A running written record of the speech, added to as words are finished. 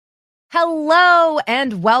Hello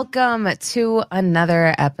and welcome to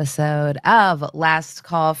another episode of Last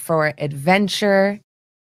Call for Adventure.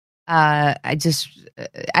 I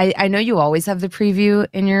know you always have the preview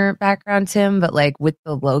in your background, Tim, but like with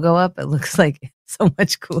the logo up, it looks like so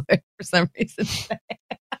much cooler for some reason.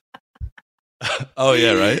 Oh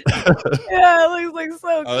yeah, right. Yeah, it looks like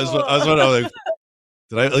so cool. I was wondering,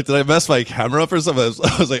 did I mess my camera up or something?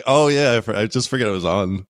 I was like, oh yeah, I just forget it was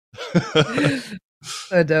on.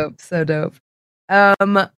 So dope.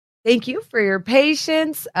 Thank you for your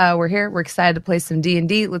patience. We're here. We're excited to play some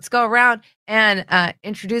D&D. Let's go around and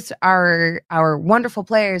introduce our wonderful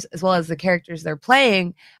players as well as the characters they're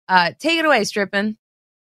playing. Take it away, Strippin.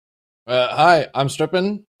 Hi, I'm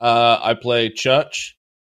Strippin. I play Church.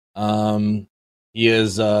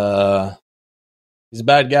 He's a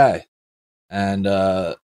bad guy, and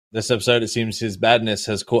this episode it seems his badness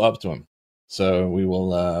has caught up to him. So we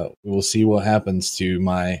will see what happens to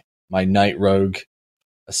my night rogue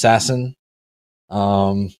assassin.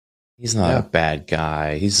 He's not a bad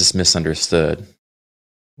guy. He's just misunderstood.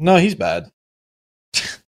 No, he's bad.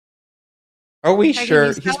 Are we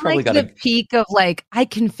sure? He's probably like got the peak of like I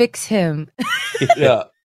can fix him.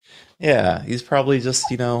 Yeah. He's probably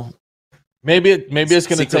just Maybe it's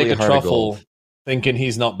going to take a secretly truffle thinking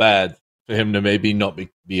he's not bad for him to maybe not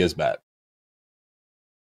be as bad.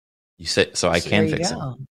 You say so. I can fix him.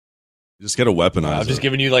 You just get a weaponizer. I'm just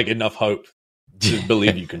giving you like enough hope to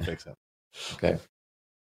believe you can fix him. Okay.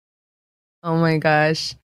 Oh my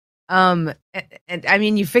gosh. And I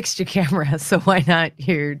mean, you fixed your camera, so why not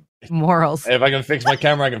your morals? If I can fix my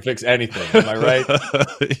camera, I can fix anything. Am I right?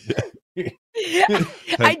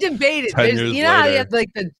 I debated. 10 years You know how you later. have like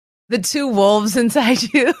the two wolves inside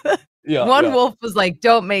you? Yeah. One wolf was like,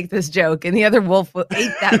 don't make this joke. And the other wolf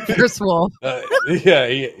ate that first wolf.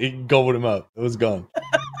 He gobbled him up. It was gone.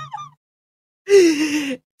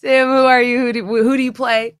 Tim, who are you? Who do you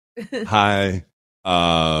play? Hi,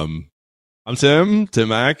 I'm Tim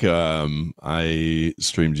Mac. I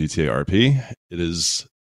stream GTA RP. It is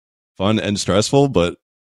fun and stressful, but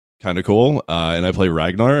kind of cool. And I play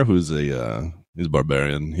Ragnar, who's he's a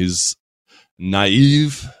barbarian. He's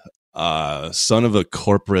naive, son of a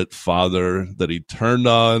corporate father that he turned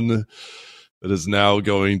on, that is now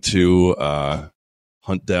going to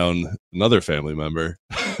hunt down another family member.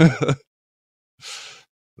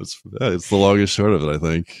 It's the longest short of it, I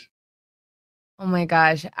think. Oh my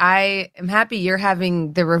gosh. I am happy you're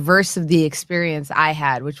having the reverse of the experience I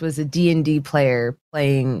had, which was a D&D player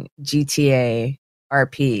playing GTA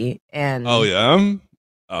RP. And Oh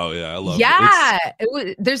yeah, I love it. yeah,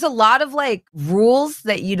 there's a lot of like rules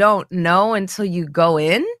that you don't know until you go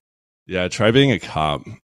in. Yeah, try being a cop.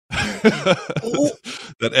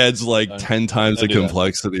 That adds like 10 times the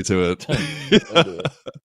complexity to it. Don't do it.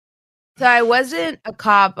 So I wasn't a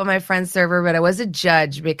cop on my friend's server, but I was a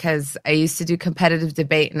judge because I used to do competitive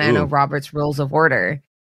debate, and I know Ooh. Robert's Rules of Order.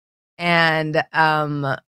 And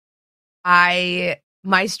my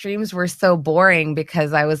streams were so boring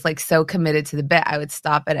because I was like so committed to the bit. I would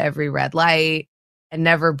stop at every red light and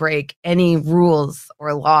never break any rules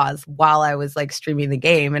or laws while I was like streaming the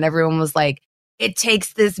game. And everyone was like, it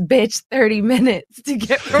takes this bitch 30 minutes to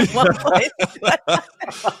get from one place to another.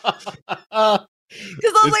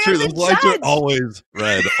 Because I was like, true. I'm The the lights are judge. always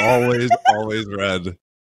red. Always red.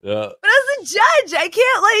 Yeah. But as a judge, I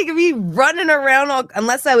can't like be running around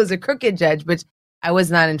unless I was a crooked judge, which I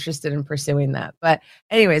was not interested in pursuing that. But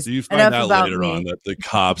anyways, So you find enough out about later me. on that the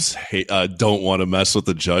cops don't want to mess with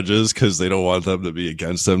the judges because they don't want them to be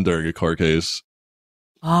against them during a court case.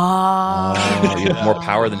 Oh, you have more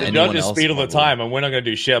power than The anyone judge is else. speed of the time, and we're not going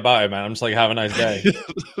to do shit about it, man. I'm just like, have a nice day.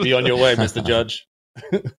 Be on your way, Mr. Judge.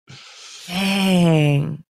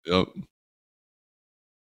 dang. Yep.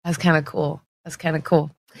 That's kind of cool.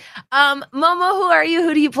 Momo, who are you?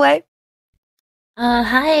 Who do you play?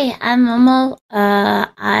 Hi, I'm Momo.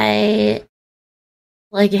 I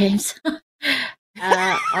play games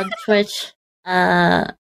on Twitch.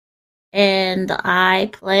 And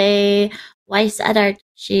I play Weiss Eddard.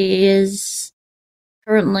 She is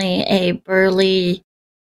currently a burly,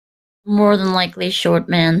 more than likely short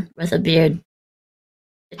man with a beard.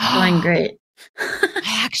 It's going great.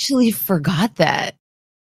 I actually forgot that.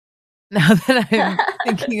 Now that I'm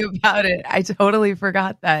thinking about it, I totally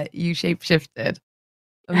forgot that you shapeshifted.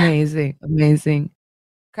 Amazing.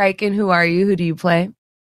 Kraken, who are you? Who do you play?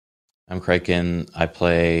 I'm Kraken. I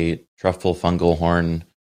play Truffle Fungalhorn,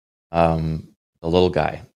 the little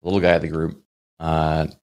guy of the group.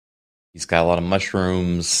 He's got a lot of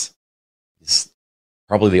mushrooms. He's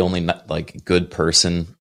probably the only good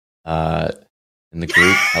person in the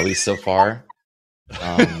group, at least so far.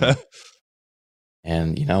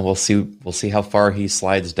 And we'll see how far he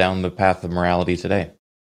slides down the path of morality today.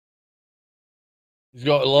 He's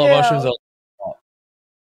got a lot of mushrooms.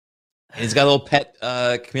 And he's got a little pet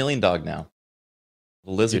chameleon dog now,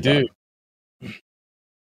 a lizard dog.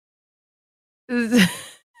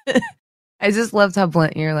 I just loved how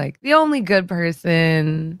blunt you're like the only good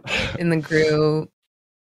person in the group.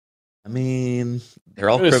 I mean, they're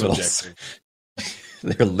all criminals.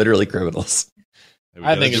 They're literally criminals.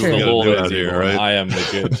 I think it's the Lord out here, right? I am the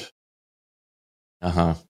good.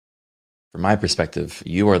 From my perspective,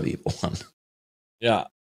 you are the evil one. Yeah.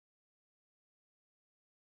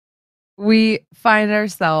 We find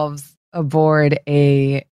ourselves aboard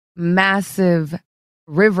a massive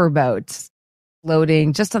riverboat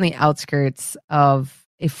floating just on the outskirts of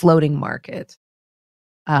a floating market.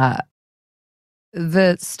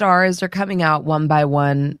 The stars are coming out one by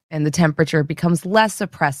one, and the temperature becomes less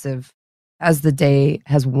oppressive as the day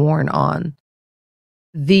has worn on.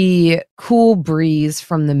 The cool breeze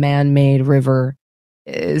from the man-made river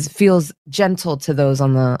feels gentle to those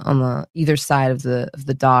on the either side of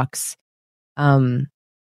the docks,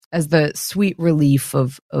 as the sweet relief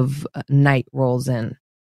of night rolls in.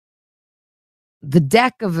 The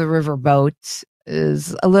deck of the riverboat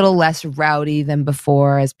is a little less rowdy than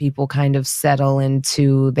before as people kind of settle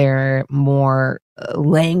into their more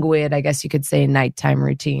languid, I guess you could say, nighttime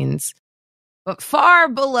routines. But far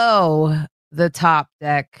below the top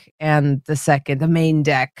deck and the main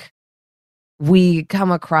deck, we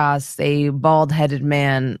come across a bald-headed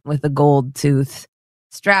man with a gold tooth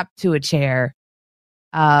strapped to a chair,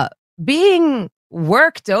 being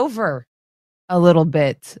worked over a little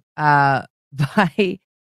bit by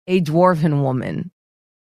a dwarven woman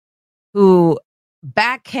who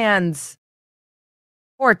backhands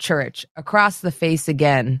poor Church across the face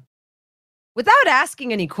again without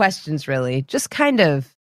asking any questions, really, just kind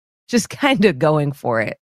of going for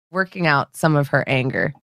it, working out some of her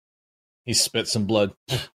anger. He spit some blood.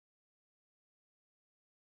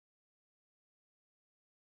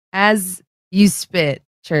 As you spit,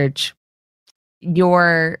 Church,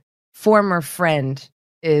 your former friend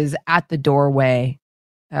is at the doorway,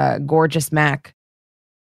 Gorgeous Mac,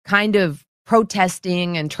 kind of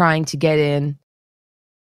protesting and trying to get in.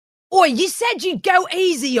 Oi, you said you'd go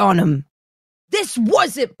easy on him. This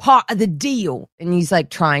wasn't part of the deal. And he's like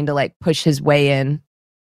trying to like push his way in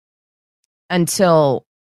until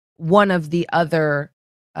one of the other,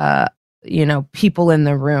 people in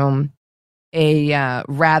the room, a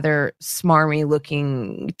rather smarmy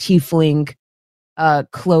looking tiefling,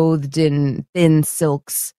 clothed in thin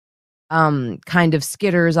silks, kind of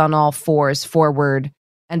skitters on all fours forward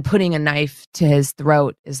and putting a knife to his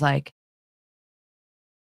throat, is like,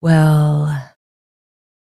 well,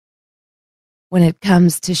 when it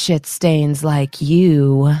comes to shit stains like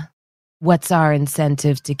you, what's our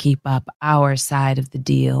incentive to keep up our side of the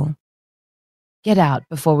deal? Get out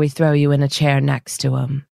before we throw you in a chair next to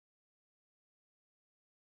him.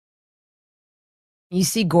 You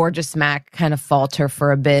see Gorgeous Mac kind of falter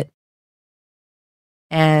for a bit,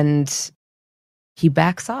 and he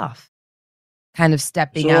backs off, kind of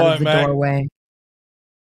stepping out of the doorway.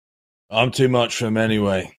 I'm too much for him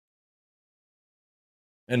anyway.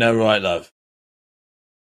 Ain't that right, love?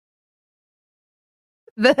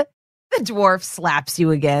 The dwarf slaps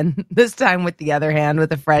you again, this time with the other hand,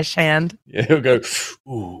 with a fresh hand. Yeah, he'll go,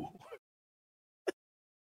 ooh.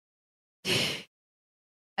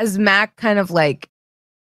 As Mac kind of like,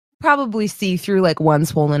 probably see through like one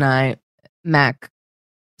swollen eye, Mac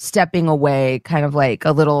stepping away, kind of like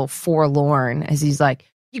a little forlorn, as he's like,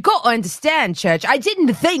 you got to understand, Church, I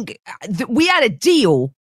didn't think that we had a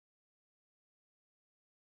deal.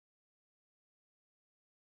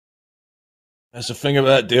 That's the thing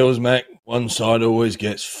about deals, Mac. One side always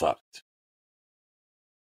gets fucked.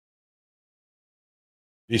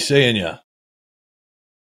 Be seeing ya.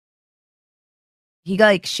 He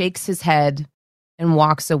like shakes his head and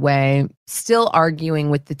walks away, still arguing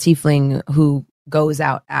with the tiefling who goes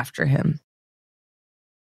out after him.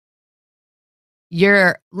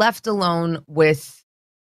 You're left alone with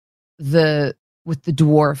the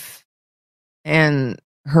dwarf and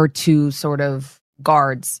her two sort of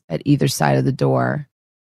guards at either side of the door.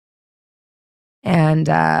 And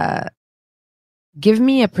give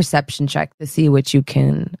me a perception check to see what you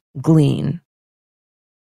can glean.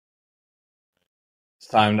 It's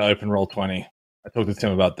time to open roll 20. I talked to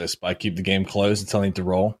Tim about this, but I keep the game closed until I need to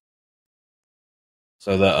roll.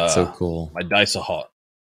 So that That's so cool. My dice are hot.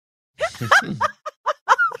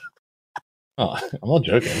 Oh, I'm not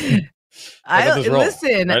joking.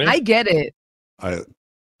 Listen, Ready? I get it.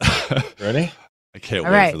 Ready? I can't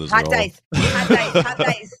All wait right, for this hot roll. dice, hot dice, hot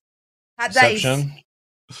dice, Hot dice. Perception.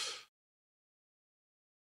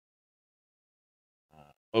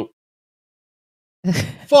 Oh,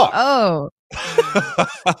 fuck. Oh,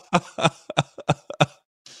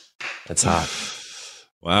 That's hot.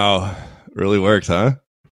 Wow. Really worked, huh?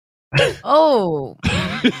 oh,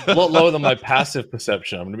 A lot lower than my passive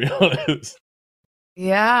perception. I'm going to be honest.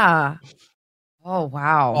 yeah. Oh,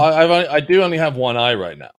 wow. I do only have one eye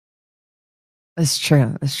right now. That's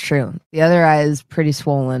true. That's true. The other eye is pretty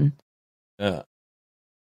swollen. Yeah.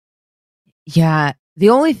 Yeah. The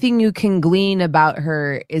only thing you can glean about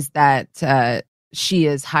her is that she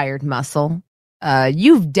is hired muscle.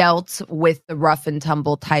 You've dealt with the rough and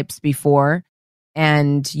tumble types before,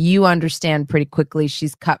 and you understand pretty quickly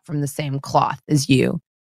she's cut from the same cloth as you,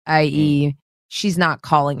 i.e., she's not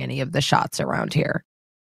calling any of the shots around here.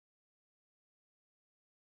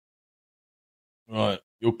 Right.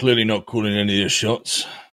 You're clearly not calling any of your shots.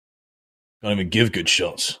 Can't even give good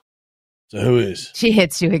shots. So who is? She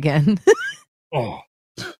hits you again. Oh.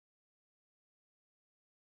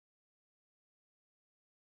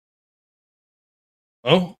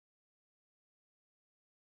 Oh?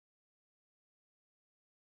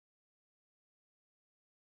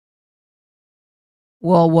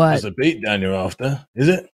 Well, what? There's a beatdown you're after, is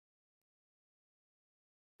it?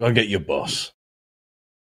 Go get your boss.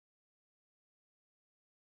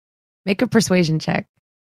 Make a persuasion check.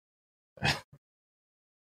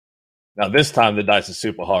 Now this time the dice is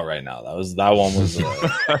super hot right now. That one was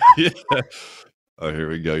Yeah. Oh, here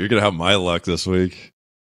we go. You're gonna have my luck this week.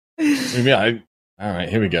 yeah. All right,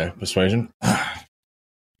 here we go. Persuasion. All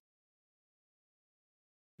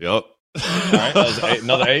Yep. right, that was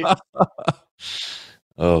another 8.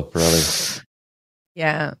 Oh, brother.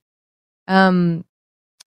 Yeah. Yeah,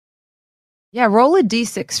 roll a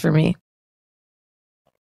d6 for me.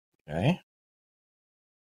 Okay.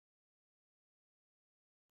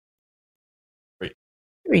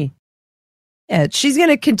 3. Yeah, she's going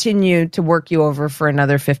to continue to work you over for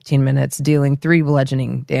another 15 minutes, dealing 3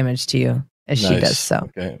 bludgeoning damage to you as she Nice. does so.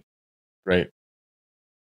 Okay. Great.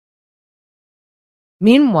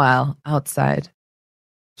 Meanwhile, outside,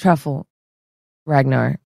 Truffle,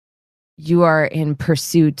 Ragnar, you are in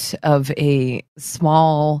pursuit of a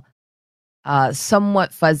small,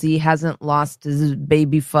 somewhat fuzzy, hasn't lost his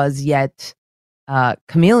baby fuzz yet,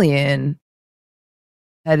 chameleon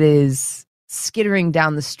that is skittering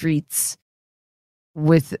down the streets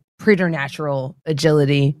with preternatural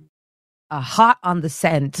agility, hot on the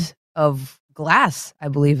scent of glass, I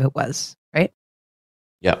believe it was, right?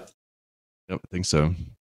 Yep. Yep, I think so.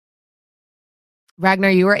 Ragnar,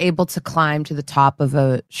 you were able to climb to the top of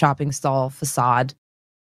a shopping stall facade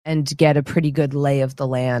and get a pretty good lay of the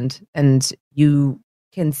land, and you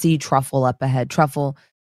can see Truffle up ahead. Truffle,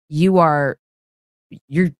 you're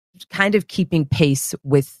kind of keeping pace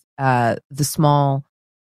with the small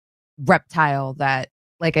reptile that,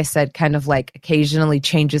 like I said, kind of like occasionally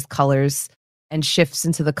changes colors and shifts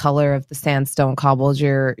into the color of the sandstone cobbles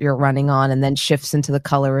you're running on, and then shifts into the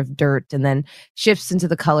color of dirt, and then shifts into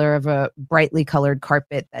the color of a brightly colored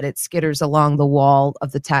carpet that it skitters along the wall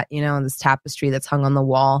of the this tapestry that's hung on the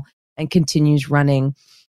wall, and continues running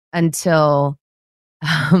until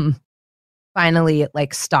finally it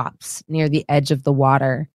like stops near the edge of the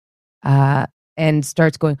water and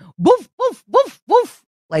starts going woof woof woof woof,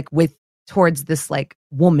 like with towards this like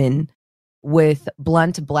woman with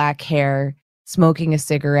blunt black hair, smoking a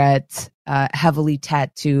cigarette, heavily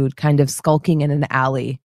tattooed, kind of skulking in an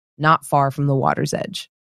alley not far from the water's edge.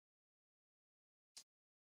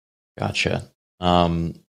 Gotcha.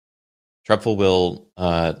 Truffle will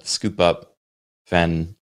scoop up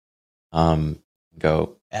Fen,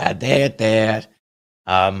 go, there.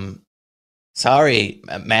 Sorry,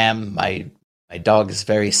 ma'am, my dog is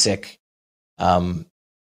very sick.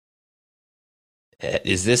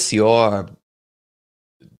 Is this your...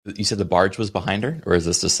 You said the barge was behind her? Or is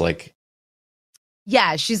this just like...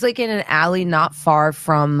 Yeah, she's like in an alley not far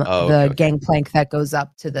from the gangplank that goes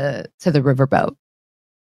up to the riverboat.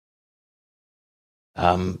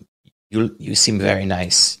 You seem very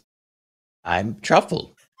nice. I'm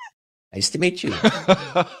Truffle. Nice to meet you.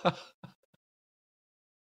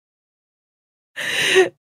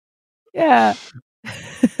 Yeah.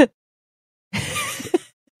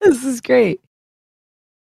 This is great.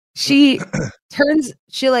 She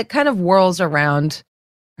like kind of whirls around,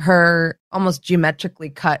 her almost geometrically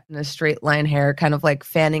cut in a straight line hair kind of like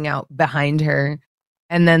fanning out behind her,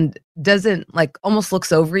 and then doesn't like, almost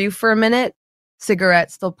looks over you for a minute,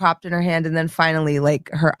 cigarette still propped in her hand, and then finally like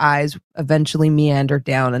her eyes eventually meander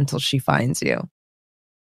down until she finds you.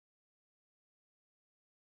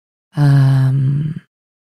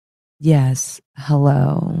 Yes,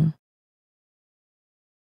 hello.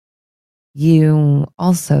 You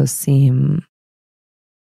also seem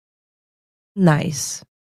nice.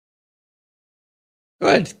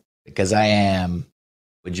 Good, because I am.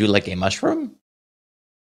 Would you like a mushroom?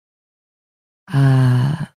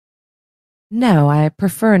 No, I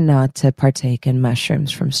prefer not to partake in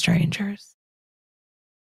mushrooms from strangers.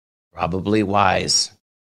 Probably wise.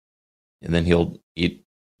 And then he'll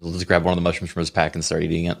just grab one of the mushrooms from his pack and start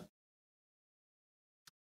eating it.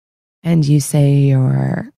 And you say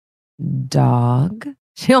your dog?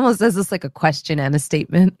 She almost says this like a question and a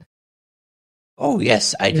statement. Oh,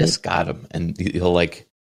 yes, I just got him. And he'll like,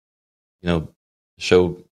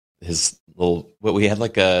 show his little, what we had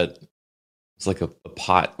like it's like a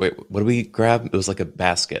pot. Wait, what did we grab? It was like a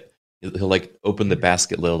basket. He'll like open the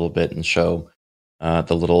basket a little bit and show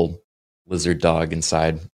the little lizard dog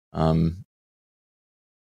inside. I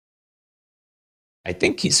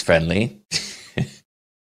think he's friendly.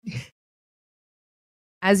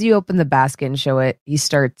 As you open the basket and show it, he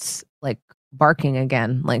starts like barking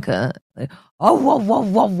again, like oh whoa whoa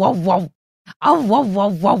whoa whoa whoa, oh whoa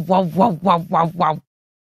whoa whoa whoa whoa whoa whoa whoa.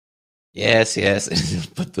 Yes, yes. And he'll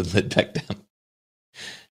put the lid back down.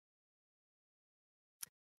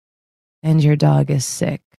 And your dog is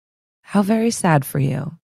sick. How very sad for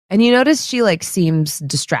you. And you notice she like seems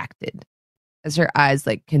distracted as her eyes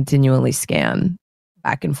like continually scan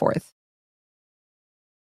back and forth.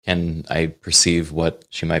 Can I perceive what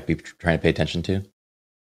she might be trying to pay attention to?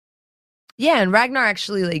 Yeah, and Ragnar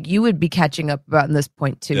actually like you would be catching up about in this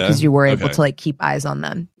point too because you were able to like keep eyes on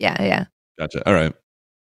them. Yeah. Gotcha. All right.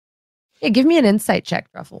 Yeah, give me an insight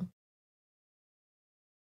check, Truffle.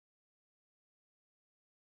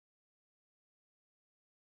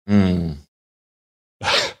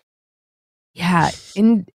 Yeah,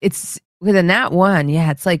 it's with a nat 1.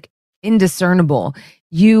 Yeah, it's like indiscernible.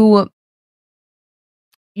 You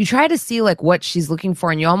try to see like what she's looking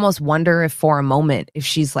for, and you almost wonder if for a moment if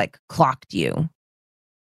she's like clocked you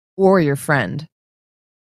or your friend.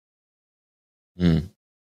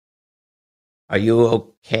 Are you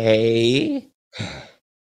okay?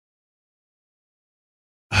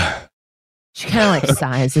 She kind of like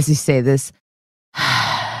sighs as you say this.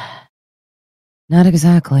 Not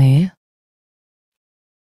exactly.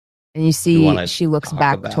 And you see she looks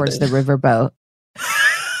back towards the riverboat.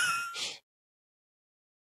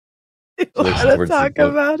 Want to talk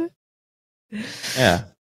about it? Yeah.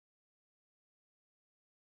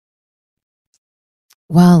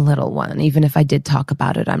 Well, little one, even if I did talk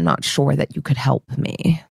about it, I'm not sure that you could help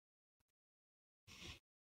me.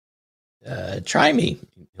 Try me.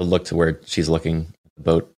 He'll look to where she's looking at the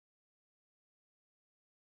boat.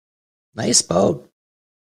 Nice boat.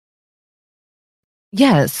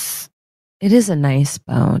 Yes, it is a nice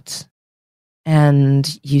boat.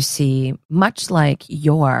 And you see, much like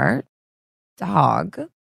your dog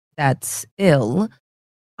that's ill,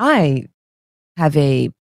 I have a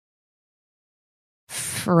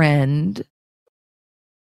friend.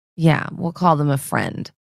 Yeah, we'll call them a friend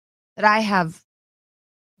that I have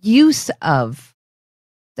use of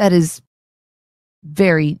that is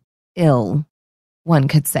very ill, one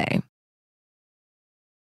could say.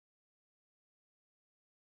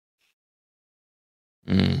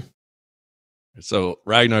 So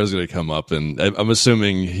Ragnar's going to come up, and I'm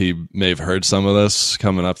assuming he may have heard some of this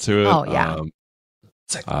coming up to it. Oh, yeah.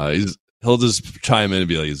 He'll just chime in and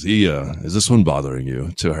be like, is this one bothering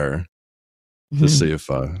you, to her? To see if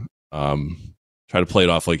try to play it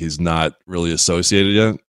off like he's not really associated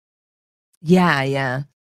yet. Yeah.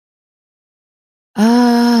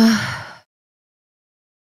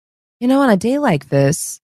 On a day like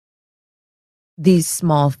this, these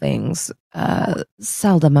small things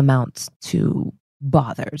seldom amount to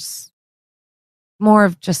bothers. More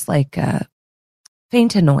of just like a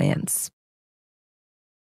faint annoyance.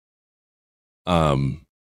 All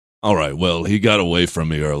right. Well, he got away from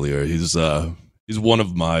me earlier. He's one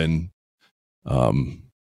of mine. Oh,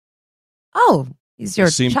 he's your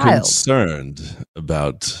seem child. Concerned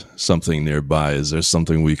about something nearby. Is there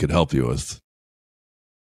something we could help you with?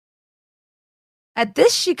 At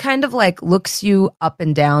this, she kind of like looks you up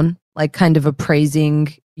and down, like kind of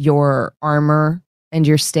appraising your armor and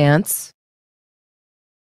your stance.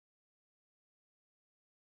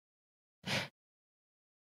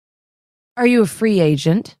 Are you a free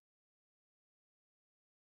agent?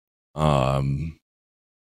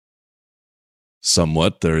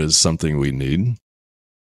 Somewhat. There is something we need.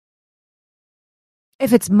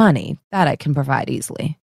 If it's money, that I can provide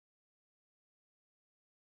easily.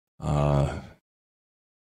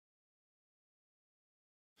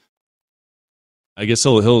 I guess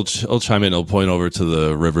he'll chime in. He'll point over to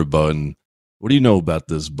the riverboat. And what do you know about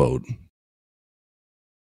this boat?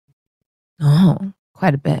 Oh,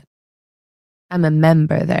 quite a bit. I'm a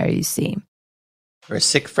member there, you see. There are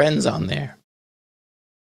sick friends on there.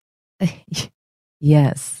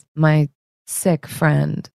 Yes, my sick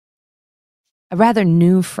friend. A rather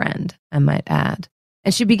new friend, I might add.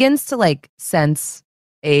 And she begins to like sense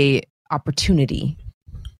a opportunity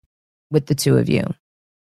with the two of you.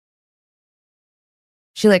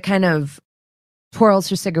 She like kind of twirls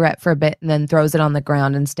her cigarette for a bit and then throws it on the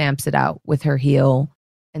ground and stamps it out with her heel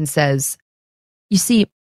and says, "You see,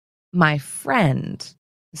 my friend,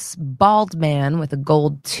 this bald man with a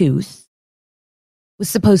gold tooth, was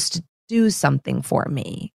supposed to do something for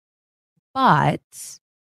me, but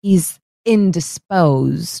he's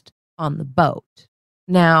indisposed on the boat.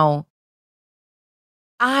 Now,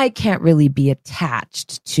 I can't really be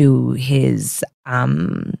attached to his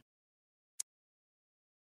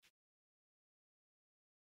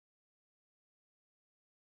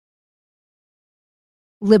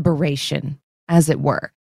liberation, as it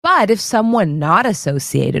were. But if someone not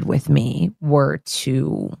associated with me were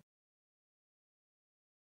to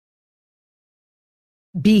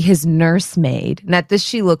be his nursemaid," and at this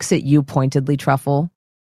she looks at you pointedly, Truffle.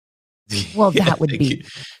 Well, Yeah, that would thank be. you.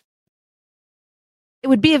 It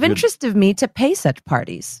would be of interest of me to pay such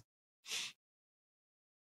parties.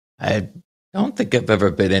 I don't think I've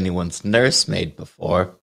ever been anyone's nursemaid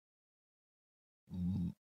before.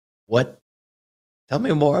 What? Tell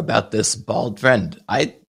me more about this bald friend.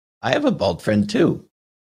 I have a bald friend too.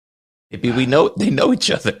 Maybe they know each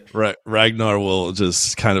other. Ragnar will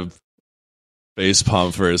just kind of face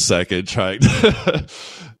palm for a second, trying to.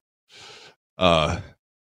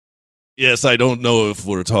 Yes, I don't know if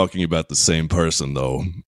we're talking about the same person, though.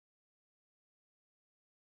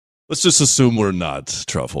 Let's just assume we're not,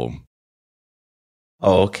 Truffle.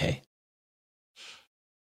 Oh, okay.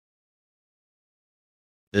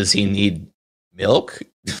 Does he need milk?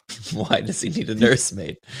 Why does he need a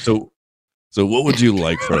nursemaid? So what would you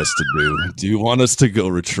like for us to do? Do you want us to go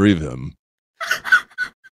retrieve him?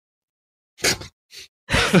 Just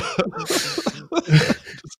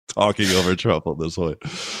talking over Truffle this way.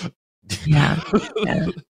 Yeah.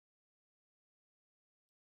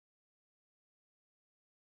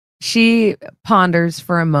 She ponders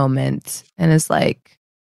for a moment and is like,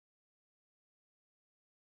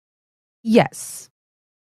 "Yes,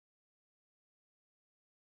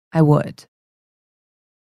 I would."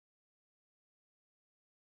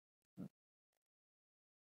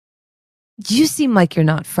 You seem like you're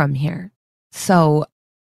not from here, so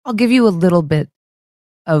I'll give you a little bit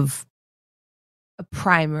of a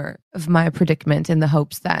primer of my predicament in the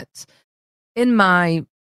hopes that in my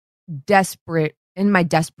desperation,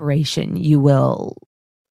 you will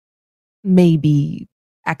maybe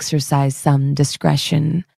exercise some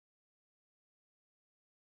discretion.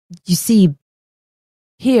 You see,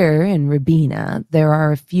 here in Rabina, there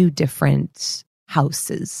are a few different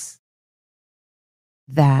houses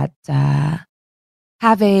that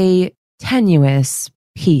have a tenuous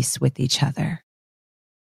peace with each other.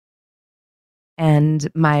 And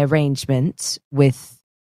my arrangement with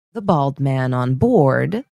the bald man on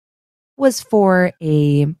board was for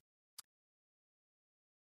a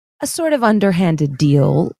sort of underhanded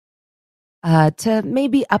deal to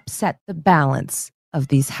maybe upset the balance of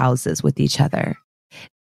these houses with each other.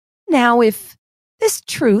 Now, if this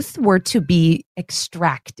truth were to be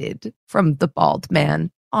extracted from the bald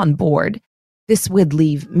man on board, this would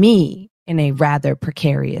leave me in a rather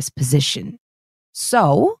precarious position.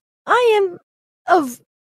 So I have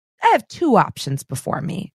two options before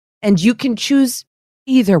me, and you can choose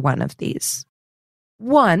either one of these.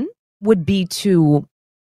 One would be to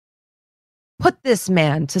put this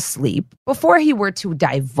man to sleep before he were to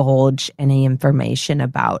divulge any information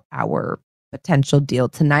about our potential deal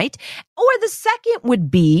tonight. Or the second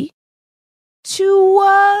would be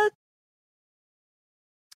to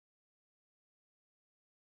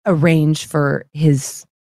arrange for his,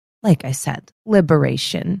 like I said,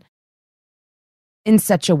 liberation in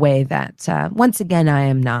such a way that, once again, I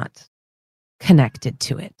am not connected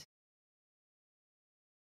to it.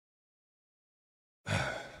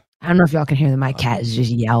 I don't know if y'all can hear that my cat is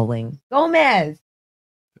just yowling. Gomez,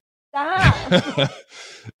 stop.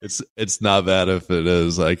 It's not bad if it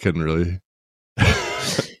is. I couldn't really.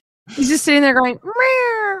 He's just sitting there going,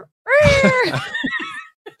 meow, meow.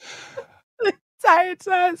 Tired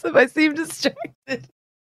times if I seem distracted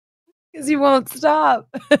because he won't stop.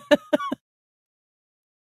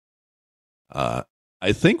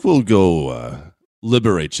 I think we'll go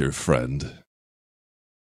liberate your friend.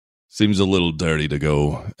 Seems a little dirty to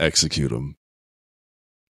go execute him.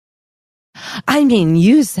 I mean,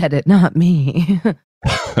 you said it, not me.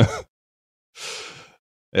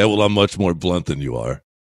 Yeah, well, I'm much more blunt than you are.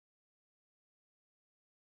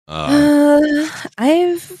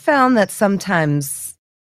 I've found that sometimes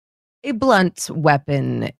a blunt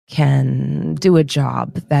weapon can do a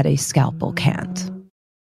job that a scalpel can't.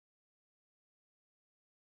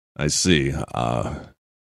 I see.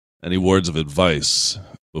 Any words of advice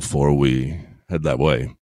before we head that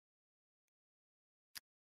way?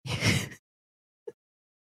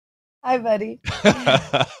 Hi, buddy.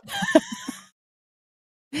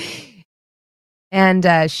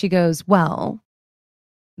 And she goes, well,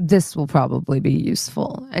 this will probably be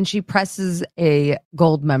useful. And she presses a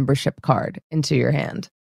gold membership card into your hand.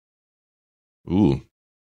 Ooh.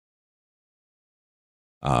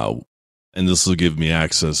 And this will give me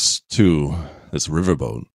access to this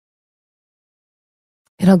riverboat.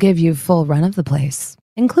 It'll give you full run of the place,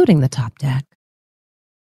 including the top deck.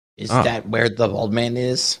 Is that where the bald man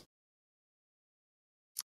is?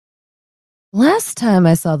 Last time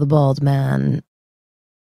I saw the bald man,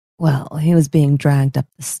 well, he was being dragged up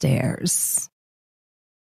the stairs.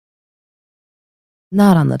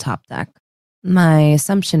 Not on the top deck. My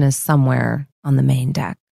assumption is somewhere on the main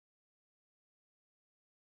deck.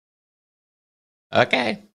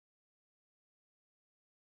 Okay.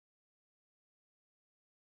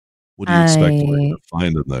 What do you expect we're going to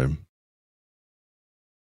find in there?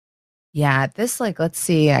 Yeah, this, let's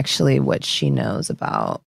see actually what she knows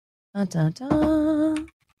about. Dun, dun, dun.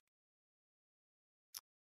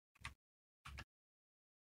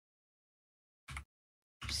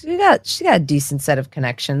 She got a decent set of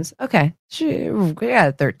connections. Okay, she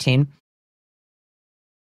got 13.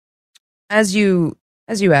 As you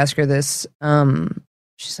ask her this,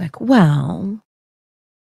 she's like, well,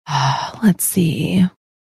 let's see.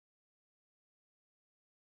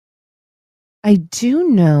 I do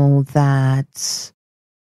know that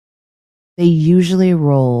they usually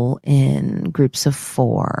roll in groups of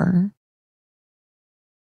 4,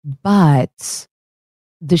 but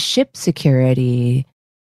the ship security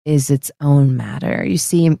is its own matter. You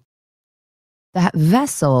see, that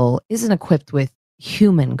vessel isn't equipped with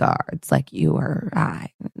human guards like you or I.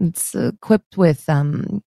 It's equipped with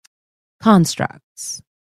constructs.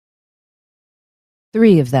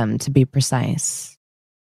 3 of them, to be precise.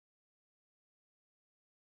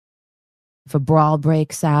 If a brawl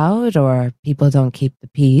breaks out or people don't keep the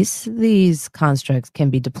peace, these constructs can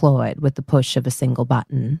be deployed with the push of a single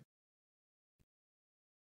button.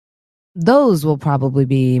 Those will probably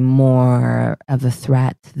be more of a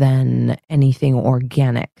threat than anything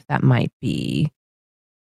organic that might be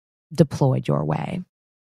deployed your way.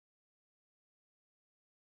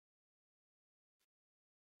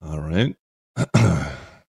 All right.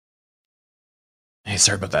 Hey,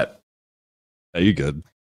 sorry about that. Are you good?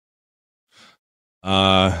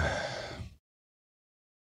 Well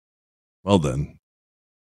then,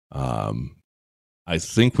 I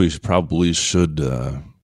think we probably should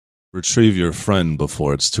retrieve your friend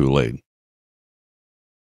before it's too late.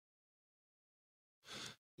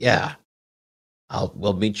 Yeah.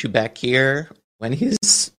 We'll meet you back here when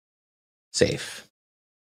he's safe.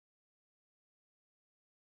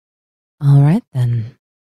 All right, then.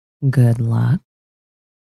 Good luck.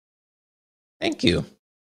 Thank you.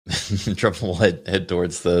 Truffle will head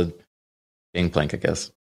towards the gangplank, I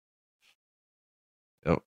guess.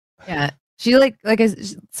 Yep. Yeah. She like I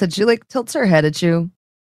said, she tilts her head at you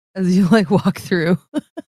as you walk through.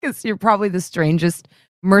 Because you're probably the strangest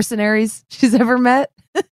mercenaries she's ever met.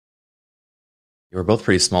 You were both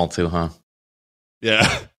pretty small too, huh?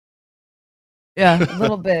 Yeah. Yeah, a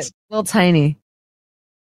little bit. A little tiny.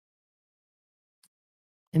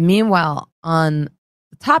 And meanwhile, on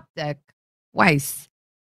the top deck, Weiss,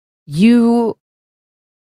 you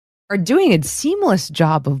are doing a seamless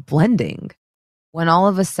job of blending when all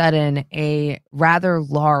of a sudden a rather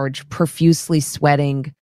large, profusely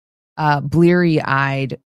sweating,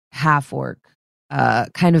 bleary-eyed half-orc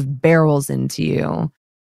kind of barrels into you.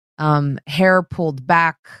 Hair pulled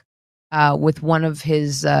back, with one of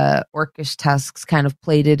his orcish tusks kind of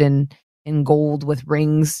plated in gold with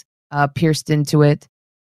rings pierced into it.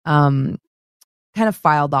 Kind of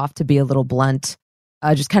filed off to be a little blunt.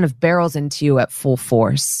 Just kind of barrels into you at full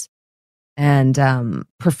force and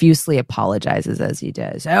profusely apologizes as he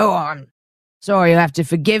does. Oh, I'm sorry, you have to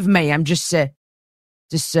forgive me. I'm just a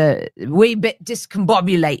wee bit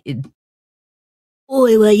discombobulated.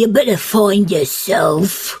 Oi, well, you better find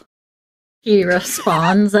yourself. He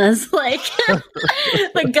responds as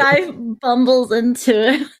the guy bumbles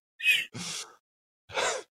into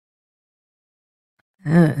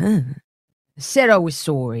it. Said I was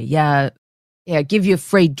sorry. Yeah, give you a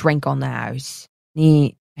free drink on the house.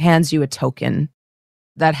 He hands you a token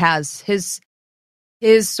that has his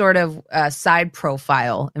his sort of side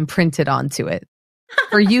profile imprinted onto it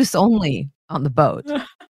for use only on the boat.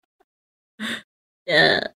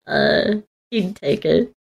 Yeah, he'd take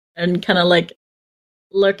it and kind of like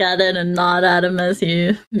look at it and nod at him as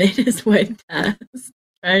he made his way past,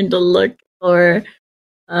 trying to look for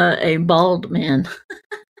a bald man.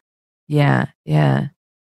 Yeah, yeah.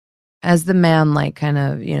 As the man, like, kind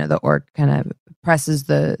of, the orc kind of presses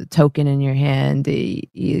the token in your hand,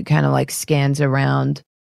 he kind of like scans around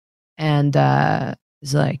and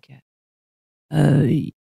is like,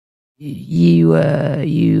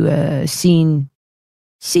 you seen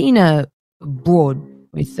a broad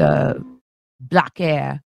with black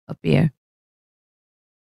hair up here?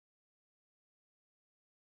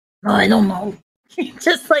 Oh, I don't know. He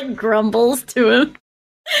just like grumbles to him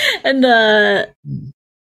and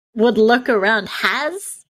would look around. Have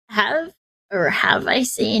I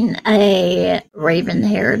seen a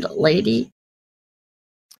raven-haired lady?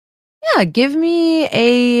 Yeah, give me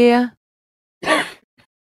a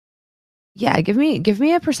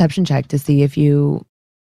perception check to see if you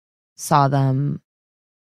saw them.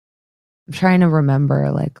 I'm trying to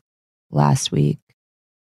remember, like, last week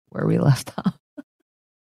where we left off.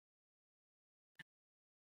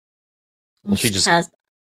 Well, she just I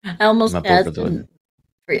almost up cast over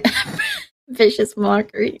vicious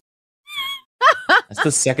mockery. That's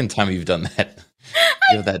the second time you've done that.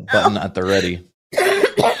 You have that button at the ready.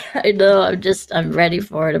 I know. I'm ready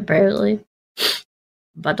for it. Apparently,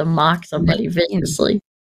 but to mock somebody viciously.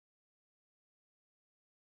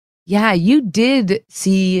 Yeah, you did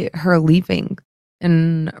see her leaving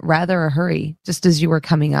in rather a hurry, just as you were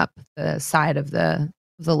coming up the side of the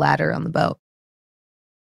ladder on the boat.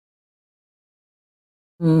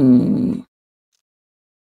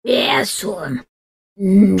 Yeah, son.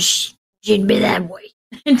 She'd be that way.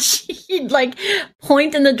 And she'd like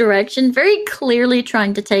point in the direction, very clearly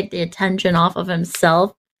trying to take the attention off of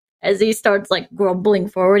himself as he starts like grumbling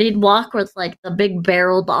forward. He'd walk with like the big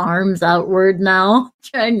barreled arms outward now,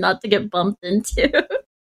 trying not to get bumped into.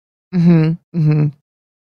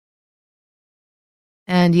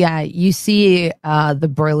 And yeah, you see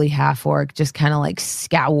the burly half orc just kind of like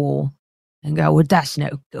scowl and go, "Well, that's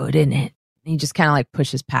no good, isn't it?" And he just kind of like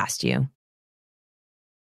pushes past you.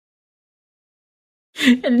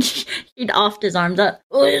 And he'd oft his arms up.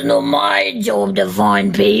 Oh, it's not my job to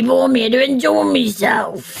find people. I'm here to enjoy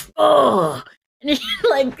myself. Oh. And he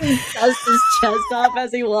like dusts his chest off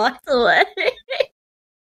as he walks away.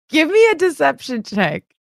 Give me a deception check.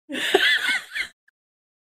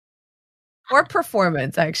 Or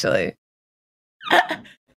performance, actually.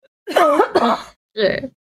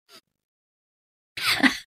 Sure.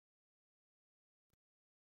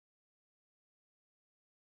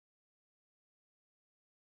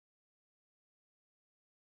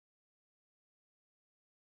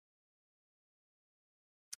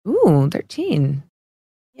 Ooh, 13.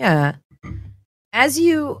 Yeah. As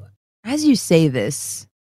you say this,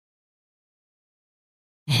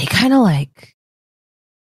 and he kind of like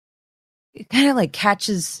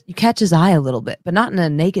catches his eye a little bit, but not in a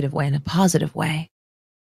negative way, in a positive way.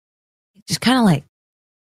 He just kind of like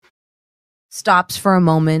stops for a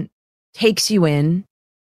moment, takes you in,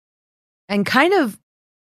 and kind of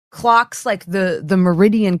clocks like the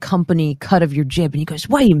Meridian Company cut of your jib, and he goes,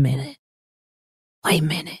 Wait a minute.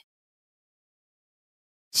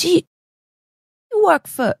 See, you work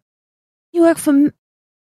for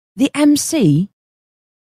the MC?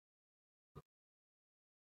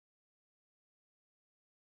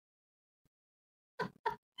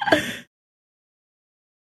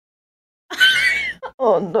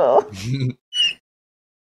 Oh no.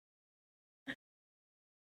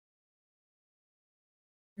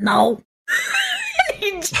 No.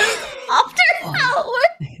 He just popped her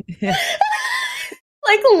outward.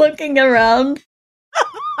 Like looking around.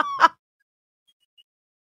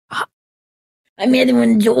 I'm here to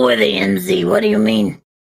enjoy the MC. What do you mean?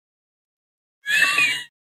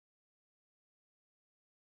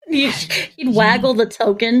 He'd waggle the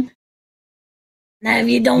token. Now, if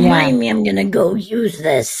you don't mind me, I'm gonna go use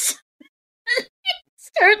this.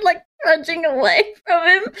 Start like trudging away from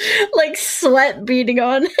him, like sweat beading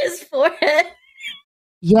on his forehead.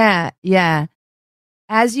 Yeah.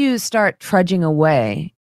 As you start trudging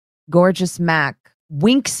away, Gorgeous Mac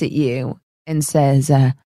winks at you and says,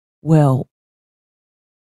 well,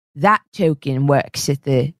 that token works at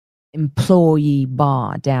the employee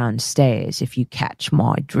bar downstairs, if you catch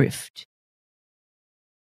my drift.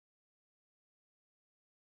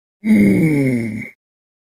 You'd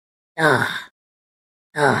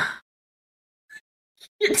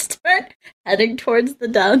start heading towards the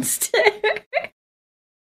downstairs.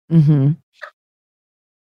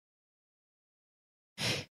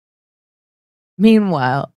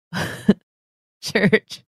 Meanwhile,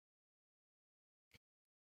 Church,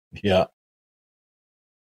 Yeah.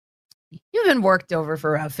 you've been worked over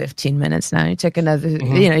for about 15 minutes now. You took another,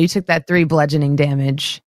 Mhm. you took that 3 bludgeoning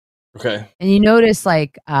damage. Okay. And you notice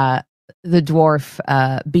like the dwarf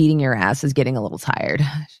beating your ass is getting a little tired.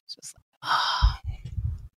 She's just like,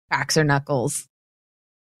 cracks her knuckles.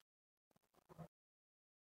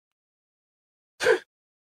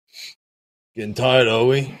 Getting tired, are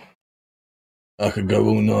we? I could go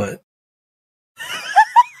all night.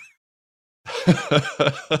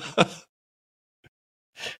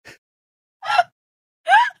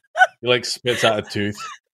 He like spits out a tooth,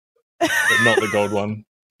 but not the gold one.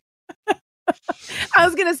 I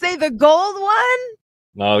was gonna say the gold one.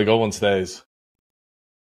 No, the gold one stays.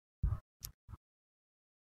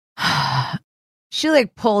 She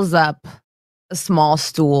like pulls up a small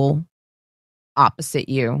stool opposite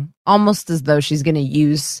you, almost as though she's gonna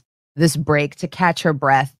use this break to catch her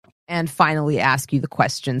breath and finally ask you the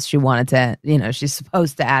questions she wanted to, she's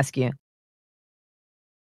supposed to ask you.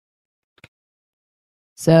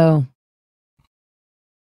 So,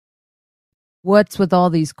 what's with all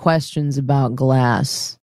these questions about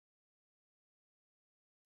glass?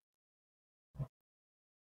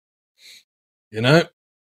 You know,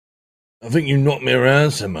 I think you knocked me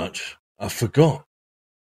around so much, I forgot.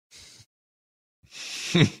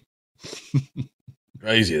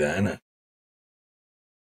 Crazy that, isn't it?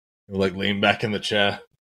 He'll like lean back in the chair.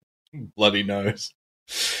 Bloody nose.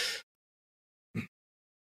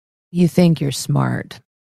 You think you're smart,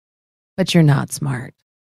 but you're not smart.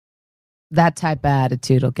 That type of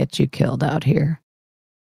attitude will get you killed out here.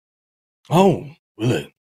 Oh, will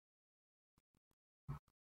it?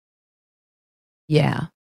 Yeah.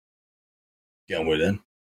 Get on with it then.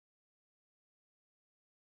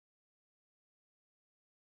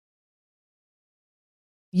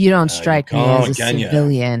 You don't strike me as a can you?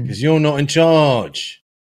 civilian. Because you're not in charge.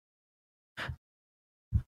 So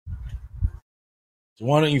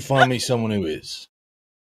why don't you find me someone who is?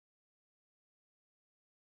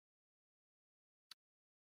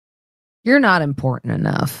 You're not important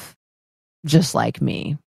enough, just like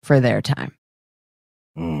me, for their time.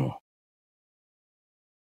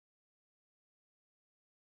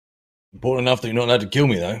 Important enough that you're not allowed to kill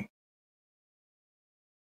me, though.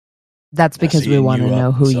 That's because we eating want to you know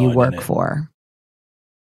up who you inside, work innit? for.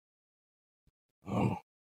 Oh,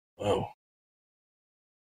 well.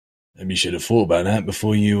 Maybe you should have thought about that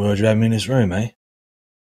before you dragged me in this room, eh?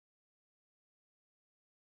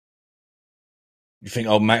 You think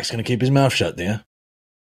old Mac's going to keep his mouth shut, do you?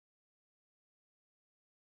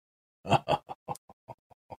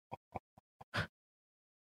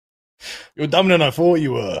 You're dumber than I thought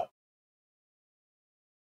you were.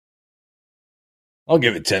 I'll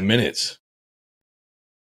give it 10 minutes.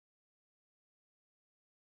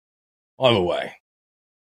 Either way,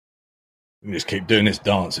 we can just keep doing this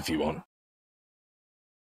dance if you want.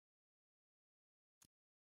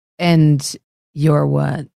 And you're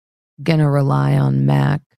what? Gonna rely on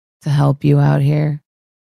Mac to help you out here?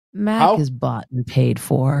 Mac How? is bought and paid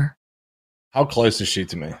for. How close is she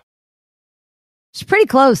to me? She's pretty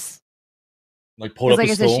close. Like pulled Because up like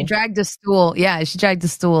a I said, stool? she dragged a stool. Yeah, she dragged a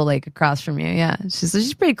stool like across from you. Yeah,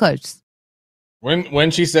 she's pretty close. When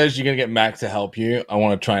she says you're going to get Mac to help you, I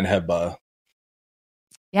want to try and headbutt her.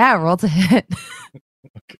 Yeah, roll to hit.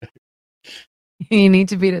 Okay. You need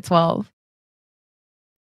to beat at 12.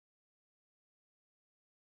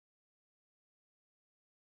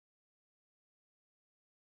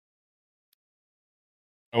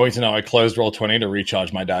 I want you to know I closed roll 20 to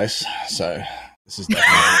recharge my dice, so this is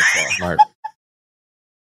definitely Smart.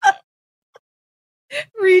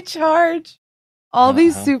 Recharge. All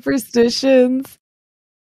these Uh-huh. superstitions.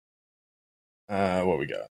 what we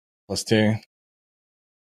got? +2.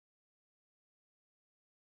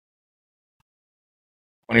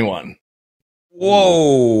 +21.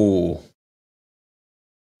 Whoa.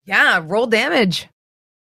 Yeah, roll damage.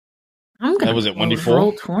 I'm gonna was it, 1d4?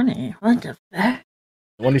 roll 20. What the fuck?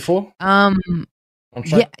 1d4? Um, I'm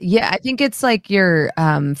sorry. yeah, I think it's like your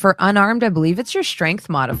for unarmed, I believe it's your strength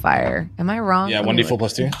modifier. Am I wrong? Yeah, Let me 1d4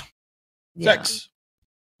 look. +2. Yeah. 6.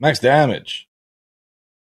 Max damage.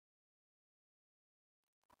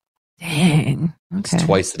 Dang. Okay. It's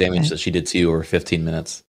twice the damage Okay. that she did to you over 15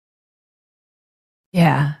 minutes.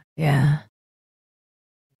 Yeah, yeah.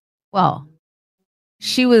 Well,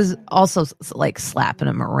 she was also like slapping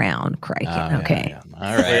him around, crikey. Okay. Yeah.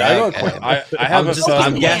 All right. Wait, I got a okay. quick- I have a thought.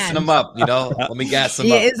 I'm gassing him up, Let me gas him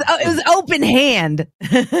Yeah, up. it was open hand. I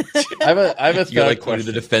have a third You're like to question.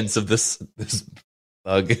 the defense of this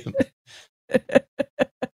bug.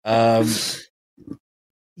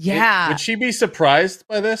 Yeah. Would she be surprised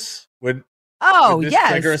by this? Would this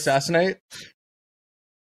yes. trigger assassinate?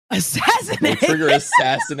 Assassinate. Trigger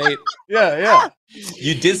assassinate. Yeah.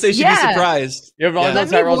 You did say she'd be Yeah. surprised. You have all Yeah. those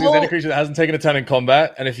Let me attack rolls against any roll- creature that hasn't taken a ton in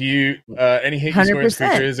combat, and if you any hit you score against 100%.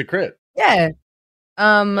 creature is a crit. Yeah.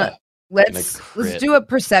 Yeah. Let's crit. do a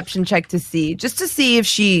perception check to see if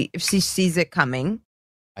she sees it coming.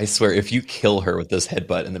 I swear, if you kill her with this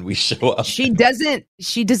headbutt and then we show up, She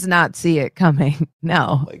does not see it coming.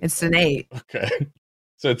 No, Like- it's an 8. Okay.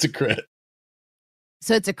 So it's a crit.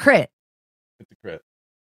 So it's a crit. It's a crit.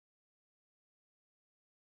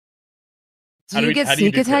 Do How do you we- get how do you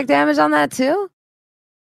sneak do attack crit? damage on that too?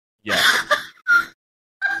 Yeah.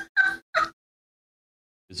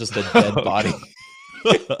 it's just a dead body.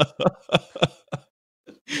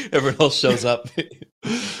 Everyone else shows up.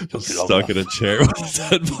 Stuck in a chair with his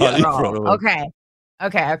dead body in front of him. Okay.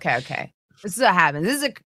 This is what happens.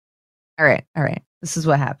 All right. This is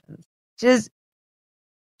what happens.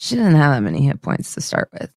 She didn't have that many hit points to start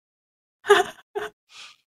with.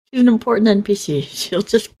 She's an important NPC. She'll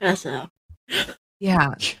just pass out.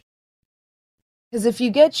 Yeah. Because if you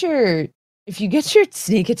get your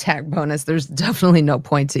sneak attack bonus, there's definitely no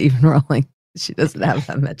point to even rolling. She doesn't have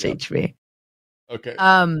that much HP. Okay.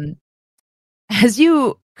 As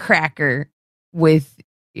you crack her with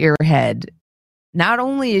your head, not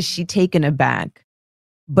only is she taken aback,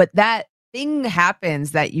 but that thing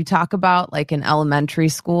happens that you talk about like in elementary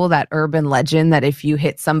school, that urban legend that if you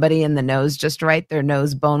hit somebody in the nose just right, their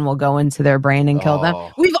nose bone will go into their brain and kill them.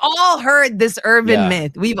 Oh. We've all heard this urban Yeah,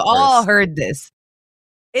 myth. We've all heard this.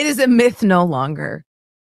 It is a myth no longer.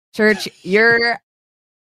 Church, your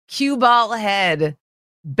cue ball head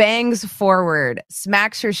bangs forward,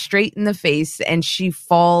 smacks her straight in the face, and she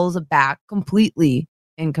falls back completely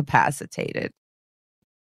incapacitated.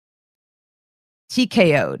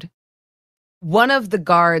 TKO'd. One of the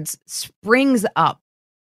guards springs up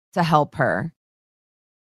to help her.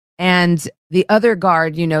 And the other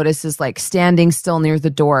guard, you notice, is like standing still near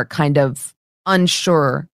the door, kind of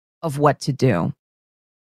unsure of what to do.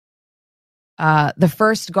 The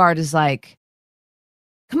first guard is like,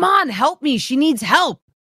 "Come on, help me. She needs help."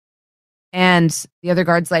 And the other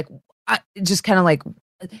guard's like, just kind of like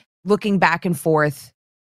looking back and forth,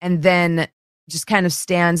 and then just kind of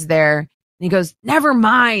stands there. And he goes, "Never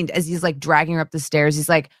mind." As he's like dragging her up the stairs, he's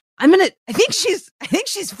like, I think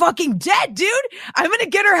she's fucking dead, dude. I'm gonna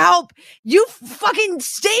get her help. You fucking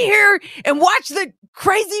stay here and watch the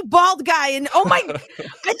crazy bald guy. And oh my, I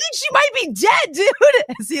think she might be dead,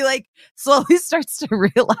 dude." As he like slowly starts to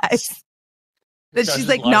realize that she's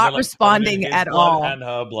like not responding at all. And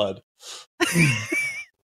her blood.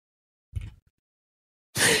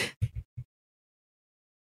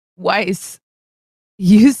 Weiss,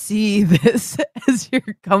 you see this as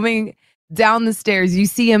you're coming down the stairs. You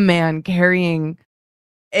see a man carrying,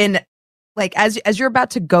 and like as you're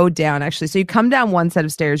about to go down, actually, so you come down one set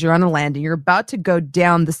of stairs, you're on a landing, you're about to go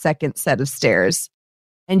down the second set of stairs,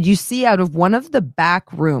 and you see out of one of the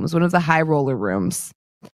back rooms, one of the high roller rooms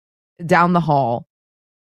down the hall,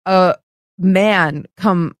 a man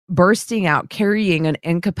come bursting out carrying an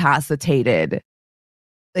incapacitated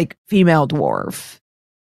like female dwarf.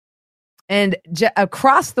 And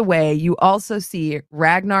across the way, you also see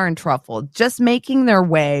Ragnar and Truffle just making their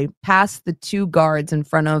way past the two guards in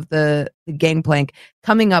front of the gangplank,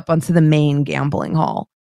 coming up onto the main gambling hall.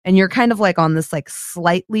 And you're kind of like on this like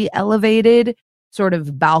slightly elevated sort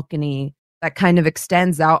of balcony that kind of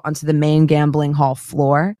extends out onto the main gambling hall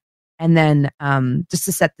floor. And then just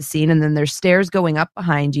to set the scene, and then there's stairs going up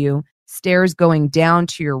behind you, stairs going down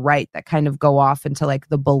to your right that kind of go off into like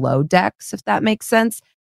the below decks, if that makes sense.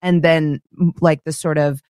 And then like the sort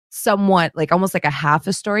of somewhat like almost like a half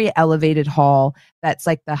a story elevated hall that's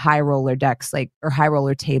like the high roller decks, like, or high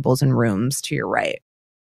roller tables and rooms to your right.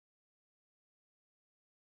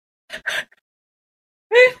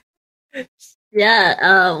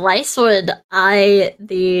 Yeah, Weiss would eye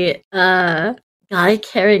the guy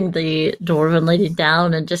carrying the dwarven lady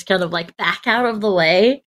down and just kind of like back out of the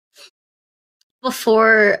way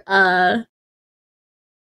before kind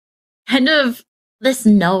of this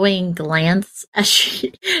knowing glance as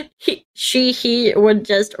he would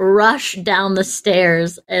just rush down the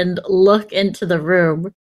stairs and look into the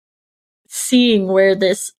room, seeing where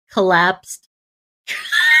this collapsed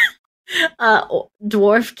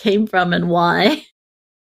dwarf came from and why.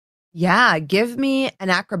 Yeah, give me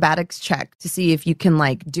an acrobatics check to see if you can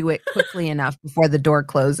like do it quickly enough before the door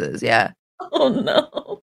closes. Yeah. Oh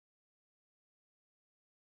no.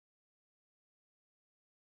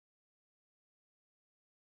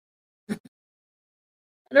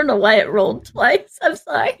 I don't know why it rolled twice. I'm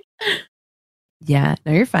sorry. Yeah,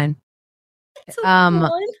 no, you're fine. So Um,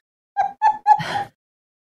 fun.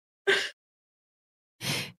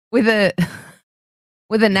 with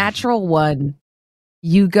a natural one,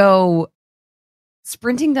 you go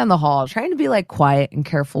sprinting down the hall, trying to be like quiet and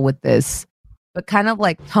careful with this, but kind of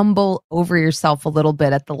like tumble over yourself a little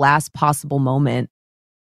bit at the last possible moment,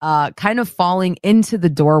 kind of falling into the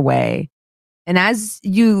doorway. And as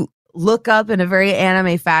you look up in a very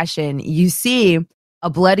anime fashion, you see a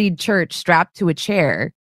bloodied Church strapped to a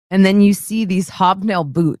chair. And then you see these hobnail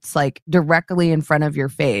boots like directly in front of your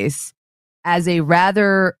face as a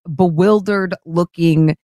rather bewildered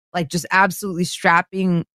looking, like just absolutely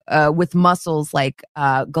strapping with muscles like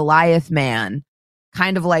Goliath man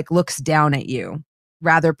kind of like looks down at you,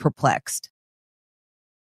 rather perplexed.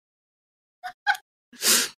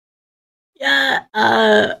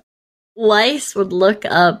 Yeah, Weiss would look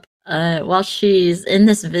up while she's in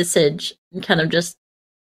this visage and kind of just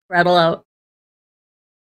rattle out.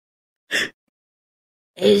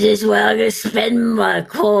 Is this where I'm gonna spend my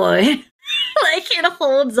coin? Like it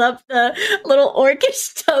holds up the little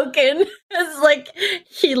orcish token as like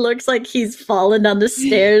he looks like he's fallen down the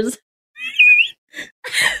stairs.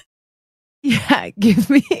 Yeah, give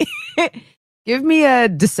me a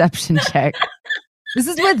deception check. This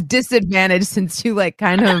is with disadvantage since you like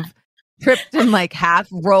kind of tripped and like half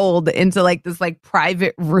rolled into like this like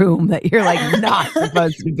private room that you're like not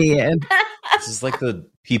supposed to be in. This is like the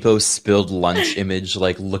Peepo spilled lunch image,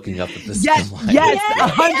 like looking up at the Yes, skyline.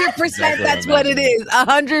 yes, 100%. Exactly That's what what I'm it is.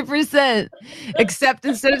 100%. Except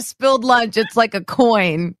instead of spilled lunch, it's like a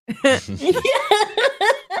coin.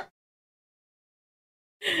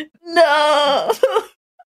 No.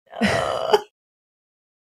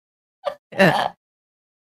 No.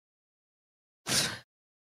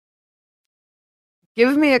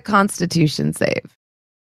 Give me a Constitution save.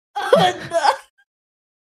 Oh, no.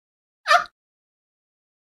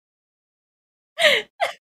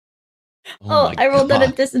 Oh, I rolled at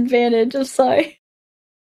a disadvantage. I'm sorry.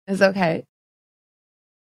 It's okay.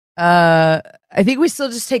 I think we still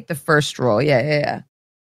just take the first roll. Yeah.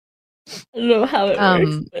 I don't know how it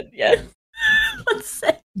works, but yeah. Let's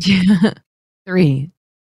say. Yeah. 3.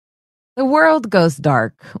 The world goes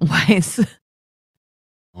dark. Weiss.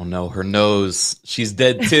 Oh no, her nose. She's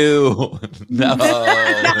dead too. No. No.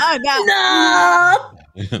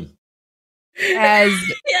 As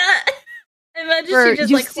Yeah. Imagine For- she just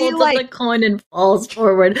you like see, holds like- up the coin and falls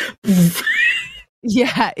forward.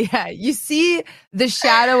 yeah. You see the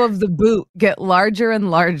shadow of the boot get larger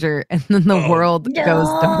and larger, and then the world goes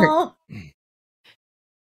dark.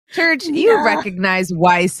 Church, you No. recognize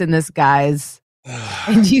Weiss in this guise.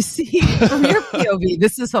 And you see from your POV,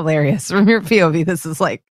 this is hilarious. From your POV, this is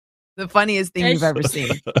like the funniest thing you've ever seen.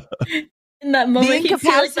 In that moment, he'd see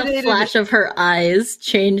like the incapacitated- flash of her eyes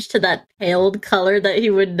change to that paled color that he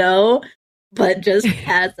would know, but just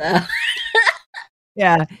pass out.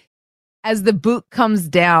 Yeah. As the boot comes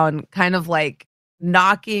down, kind of like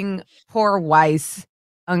knocking poor Weiss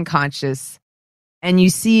unconscious. And you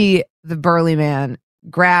see the burly man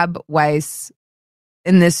grab Weiss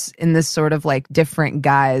in this sort of like different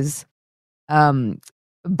guise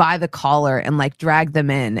by the collar and like drag them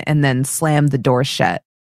in and then slam the door shut.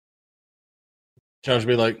 Charles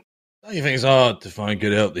would be like, don't you think it's hard to find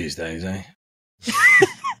good help these days, eh?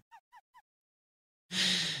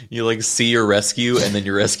 You like see your rescue, and then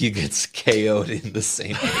your rescue gets KO'd in the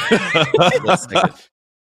same.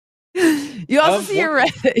 You also see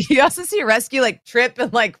you also see a rescue like trip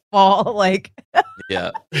and like fall like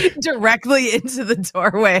Yeah. directly into the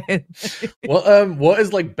doorway. What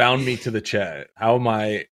is like bound me to the chair? How am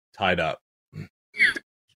I tied up?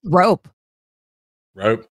 Rope.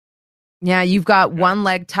 Rope? Yeah, you've got one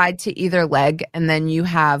leg tied to either leg, and then you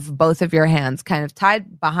have both of your hands kind of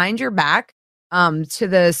tied behind your back to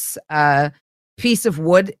this piece of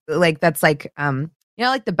wood, like that's like you know,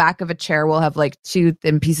 like the back of a chair will have like 2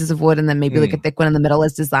 thin pieces of wood and then maybe like a thick one in the middle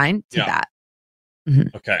is designed to that.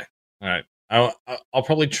 Okay. All right. I'll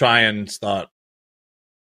probably try and start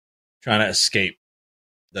trying to escape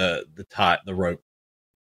the rope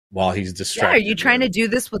while he's Yeah, distracted. are you trying to do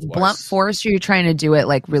this with blunt Weiss. force or are you trying to do it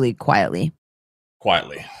like really quietly?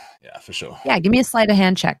 Quietly? Yeah, for sure. Yeah, give me a sleight of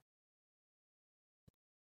hand check.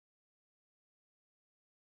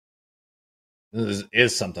 This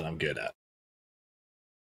is something I'm good at.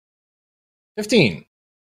 15.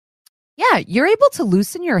 Yeah, you're able to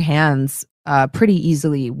loosen your hands pretty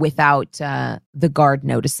easily without the guard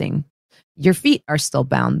noticing. Your feet are still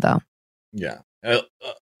bound though. Yeah.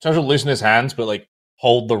 Charles will loosen his hands, but like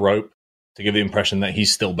hold the rope to give the impression that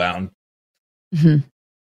he's still bound. Mhm.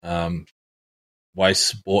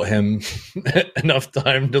 Weiss bought him enough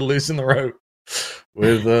time to loosen the rope.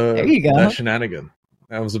 with There you go. that shenanigan.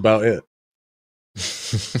 That was about it.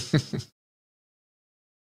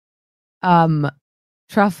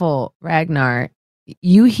 Truffle, Ragnar,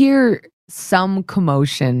 you hear some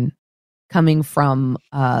commotion coming from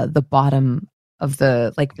the bottom of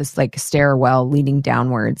the this stairwell leading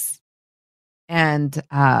downwards. And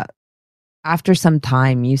after some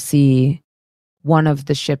time, you see one of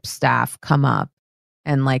the ship's staff come up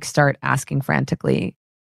and start asking frantically,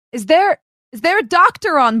 Is there a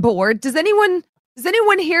doctor on board? Does anyone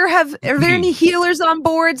here are there any healers on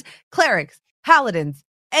board? Clerics, paladins,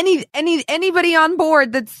 anybody on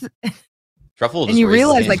board that's Truffle and you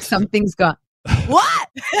realize something's gone. What?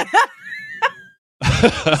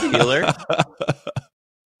 Healer?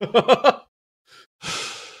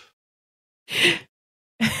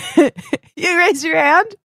 You raise your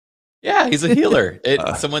hand? Yeah, he's a healer.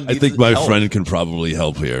 Someone I think my help. friend can probably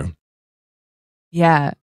help here.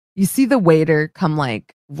 Yeah. You see the waiter come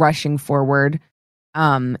rushing forward.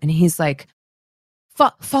 And he's like,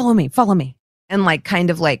 follow me. And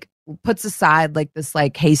puts aside this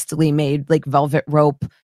hastily made velvet rope,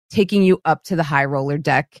 taking you up to the high roller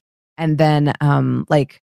deck, and then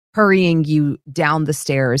hurrying you down the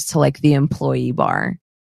stairs to the employee bar.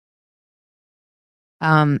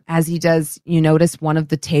 As he does, you notice one of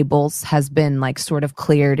the tables has been sort of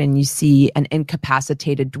cleared, and you see an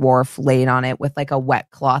incapacitated dwarf laid on it with a wet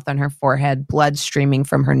cloth on her forehead, blood streaming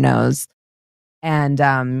from her nose.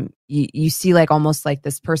 And you see almost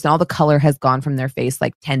this person, all the color has gone from their face,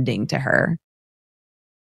 tending to her.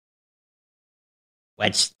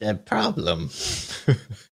 What's the problem?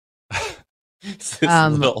 This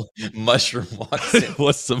little mushroom walks in.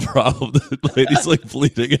 What's the problem? The lady's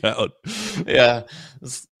bleeding out. Yeah.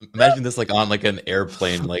 Imagine this on an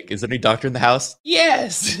airplane. Is there any doctor in the house?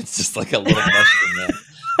 Yes. It's just a little mushroom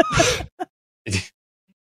there.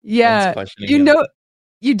 Yeah.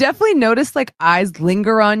 You definitely notice eyes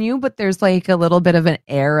linger on you, but there's a little bit of an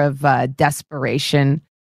air of desperation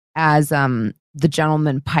as the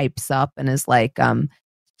gentleman pipes up and is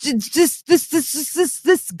just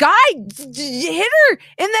this guy hit her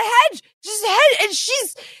in the head, and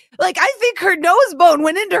she's I think her nose bone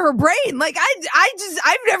went into her brain.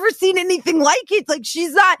 I've never seen anything like it.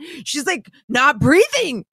 She's not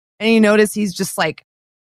breathing. And you notice he's just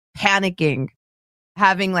panicking,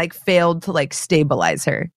 having failed to stabilize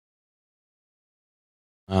her.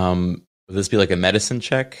 Would this be a medicine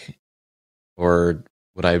check, or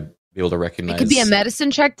would I be able to recognize? It could be a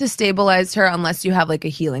medicine check to stabilize her, unless you have a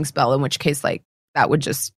healing spell, in which case that would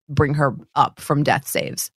just bring her up from death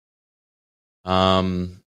saves.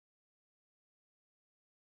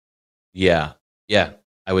 Yeah. I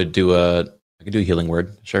could do a healing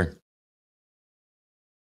word. Sure.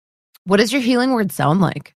 What does your healing word sound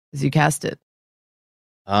like as you cast it?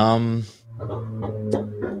 I've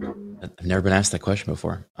never been asked that question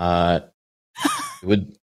before. It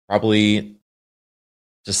would probably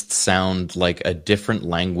just sound like a different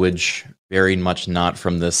language, very much not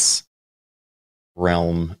from this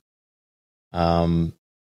realm. Kind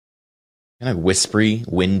of whispery,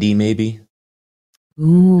 windy, maybe.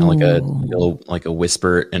 Ooh. Like a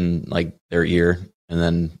whisper in their ear, and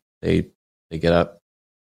then they get up.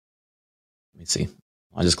 Let me see.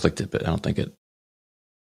 I just clicked it, but I don't think it.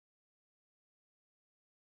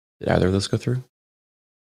 Did either of those go through?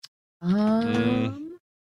 I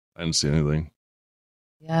didn't see anything.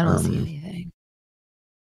 Yeah, I don't see anything.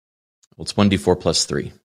 Well, it's 1d4 plus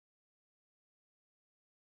 3.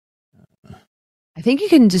 I think you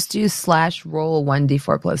can just do /roll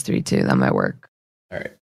 1d4 plus 3 too. That might work. All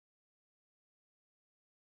right.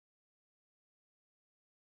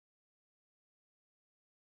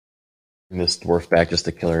 Bring this dwarf back just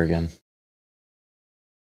to kill her again.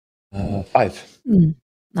 5.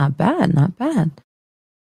 Not bad.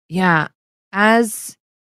 Yeah. As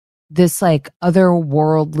this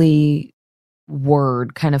otherworldly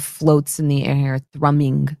word kind of floats in the air,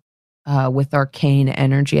 thrumming with arcane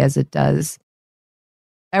energy as it does,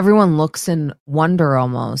 everyone looks in wonder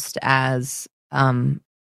almost as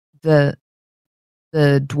the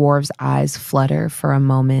dwarf's eyes flutter for a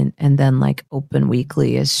moment and then open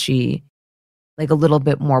weakly as she a little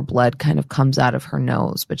bit more blood kind of comes out of her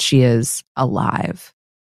nose, but she is alive,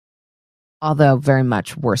 although very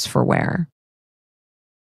much worse for wear.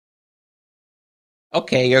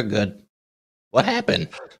 Okay, you're good. What happened?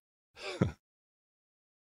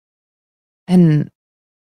 And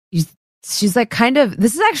she's kind of,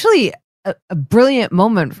 this is actually a brilliant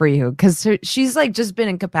moment for you, because she's just been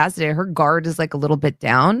incapacitated. Her guard is a little bit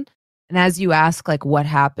down. And as you ask what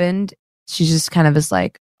happened, she just kind of is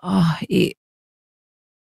oh,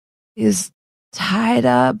 he's tied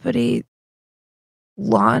up, but he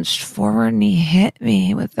launched forward and he hit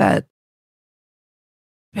me with that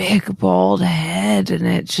big bald head, and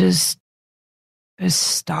it just was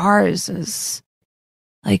stars, as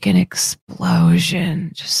like an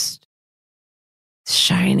explosion, just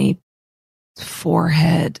shiny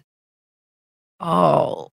forehead.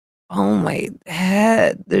 Oh my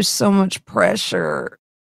head. There's so much pressure.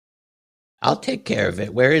 I'll take care of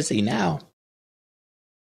it. Where is he now?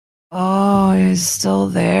 Oh, he's still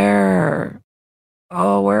there.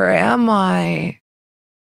 Oh, where am I?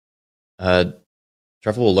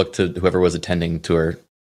 Truffle will look to whoever was attending to her.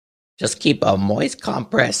 Just keep a moist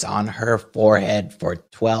compress on her forehead for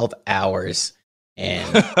 12 hours, and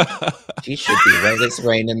she should be right as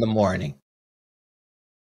rain in the morning.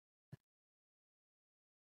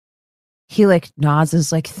 He like nods,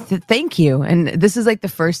 is like, thank you. And this is like the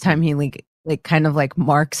first time he like kind of like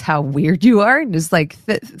marks how weird you are, and just like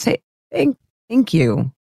say thank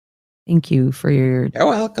you. Thank you for your. You're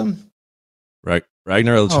welcome.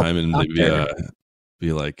 Ragnar will Oh, chime in and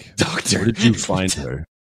be like, Doctor. Where did you find her?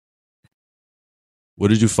 What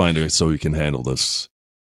did you find her so we can handle this?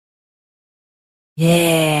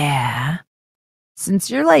 Yeah. Since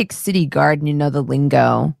you're like city guard and you know the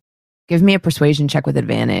lingo, give me a persuasion check with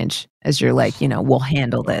advantage as you're like, we'll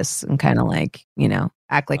handle this, and kind of like,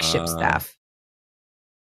 act like ship staff.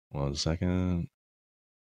 1 second.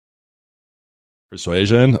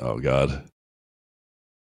 Persuasion? Oh, God.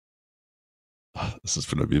 This is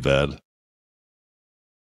going to be bad.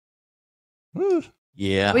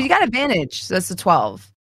 Yeah. Well, you got advantage, so that's a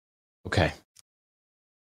 12. Okay.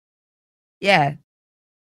 Yeah.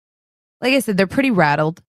 Like I said, they're pretty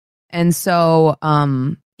rattled. And so,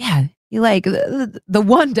 yeah, you like the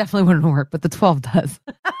 1 definitely wouldn't work, but the 12 does.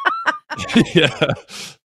 Yeah.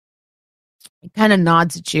 He kind of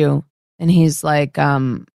nods at you, and he's like,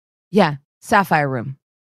 yeah, Sapphire Room.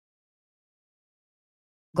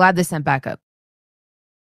 Glad they sent backup.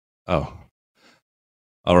 Oh.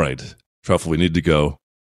 All right. Truffle, we need to go.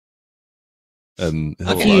 And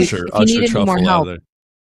he'll Okay. usher If you need any Truffle more out help. of there.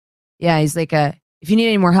 Yeah, he's like, if you need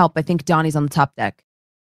any more help, I think Donnie's on the top deck.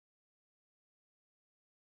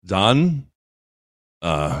 Don?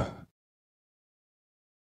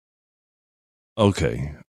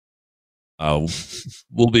 Okay.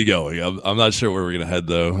 We'll be going. I'm not sure where we're gonna head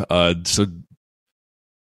though. So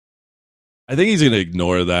I think he's gonna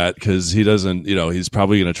ignore that because he doesn't. He's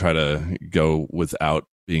probably gonna try to go without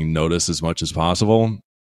being noticed as much as possible.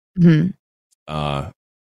 Mm-hmm.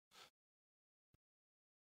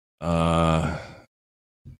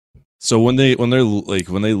 So when they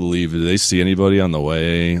leave, do they see anybody on the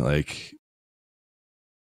way? Like,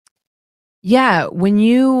 Yeah, when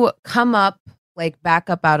you come up, like back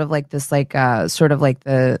up out of like this, like sort of like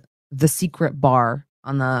the secret bar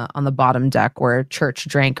on the bottom deck where Church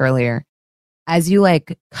drank earlier, as you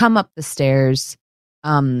like come up the stairs,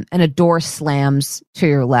 and a door slams to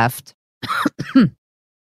your left,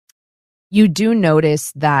 you do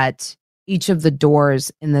notice that each of the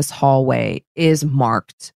doors in this hallway is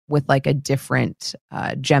marked with like a different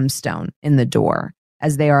gemstone in the door,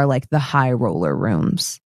 as they are like the high roller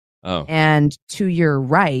rooms. oh, And to your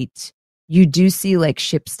right, you do see like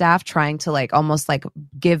ship staff trying to like almost like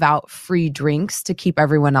give out free drinks to keep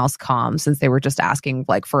everyone else calm, since they were just asking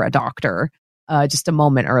like for a doctor just a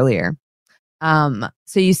moment earlier.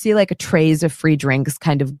 So you see like a trays of free drinks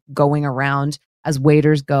kind of going around as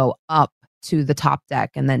waiters go up to the top deck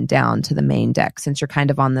and then down to the main deck, since you're kind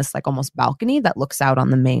of on this like almost balcony that looks out on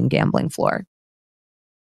the main gambling floor.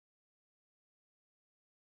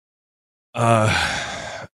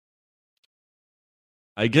 I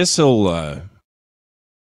guess he'll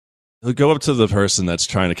go up to the person that's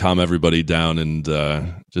trying to calm everybody down and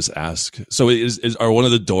just ask. So are one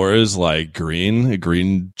of the doors like a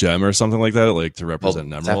green gem or something like that, like to represent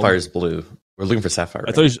an emerald? Sapphire's blue. We're looking for Sapphire.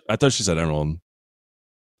 I thought she said emerald.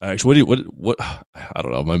 Actually, what? I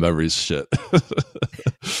don't know. My memory's shit.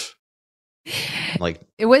 Like,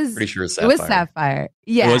 It was pretty sure it's it Sapphire. was Sapphire.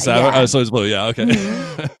 Yeah. It was Sapphire? yeah. Oh, so it's blue. Yeah. Okay.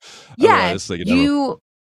 Mhm. I Yeah, was thinking emerald.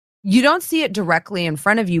 you don't see it directly in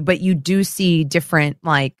front of you, but you do see different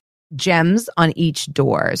like gems on each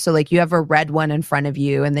door. So like you have a red one in front of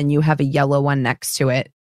you, and then you have a yellow one next to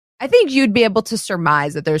it. I think you'd be able to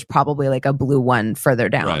surmise that there's probably like a blue one further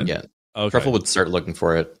down. Right. Yeah. Okay. Truffle would start looking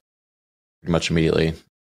for it pretty much immediately.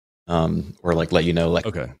 Or like let you know, like,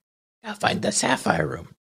 Okay. Gotta find the Sapphire Room.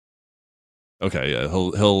 Okay.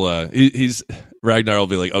 Yeah. He's Ragnar will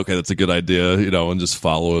be like, okay, that's a good idea, and just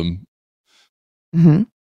follow him. Mm-hmm.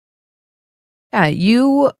 Yeah,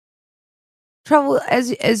 you travel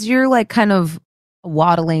as you're like kind of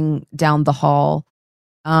waddling down the hall.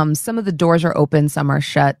 Some of the doors are open, some are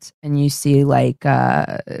shut, and you see like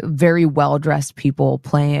very well dressed people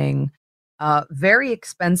playing very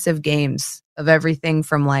expensive games of everything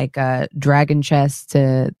from like Dragon Chess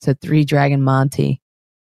to Three Dragon Monte.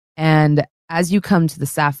 And as you come to the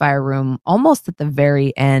Sapphire Room, almost at the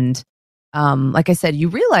very end, like I said, you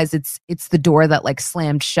realize it's the door that like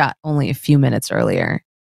slammed shut only a few minutes earlier.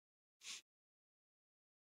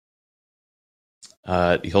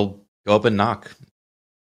 He'll go up and knock.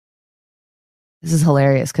 This is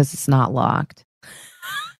hilarious because it's not locked.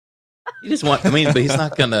 He just want. I mean, but he's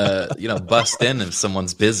not gonna, bust in if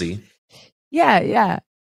someone's busy. Yeah.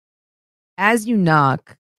 As you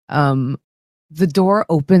knock, the door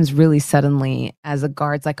opens really suddenly as a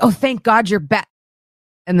guard's like, "Oh, thank God you're back."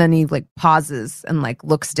 And then he like pauses and like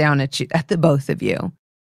looks down at the both of you.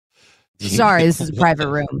 Sorry, this is a private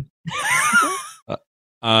room.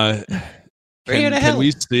 Can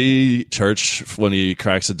we see Church when he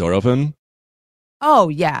cracks the door open? Oh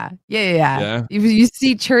yeah. You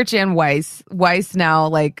see Church and Weiss. Weiss now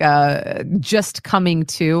like just coming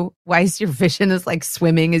to. Weiss, your vision is like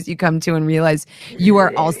swimming as you come to and realize you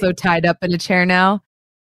are also tied up in a chair now.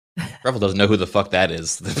 Revel doesn't know who the fuck that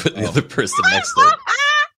is. The other person next to it.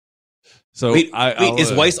 So wait,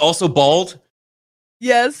 is Weiss also bald?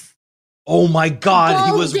 Yes. Oh my God,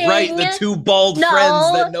 Balding. he was right. The two bald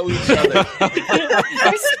friends that know each other.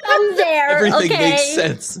 There's some there. Everything makes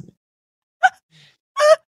sense.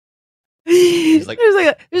 He's like, there's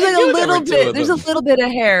like a there little were two bit. of There's a them. little bit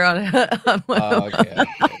of hair on one. Okay.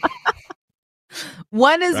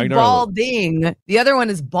 One is Ragnar- balding. The other one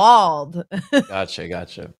is bald.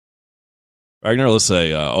 Gotcha. Ragnar, let's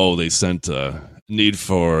say, they sent need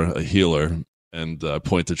for a healer and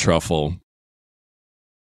point to Truffle.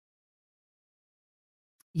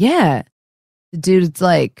 Yeah. The dude's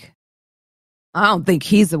like, I don't think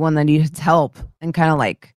he's the one that needs help, and kind of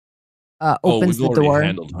like opens we've the already door.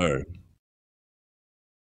 handled her.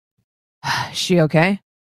 Is she okay?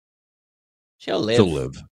 She'll live. She'll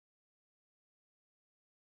live.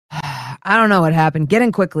 I don't know what happened. Get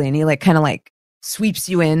in quickly. And he like kind of like sweeps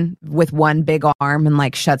you in with one big arm and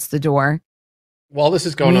like shuts the door. While this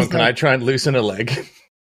is going He's on, can like- I try and loosen a leg?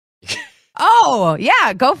 Oh,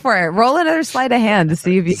 yeah, go for it. Roll another sleight of hand to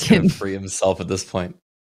see if you He's gonna can. free himself at this point.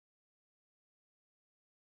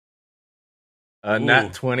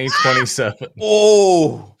 Nat 20, 27.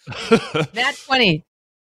 Oh, Nat 20.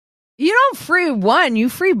 You don't free one, you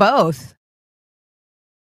free both.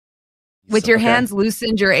 With your Okay. hands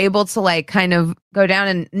loosened, you're able to like kind of go down,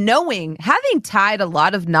 and having tied a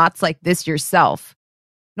lot of knots like this yourself,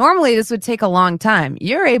 normally this would take a long time.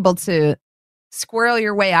 You're able to squirrel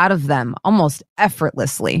your way out of them almost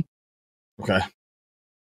effortlessly. Okay.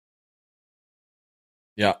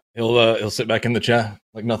 Yeah, he'll sit back in the chair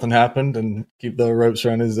like nothing happened and keep the ropes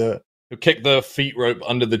around his. He'll kick the feet rope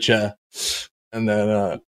under the chair, and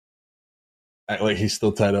then act like he's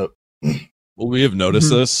still tied up. Will we have noticed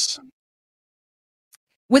Mhm. this?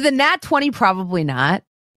 With a nat 20, probably not.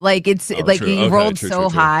 Like it's Oh, like true. you Okay, rolled true, so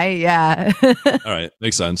true. high. Yeah. All right,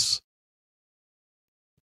 makes sense.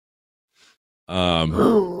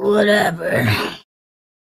 Whatever.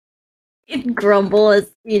 He'd grumble as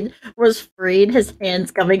he was freed, his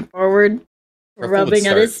hands coming forward, Truffle would rubbing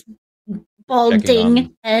at start his balding checking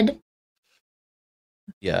on- head.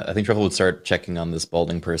 yeah. I think Truffle would start checking on this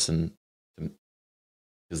balding person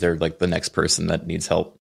because they're like the next person that needs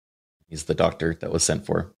help. He's the doctor that was sent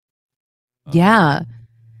for. Yeah.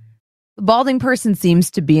 The balding person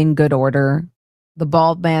seems to be in good order. The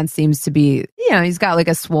bald man seems to be, he's got like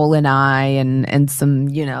a swollen eye and some,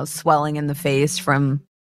 swelling in the face from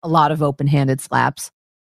a lot of open-handed slaps.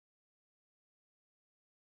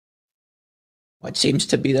 What seems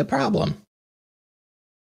to be the problem?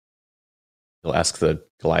 He'll ask the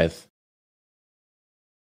Goliath.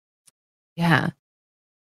 Yeah.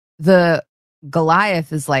 The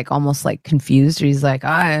Goliath is like almost like confused. Or he's like,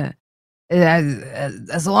 as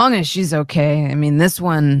long as she's okay. I mean, this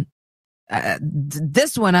one, I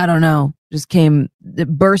don't know, just came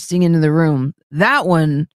bursting into the room. That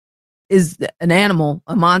one is an animal,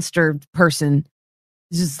 a monster person,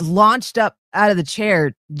 just launched up out of the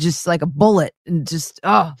chair, just like a bullet, and just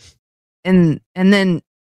and then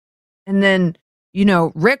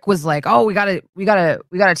Rick was like, oh, we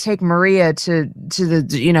gotta take Maria to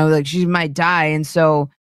the like she might die, and so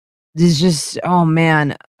it's just oh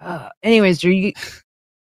man. Anyways, Drew,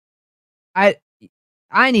 I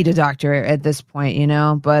need a doctor at this point,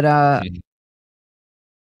 but I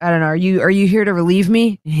don't know. Are you here to relieve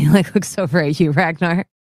me? He like looks over at you, Ragnar.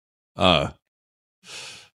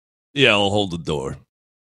 Yeah, I'll hold the door.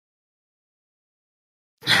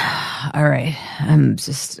 All right.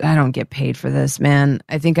 I don't get paid for this, man.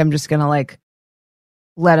 I think I'm just gonna like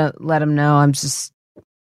let him know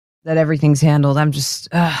that everything's handled. I'm just,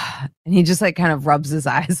 and he just like kind of rubs his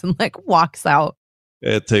eyes and like walks out.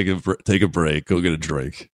 Yeah, take a break. Go get a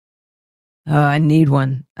drink. Oh, I need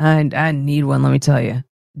one. I need one. Let me tell you.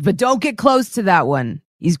 But don't get close to that one.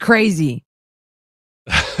 He's crazy.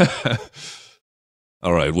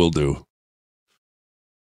 All right, we'll do.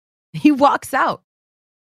 He walks out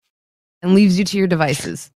and leaves you to your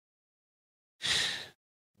devices.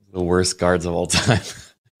 The worst guards of all time.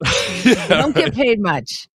 They don't get paid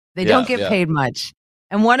much. They don't get paid much.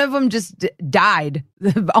 And one of them just died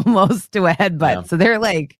almost to a headbutt. Yeah. So they're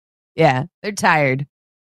like, they're tired.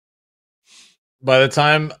 By the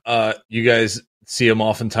time you guys see him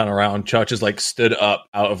off and turn around, Church is like stood up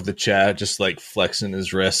out of the chair, just like flexing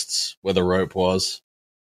his wrists where the rope was.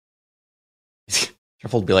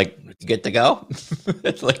 Truffle would be like, "You get to go?"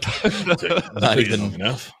 It's like not even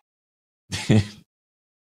enough.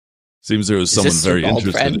 Seems there was Is someone this your very bald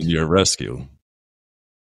interested friend? in your rescue.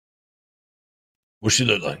 What she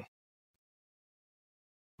look like?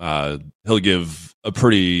 He'll give a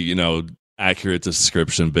pretty, accurate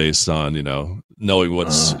description based on, knowing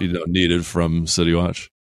what's needed from City Watch.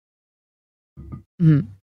 Mhm.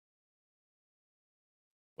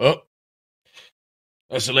 Well,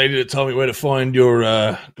 that's the lady that told me where to find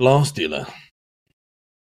your glass dealer.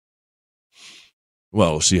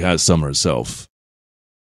 Well, she has some herself.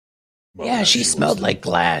 Well, Yeah, she wants smelled the- like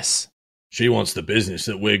glass. She wants the business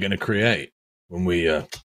that we're going to create when we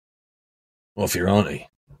off your auntie.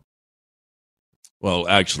 Well,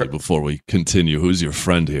 actually, before we continue, who's your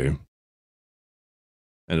friend here?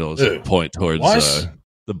 And it'll Who? point towards Weiss?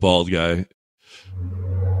 the bald guy.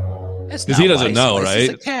 That's 'Cause he not doesn't Weiss. know, Weiss is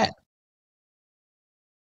right? a cat.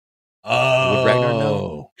 Oh, Ragnar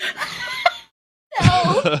know?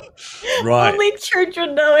 No, right. only Church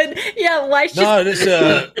would know it. Yeah, why should No, this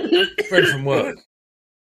friend from work.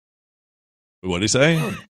 What did he say?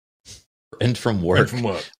 And from Friend work, from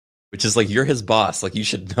work. which is like you're his boss. Like you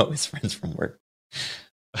should know his friends from work.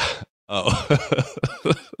 Oh.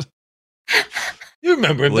 You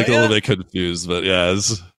remember him? Like a don't little you? bit confused, but yeah,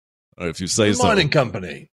 if you say The so. mining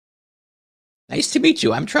company. Nice to meet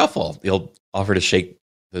you. I'm Truffle. He'll offer to shake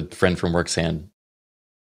the friend from work's hand.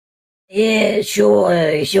 Yeah,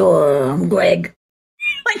 sure. I'm Greg.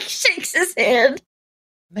 Like shakes his hand.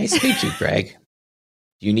 Nice to meet you, Greg.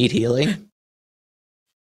 Do you need healing?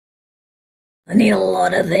 I need a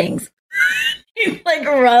lot of things. He like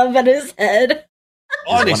rub at his head.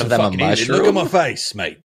 I Is need one some of them a fucking healing. Look at mushroom? my face,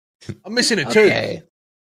 mate. I'm missing a tooth.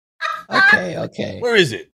 Okay. Where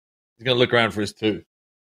is it? He's gonna look around for his tooth.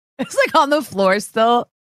 It's like on the floor still,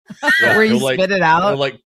 Yeah, where you he'll, like- spit it He'll out.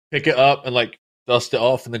 like pick it up and like dust it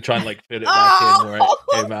off, and then try and like fit it back in where it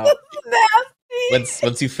came out. Nasty.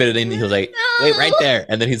 Once you fit it in, he'll like, wait right there,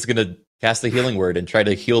 and then he's gonna cast the healing word and try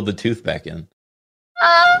to heal the tooth back in.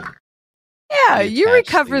 Yeah, You you attach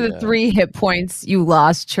recover the, the 3 hit points you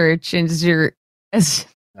lost, Church, and as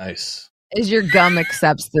Nice. your gum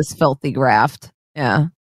accepts this filthy graft. Yeah.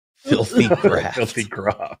 Filthy graft. Filthy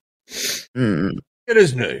crap. Mm. It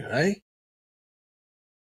is new, eh?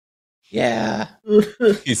 Yeah.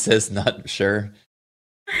 He says, not sure.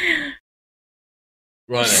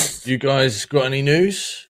 Right. then. You guys got any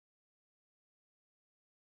news?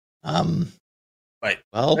 Wait.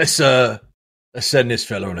 Well, Let's send this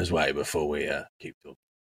fella on his way before we keep talking.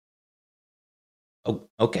 oh,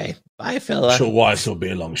 okay. Bye, I'm fella. sure Weiss will be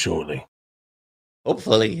along shortly.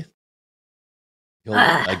 Hopefully. He'll,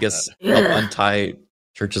 I guess, help untie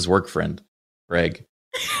Church's work friend, Greg.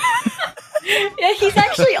 Yeah, he's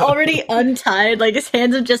actually already untied. Like his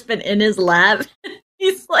hands have just been in his lap.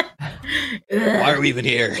 He's like, Why are we even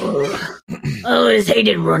here? I always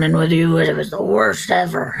hated running with you. It was the worst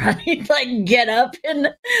ever. He'd like get up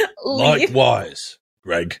and leave. Likewise,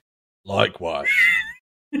 Greg. Likewise.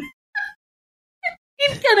 He'd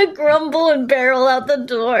kind of grumble and barrel out the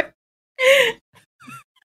door.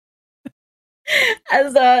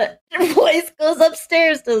 As voice goes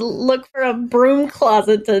upstairs to look for a broom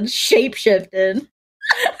closet to shapeshift in.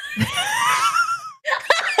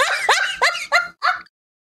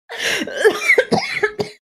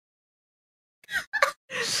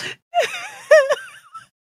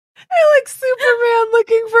 I like Superman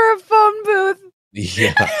looking for a phone booth.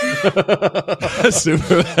 Yeah.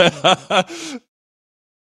 Super.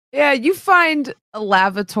 Yeah, you find a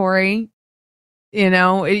lavatory.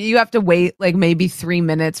 You have to wait like maybe 3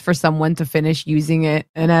 minutes for someone to finish using it.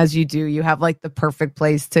 And as you do, you have like the perfect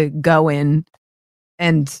place to go in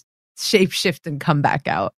and shapeshift and come back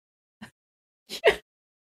out.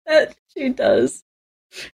 That she does.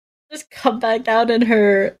 just come back out in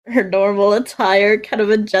her normal attire, kind of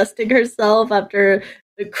adjusting herself after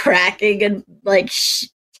the cracking and like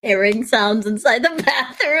tearing sounds inside the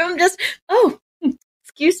bathroom. Just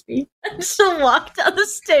excuse me. And she'll walk down the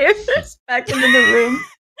stairs back into the room.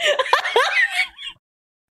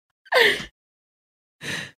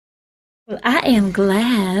 Well, I am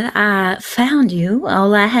glad I found you.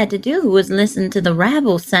 All I had to do was listen to the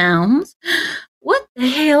rabble sounds. What the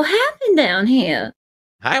hell happened down here?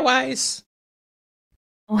 Hi, Wise.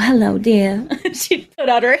 Oh, hello, dear. She put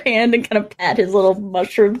out her hand and kind of pat his little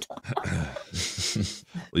mushroom top.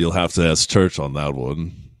 Well, you'll have to ask Church on that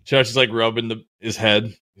one. Church is like rubbing his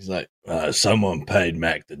head. He's like, someone paid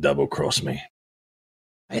Mac to double cross me.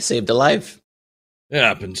 I saved a life. It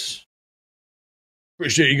happens.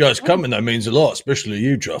 Appreciate you guys coming. That means a lot, especially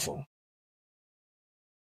you, Truffle.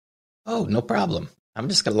 Oh, no problem. I'm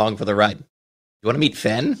just along for the ride. You want to meet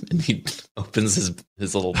Fen? And he opens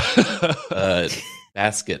his little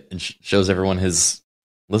basket and shows everyone his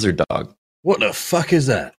lizard dog. What the fuck is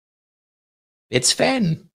that? It's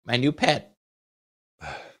Fen, my new pet.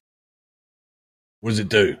 What does it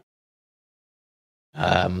do?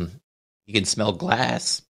 You can smell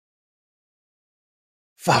glass.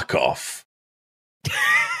 Fuck off.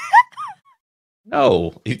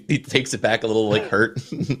 No, he takes it back a little, like, hurt.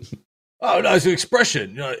 Oh, no, it's an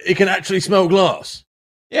expression. You know, it can actually smell glass.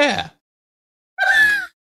 Yeah.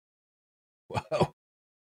 Wow.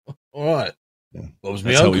 All right. Yeah. Bob's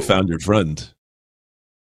me That's how uncle. we found your friend.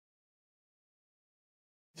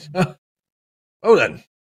 Oh, then.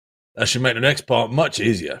 That should make the next part much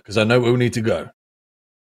easier, because I know where we need to go.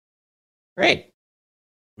 Great.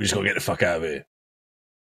 We just got to get the fuck out of here.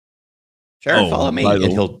 Sure, Oh, follow me. Vital.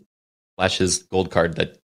 And he'll flash his gold card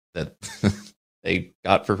that they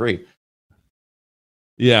got for free.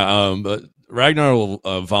 Yeah, but Ragnar will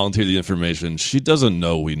volunteer the information. She doesn't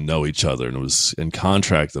know we know each other and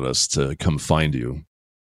contracted us to come find you.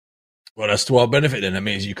 Well, that's to our benefit, then. That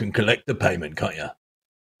means you can collect the payment, can't you?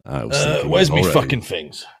 I was thinking Where's that me already. fucking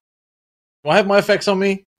things? Do I have my effects on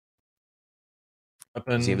me?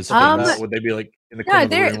 See if it's Would they be like in the corner Yeah, of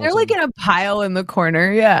the room or they're like something? in a pile in the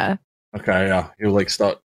corner. Yeah. Okay, yeah. He'll like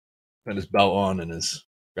start putting his belt on and is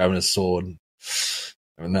grabbing his sword and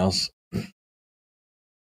everything else.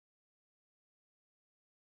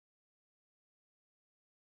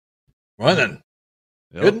 Right then.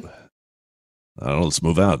 Yep. Good. I don't know. Let's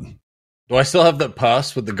move out. Do I still have that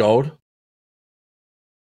purse with the gold?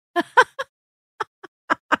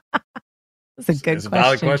 That's a good It's a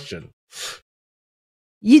valid question. question.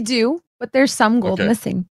 You do, but there's some gold Okay.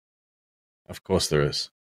 missing. Of course there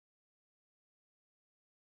is.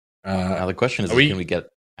 Now the question is, Are we- can we get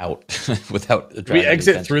out without Do we attracting exit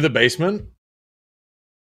attention? through the basement?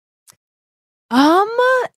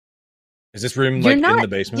 Is this room You're like not in the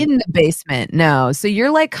basement? in the basement. No. So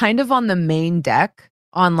you're like kind of on the main deck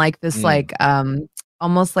on like this Mm. like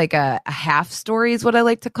almost like a half story is what I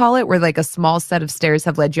like to call it, where like a small set of stairs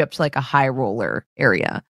have led you up to like a high roller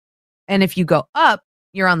area. And if you go up,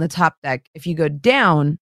 you're on the top deck. If you go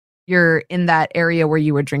down, you're in that area where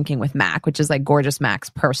you were drinking with Mac, which is like Gorgeous Mac's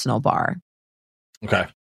personal bar. Okay.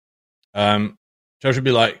 Josh would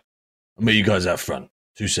be like, I'll meet you guys out front.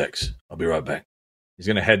 2 secs. I'll be right back. He's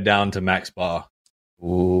gonna head down to Mac's bar.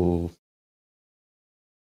 Ooh.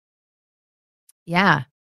 Yeah.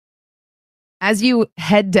 As you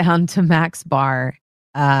head down to Mac's bar,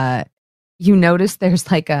 you notice there's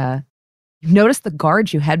like you notice the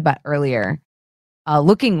guard you had met earlier,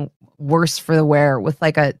 looking worse for the wear with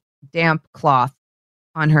like a damp cloth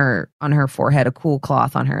on her forehead, a cool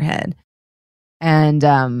cloth on her head. And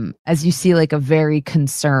as you see like a very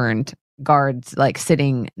concerned guard like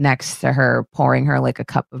sitting next to her, pouring her like a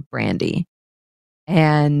cup of brandy.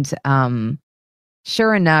 And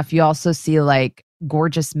sure enough, you also see like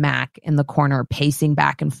Gorgeous Mac in the corner pacing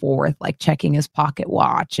back and forth, like checking his pocket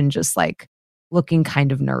watch and just like looking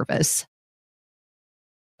kind of nervous.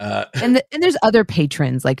 And there's other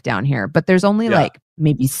patrons like down here, but there's only Yeah. like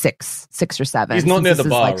maybe six or seven. He's not since near this the is,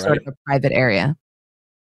 bar, like sort right? of a private area.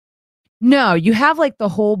 No, you have like the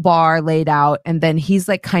whole bar laid out, and then he's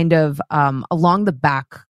like kind of along the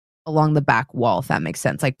back wall, if that makes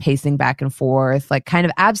sense, like pacing back and forth, like kind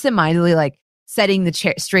of absentmindedly, like setting the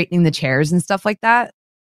chair, straightening the chairs and stuff like that,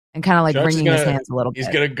 and kind of like Josh is wringing his gonna- hands a little bit.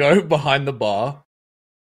 He's gonna go behind the bar,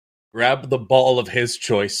 grab the bottle of his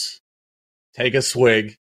choice, take a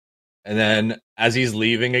swig, and then as he's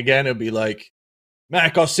leaving again, it'll be like,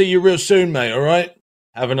 Mac, I'll see you real soon, mate, all right?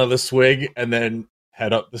 Have another swig, and then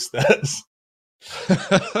head up the stairs.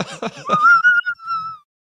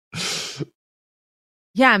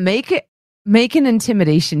 Yeah, make an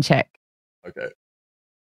intimidation check. Okay.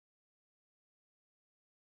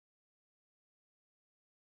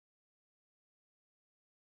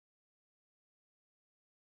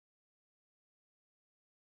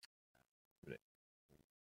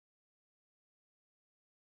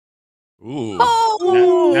 Ooh.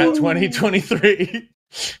 Oh, Nat 2023.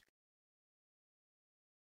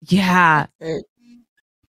 yeah.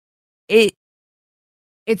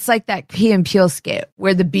 It's like that Key and Peele skit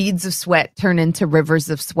where the beads of sweat turn into rivers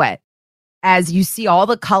of sweat. As you see all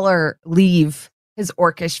the color leave his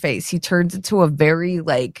orcish face, he turns into a very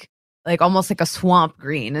like almost like a swamp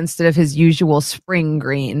green instead of his usual spring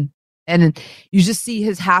green. And you just see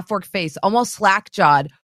his half orc face, almost slack jawed,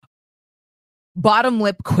 bottom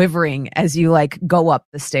lip quivering as you like go up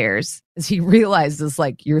the stairs as he realizes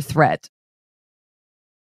like your threat.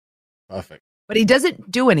 Perfect. But he doesn't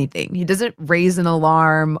do anything. He doesn't raise an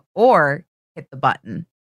alarm or hit the button.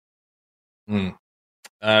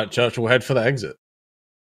 Church will head for the exit.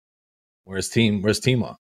 Where's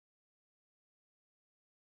Timar?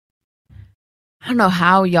 I don't know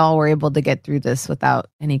how y'all were able to get through this without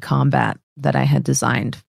any combat that I had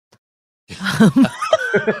designed.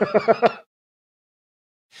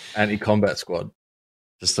 Anti-combat squad.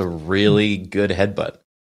 Just a really good headbutt.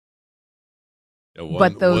 Yeah,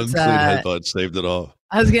 But those, one clean headbutt saved it all.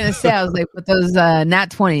 I was going to say, but those nat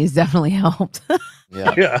 20s definitely helped.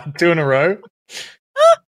 Yeah. Yeah, 2 in a row.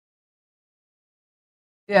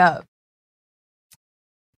 Yeah.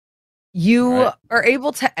 You Right. are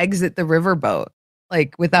able to exit the riverboat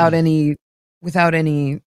like without any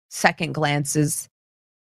second glances,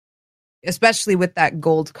 especially with that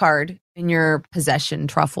gold card in your possession,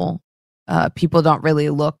 Truffle. People don't really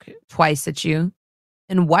look twice at you.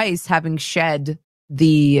 And Weiss, having shed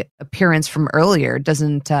the appearance from earlier,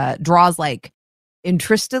 doesn't draws like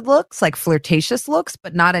interested looks, like flirtatious looks,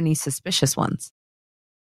 but not any suspicious ones.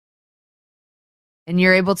 And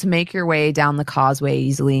you're able to make your way down the causeway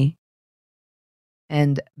easily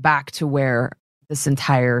and back to where this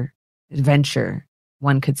entire adventure,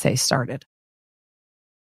 one could say, started.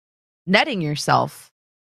 Netting yourself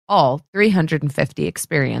all 350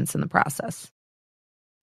 experience in the process.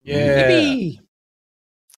 Yeah. Yippee!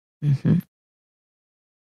 Mm-hmm.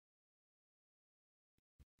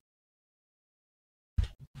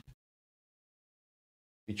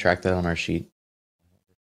 We track that on our sheet.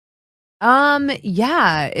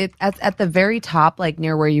 Yeah, it at the very top, like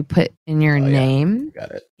near where you put in your Oh, yeah. name.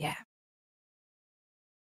 Got it.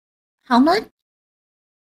 How much?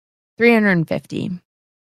 350.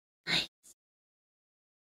 Nice.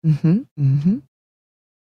 Mm-hmm.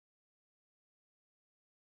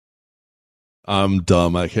 I'm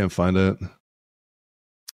dumb. I can't find it.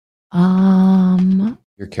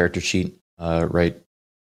 Your character sheet, right,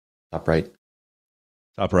 top right.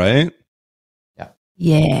 Top right.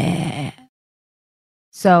 Yeah.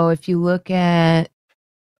 So if you look at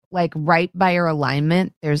like right by your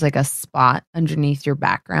alignment, there's like a spot underneath your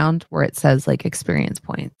background where it says like experience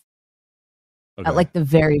points Okay. at like the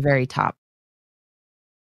very, very top.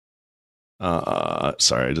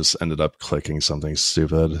 Sorry, I just ended up clicking something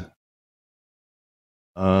stupid.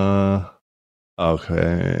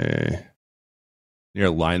 Okay. Your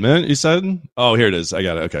alignment, you said? Oh, here it is. I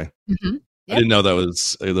got it. Okay. Mm-hmm. I didn't know that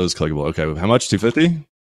was clickable. Okay. How much? 250?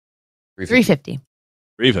 350.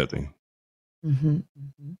 350. Mm-hmm.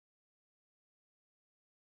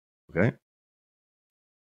 Okay.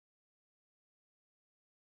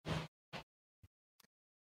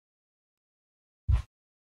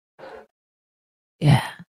 Yeah.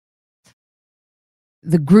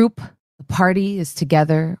 The party is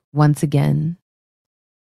together once again.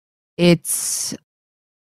 It's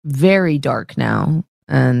very dark now,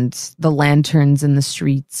 and the lanterns in the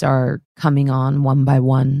streets are coming on one by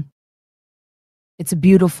one. It's a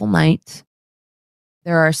beautiful night.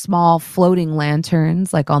 There are small floating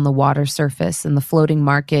lanterns like on the water surface, and the floating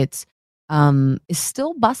market is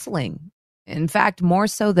still bustling. In fact, more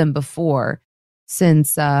so than before,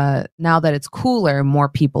 since now that it's cooler, more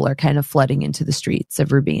people are kind of flooding into the streets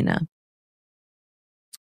of Rubina.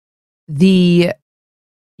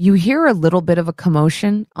 You hear a little bit of a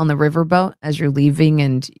commotion on the riverboat as you're leaving,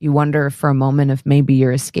 and you wonder for a moment if maybe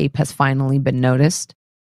your escape has finally been noticed.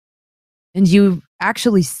 And you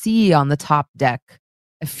actually see on the top deck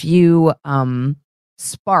a few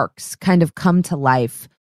sparks kind of come to life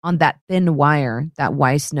on that thin wire that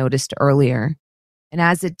Weiss noticed earlier. And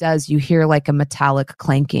as it does, you hear like a metallic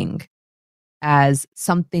clanking as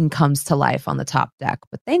something comes to life on the top deck.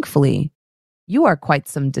 But thankfully, you are quite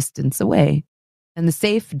some distance away in the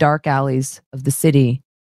safe, dark alleys of the city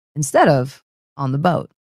instead of on the boat.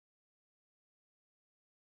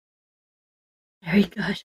 Very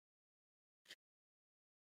good.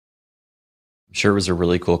 I'm sure it was a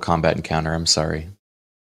really cool combat encounter. I'm sorry.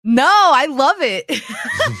 No, I love it.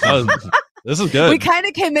 This is good. We kind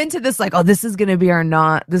of came into this like, oh, this is gonna be our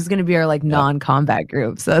like non-combat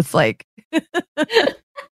group. So it's like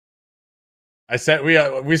I said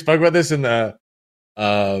we spoke about this in the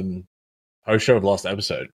post show of last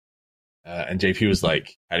episode, and JP was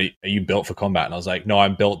like, are you built for combat? And I was like, no,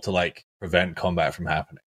 I'm built to like prevent combat from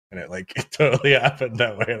happening. And it totally happened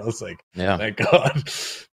that way. And I was like, Yeah. thank God.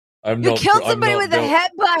 You killed somebody with a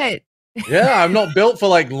headbutt. Yeah, I'm not built for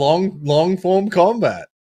like long form combat.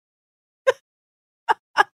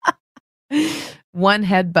 One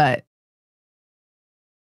headbutt.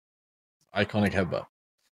 Iconic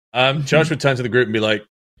headbutt. Josh would turn to the group and be like,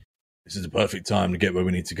 this is the perfect time to get where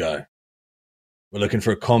we need to go. We're looking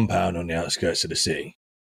for a compound on the outskirts of the city.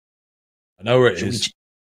 I know where it is.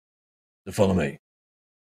 So follow me.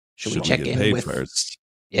 Should we Should check get in paid with first?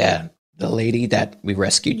 Yeah, the lady that we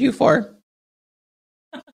rescued you for?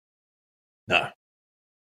 No.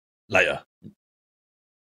 Later.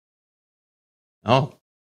 Oh.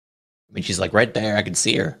 I mean, she's like right there. I can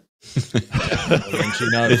see her. When she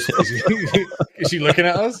knows. Is she looking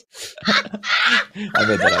at us? I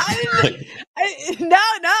made that up.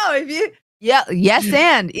 No. If you, yes,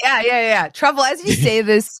 and yeah. Truffle, as you say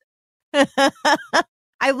this,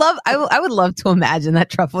 I would love to imagine that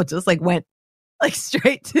Truffle just like went like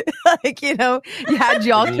straight to like you had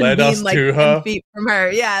y'all Led us convene like to 10 her. feet from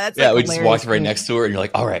her. Yeah, that's Yeah, like we just hilarious walked right to me. next to her, and you're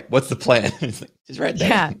like, "All right, what's the plan?" It's like, she's right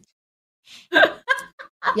there. Yeah.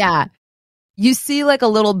 Yeah. You see like a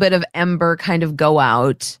little bit of ember kind of go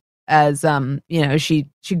out as she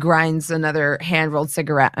grinds another hand-rolled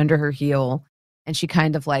cigarette under her heel and she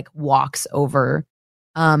kind of like walks over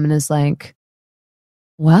and is like,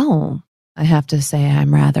 well, I have to say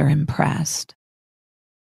I'm rather impressed.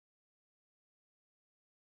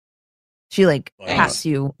 She like Wow. pats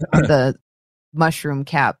you on the mushroom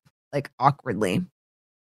cap like awkwardly.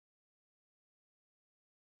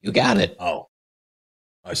 You got it. Oh.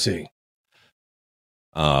 I see.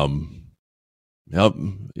 Yep.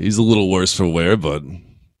 He's a little worse for wear, but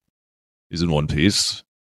he's in one piece.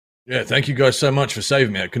 Yeah, thank you guys so much for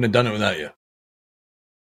saving me. I couldn't have done it without you.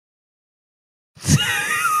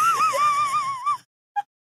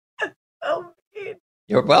 Oh,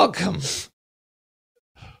 You're welcome.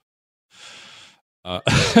 Uh,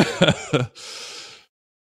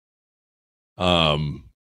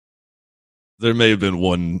 there may have been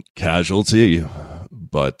one casualty,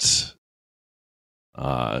 but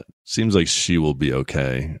seems like she will be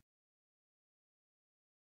okay.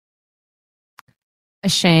 a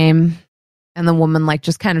shame. And the woman like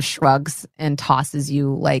just kind of shrugs and tosses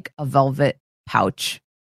you like a velvet pouch.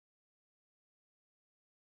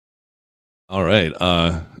 All right.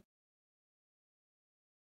 I'm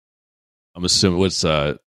assuming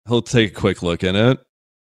he'll take a quick look in it.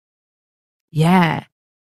 Yeah.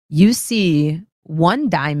 You see one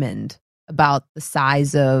diamond about the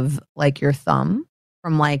size of like your thumb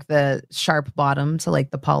from like the sharp bottom to like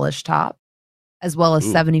the polished top, as well as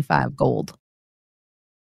Ooh. 75 gold.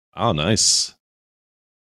 Oh, nice.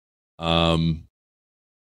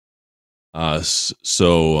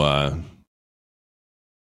 So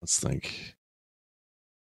let's think.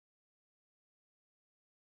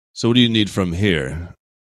 So what do you need from here?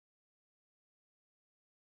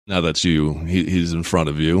 Now that he's in front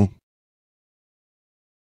of you,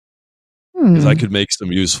 because I could make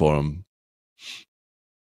some use for him.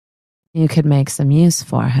 You could make some use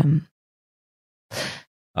for him.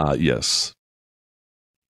 Yes.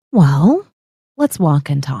 Well, let's walk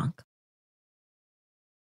and talk.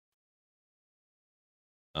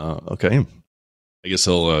 Okay. I guess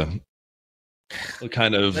he'll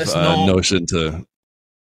kind of Let's not- notion to.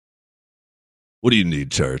 What do you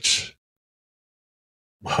need, Church?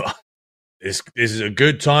 Well, this is a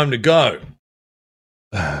good time to go.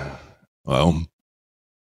 Well,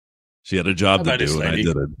 she had a job How to about this, do, and I lady?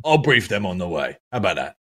 did it. I'll brief them on the way. How about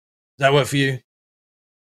that? Does that work for you?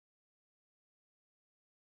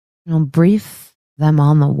 I'll brief them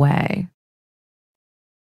on the way.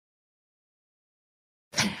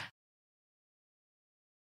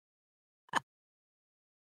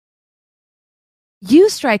 You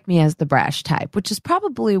strike me as the brash type, which is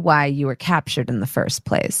probably why you were captured in the first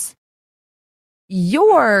place.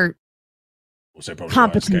 Your Also, probably why I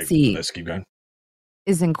escaped. Competency. Let's keep going.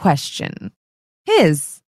 is in question.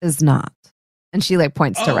 His is not. And she like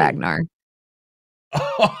points to Oh. Ragnar.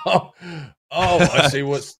 Oh, I see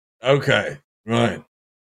what's okay. Right.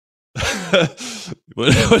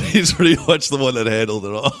 But he's pretty much the one that handled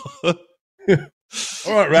it all.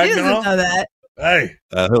 All right, He doesn't Ragnar. know that. Hey,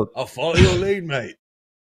 He'll- I'll follow your lead, mate.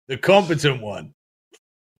 The competent one.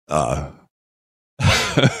 The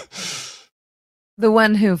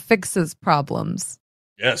one who fixes problems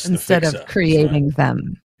Yes, the instead fixer. of creating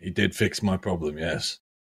them. He did fix my problem, yes.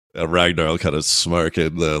 Ragnar will kind of smirk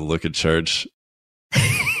and look at Church.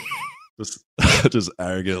 just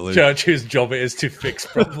arrogantly. Church's job it is to fix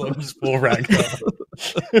problems for Ragnar.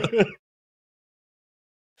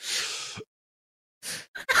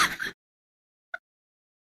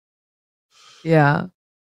 Yeah.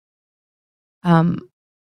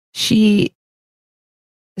 She's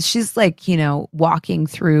like, walking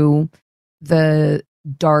through the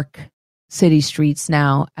dark city streets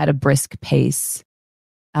now at a brisk pace.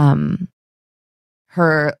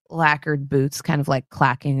 Her lacquered boots kind of like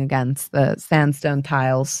clacking against the sandstone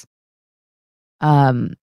tiles.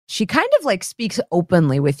 She kind of like speaks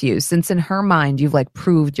openly with you, since in her mind you've like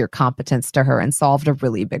proved your competence to her and solved a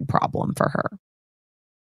really big problem for her.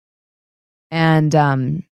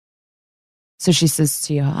 And so she says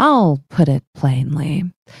to you, I'll put it plainly.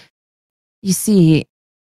 You see,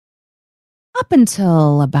 up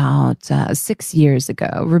until about 6 years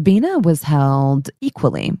ago, Rubina was held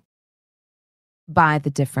equally by the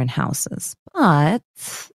different houses. But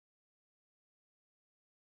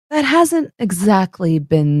that hasn't exactly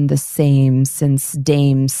been the same since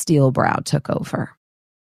Dame Steelbrow took over.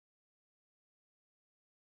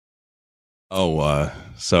 Oh,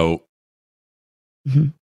 so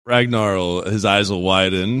Mhm. Ragnar, his eyes will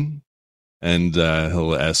widen, and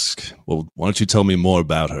he'll ask, well, why don't you tell me more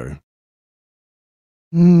about her?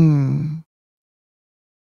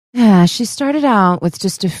 Yeah, she started out with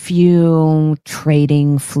just a few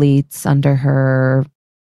trading fleets under her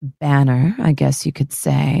banner, I guess you could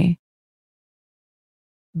say.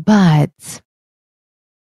 But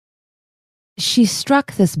she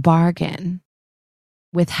struck this bargain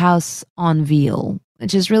with House Anvil,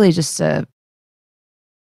 which is really just a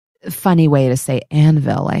funny way to say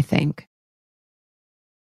anvil, I think.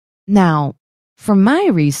 Now, from my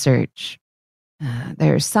research,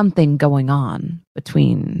 there's something going on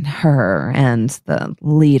between her and the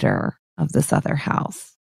leader of this other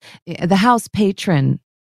house. The house patron,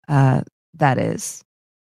 that is.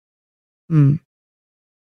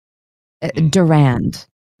 Durand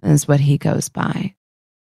is what he goes by.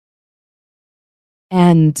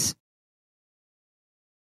 And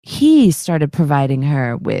he started providing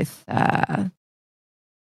her with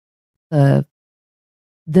the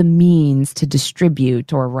means to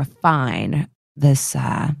distribute or refine this,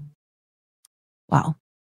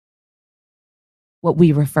 what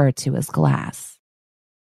we refer to as glass.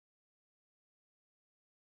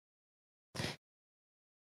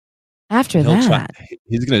 After that,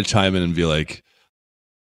 he's going to chime in and be like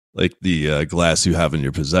the glass you have in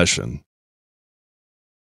your possession.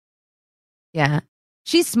 Yeah.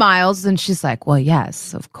 She smiles and she's like, well,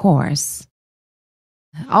 yes, of course.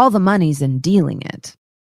 All the money's in dealing it.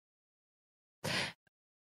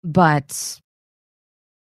 But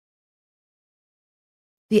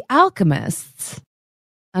the alchemists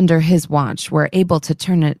under his watch were able to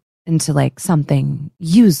turn it into like something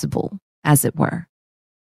usable, as it were.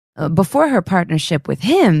 Before her partnership with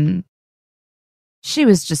him, she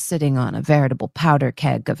was just sitting on a veritable powder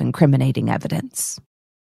keg of incriminating evidence.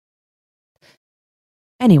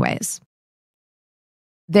 Anyways,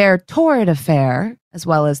 their torrid affair, as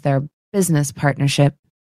well as their business partnership,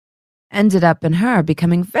 ended up in her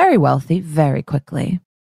becoming very wealthy very quickly.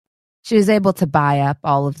 She was able to buy up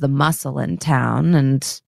all of the muscle in town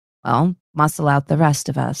and, well, muscle out the rest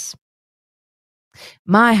of us.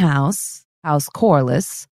 My house, House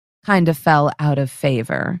Corliss, kind of fell out of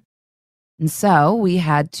favor. And so we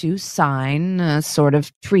had to sign a sort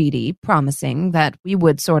of treaty promising that we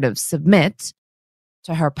would sort of submit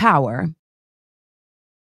to her power.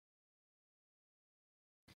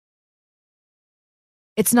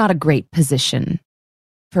 It's not a great position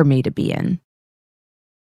for me to be in.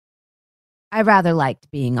 I rather liked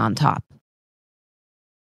being on top.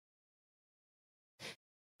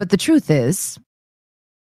 But the truth is,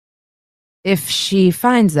 if she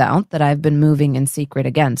finds out that I've been moving in secret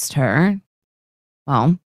against her,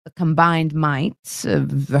 well, the combined might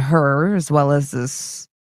of her as well as this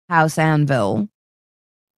House Anvil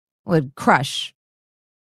would crush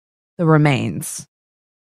the remains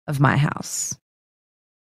of my house.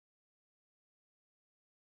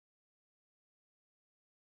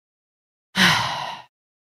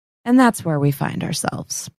 And that's where we find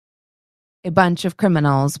ourselves. A bunch of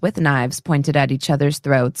criminals with knives pointed at each other's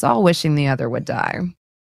throats, all wishing the other would die.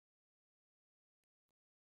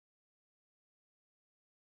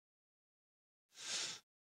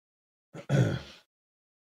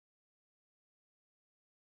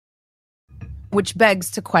 Which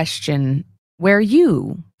begs to question where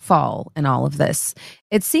you fall in all of this.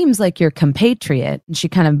 It seems like your compatriot, and she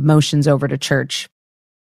kind of motions over to Church,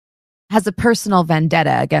 has a personal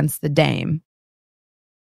vendetta against the Dame.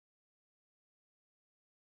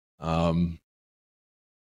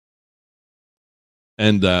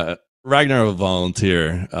 And Ragnar will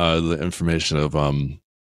volunteer the information of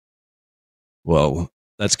well,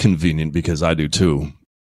 that's convenient because I do too.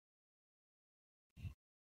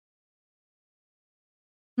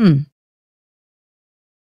 And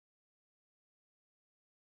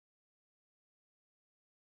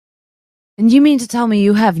you mean to tell me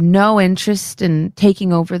you have no interest in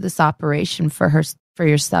taking over this operation for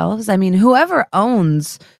yourselves? I mean, whoever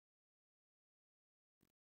owns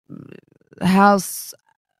House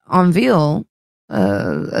Enville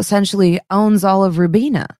essentially owns all of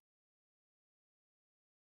Rubina.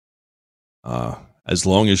 As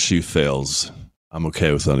long as she fails, I'm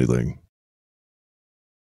okay with anything.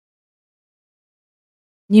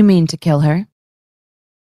 You mean to kill her?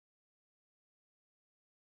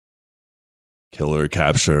 Kill her,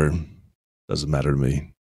 capture her, doesn't matter to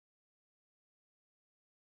me.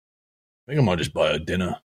 I think I might just buy her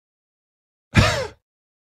dinner.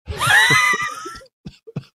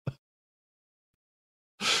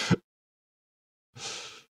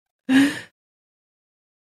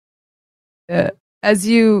 As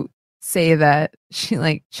you say that, she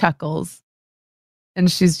like chuckles and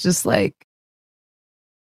she's just like,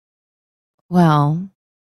 well,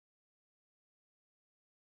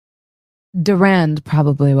 Durand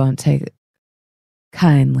probably won't take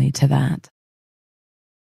kindly to that.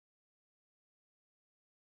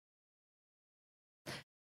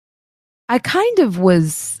 I kind of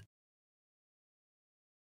was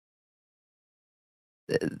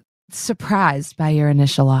surprised by your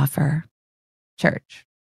initial offer, Church.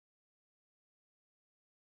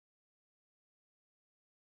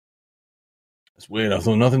 That's weird. I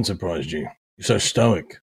thought nothing surprised you. You're so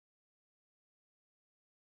stoic.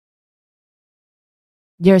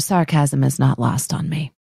 Your sarcasm is not lost on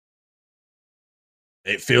me.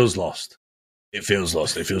 It feels lost. It feels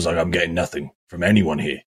lost. It feels like I'm getting nothing from anyone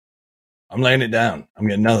here. I'm laying it down. I'm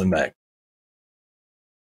getting nothing back.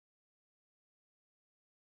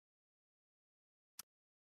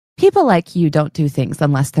 People like you don't do things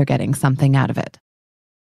unless they're getting something out of it.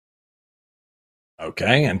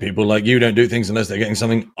 Okay, and people like you don't do things unless they're getting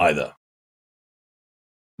something either.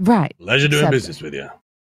 Right. Pleasure doing Except business with you.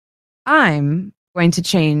 I'm going to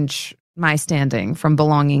change my standing from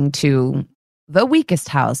belonging to the weakest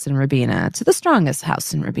house in Rubina to the strongest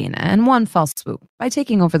house in Rubina in one fell swoop by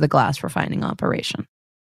taking over the glass refining operation.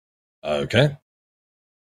 Okay.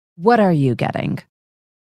 What are you getting?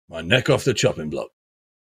 My neck off the chopping block.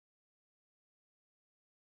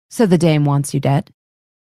 So the dame wants you dead?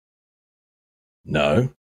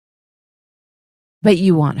 No. But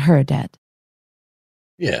you want her dead.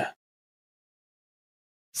 Yeah.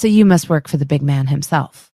 So you must work for the big man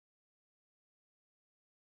himself.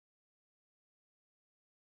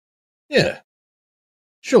 Yeah.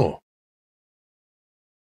 Sure.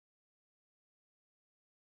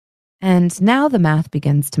 And now the math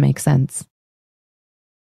begins to make sense.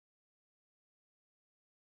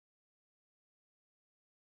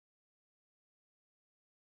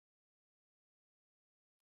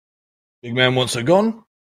 Big man wants her gone.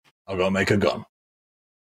 I've got to make her gone.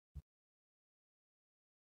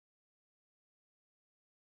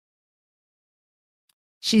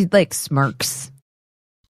 She like smirks.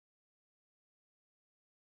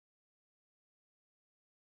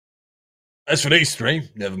 As for these three,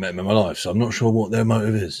 never met them in my life, so I'm not sure what their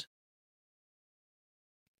motive is.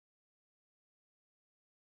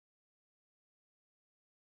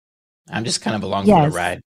 I'm just kind of along for the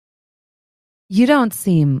ride. You don't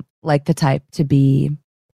seem like the type to be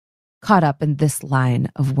caught up in this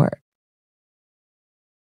line of work.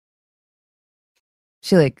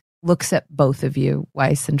 She like looks at both of you,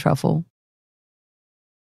 Weiss and Truffle.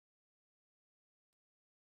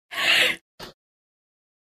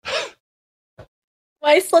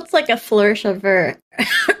 Weiss lets like a flourish of her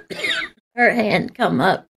her hand come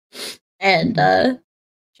up, and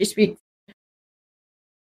she speaks.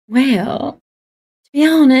 Well, to be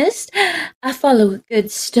honest, I follow a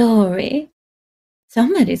good story.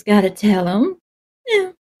 Somebody's got to tell them,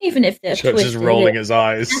 yeah, even if they're Church is twisted. rolling his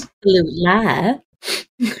eyes. Absolute lie.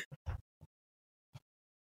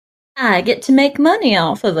 I get to make money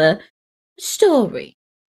off of a story,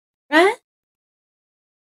 right?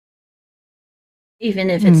 Even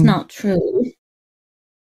if it's not true.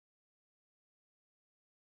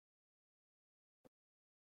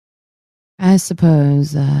 I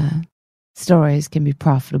suppose stories can be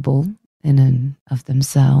profitable in and of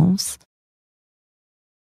themselves.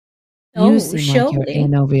 Oh, You seem like you're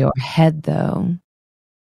in over your head, though.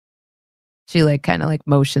 She like kind of like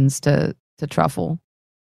motions to Truffle.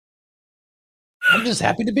 I'm just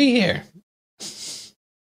happy to be here.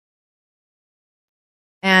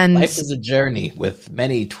 And Life is a journey with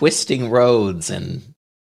many twisting roads and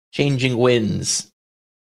changing winds.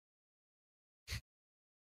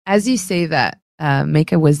 as you say that,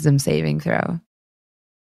 make a wisdom saving throw.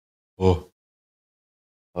 Oh,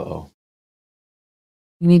 Uh-oh.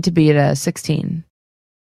 You need to be at a 16.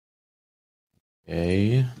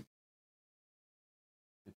 Okay.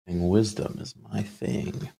 Good thing wisdom is my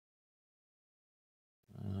thing.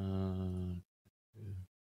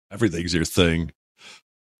 Everything's your thing.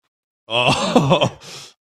 Oh.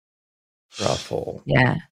 Ruffle.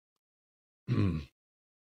 Yeah. Mm.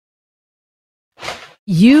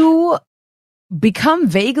 You become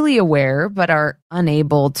vaguely aware, but are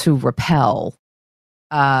unable to repel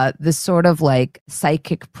this sort of like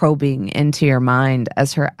psychic probing into your mind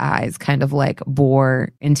as her eyes kind of like bore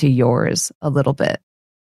into yours a little bit.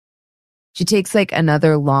 She takes like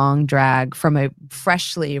another long drag from a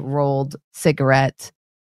freshly rolled cigarette,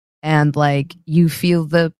 and like you feel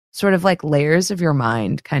the sort of like layers of your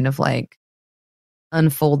mind kind of like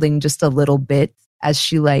unfolding just a little bit as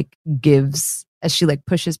she like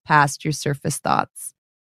pushes past your surface thoughts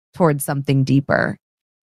towards something deeper.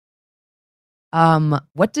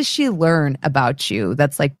 What does she learn about you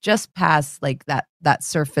that's like just past like that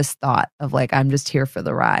surface thought of like, I'm just here for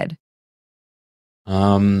the ride?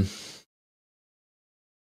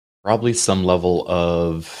 Probably some level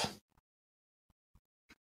of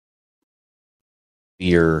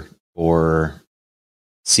fear or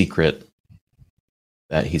secret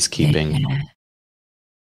that he's keeping. Yeah.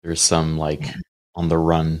 There's some like on the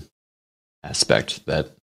run aspect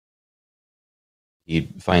that he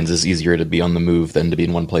finds is easier to be on the move than to be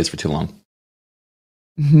in one place for too long.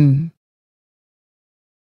 Mm-hmm.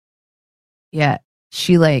 Yeah,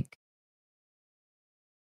 she like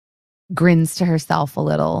grins to herself a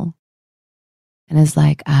little and is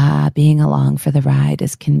like, being along for the ride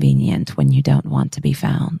is convenient when you don't want to be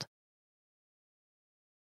found.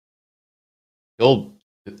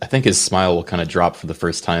 I think his smile will kind of drop for the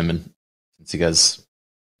first time, and since you guys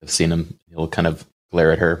have seen him, he'll kind of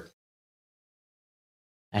glare at her.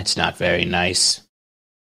 That's not very nice.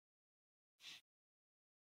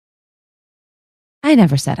 I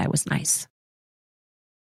never said I was nice.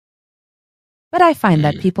 But I find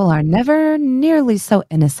that people are never nearly so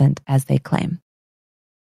innocent as they claim.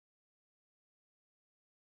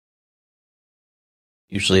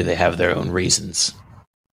 Usually they have their own reasons.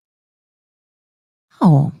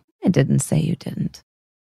 Oh, I didn't say you didn't.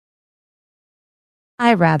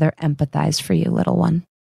 I rather empathize for you, little one.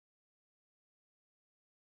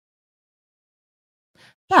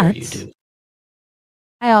 Sure But you do.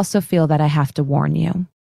 I also feel that I have to warn you.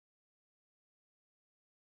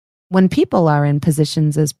 When people are in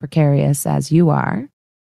positions as precarious as you are,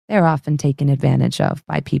 they're often taken advantage of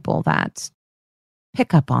by people that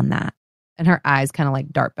pick up on that. And her eyes kind of like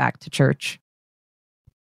dart back to church.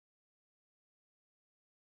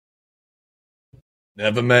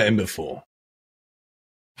 never met him before.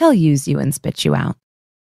 He'll use you and spit you out.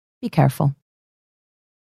 Be careful.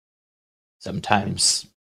 Sometimes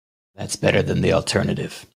that's better than the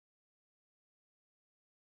alternative.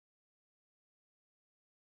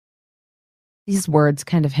 These words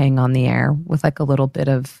kind of hang on the air with like a little bit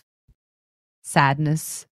of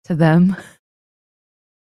sadness to them.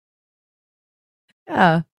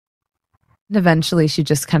 Yeah. And eventually she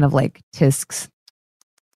just kind of like tisks.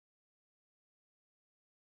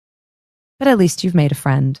 But at least you've made a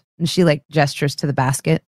friend. And she like gestures to the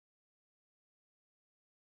basket.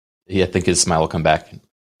 I think his smile will come back.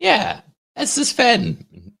 Yeah, that's this Fen.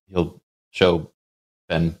 He'll show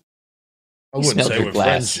Ben. I You wouldn't smelled say your we're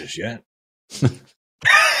glass. friends just yet.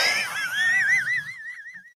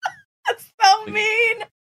 That's so mean.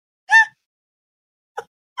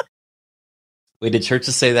 Wait, did Church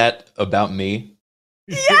say that about me?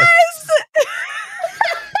 Yes.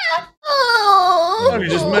 Oh, you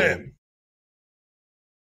just met him.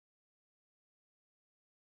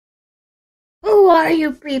 Who are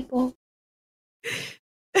you people?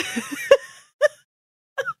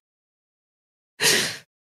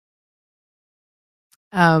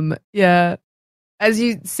 Yeah. As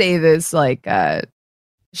you say this, like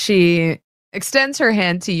she extends her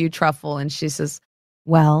hand to you, Truffle, and she says,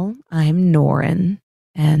 well, I'm Norin,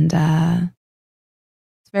 and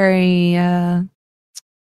it's very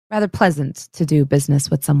rather pleasant to do business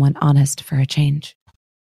with someone honest for a change.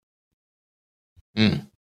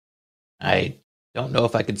 I don't know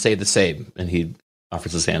if I could say the same. And he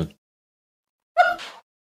offers his hand.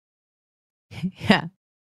 Yeah.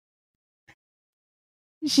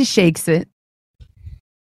 She shakes it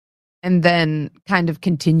and then kind of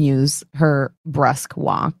continues her brusque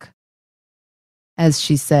walk as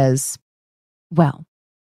she says, well,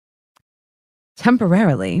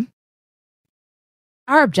 temporarily,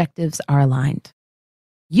 our objectives are aligned.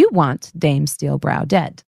 You want Dame Steelbrow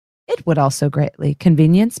dead. It would also greatly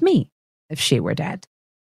convenience me if she were dead.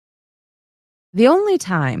 The only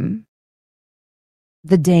time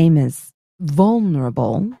the Dame is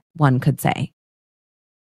vulnerable, one could say,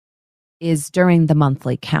 is during the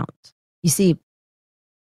monthly count. You see,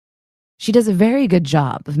 she does a very good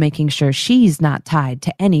job of making sure she's not tied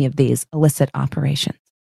to any of these illicit operations.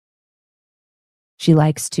 She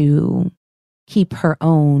likes to keep her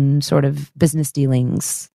own sort of business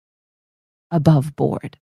dealings above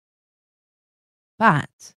board.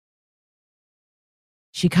 But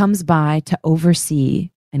she comes by to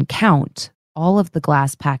oversee and count all of the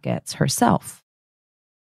glass packets herself.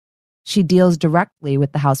 She deals directly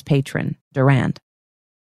with the house patron, Durand.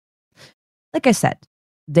 Like I said,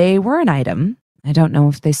 they were an item. I don't know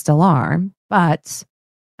if they still are, but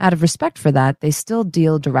out of respect for that, they still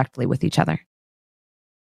deal directly with each other.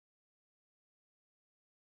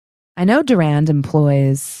 I know Durand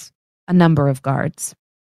employs a number of guards,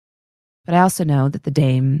 but I also know that the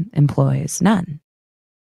Dame employs none.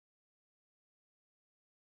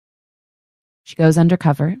 She goes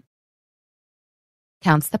undercover,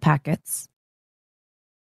 counts the packets,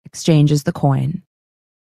 exchanges the coin,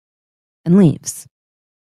 and leaves.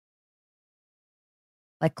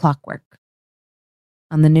 Like clockwork,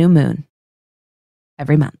 on the new moon,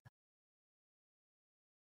 every month.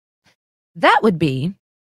 That would be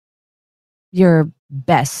your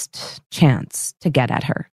best chance to get at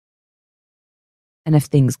her. And if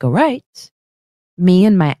things go right, me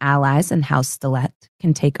and my allies in House Stilette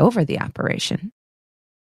can take over the operation.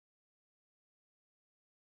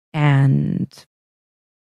 And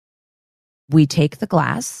we take the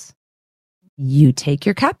glass, you take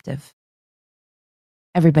your captive.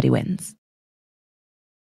 Everybody wins.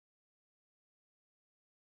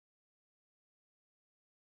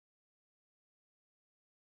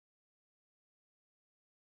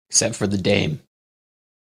 Except for the Dame.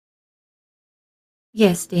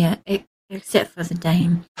 Yes, dear, except for the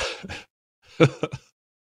Dame.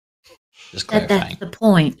 Just clarifying. That's the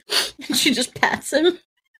point. She just pats him.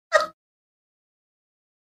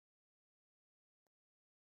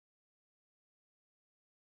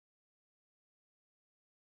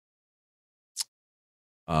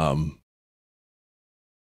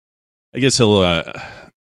 I guess he'll.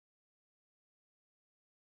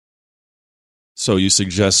 So you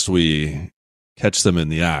suggest we catch them in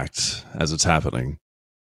the act as it's happening?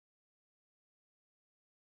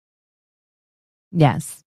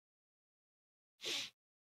 Yes.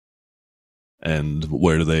 And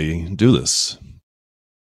where do they do this?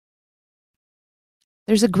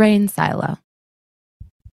 There's a grain silo.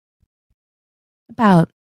 About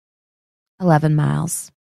 11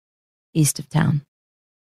 miles east of town.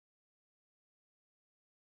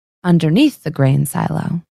 Underneath the grain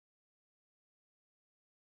silo,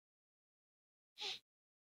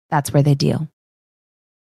 that's where they deal.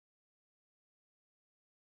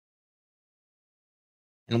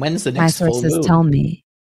 And when's the My next full sources moon? tell me.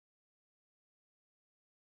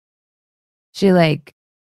 She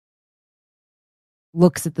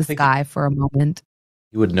looks at the think- sky for a moment.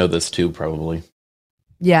 You would know this too, probably.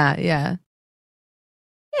 Yeah.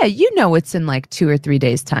 Yeah, you know it's in 2 or 3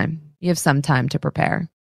 days' time. You have some time to prepare.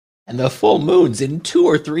 And the full moon's in 2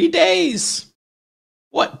 or 3 days.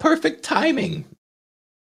 What perfect timing.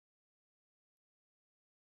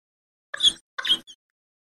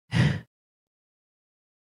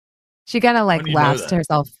 She kind of When do you know laughs that? to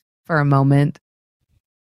herself for a moment.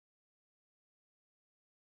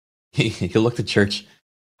 You look at church.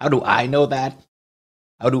 How do I know that?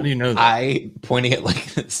 How do you know that? I, pointing at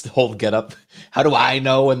this whole getup, how do I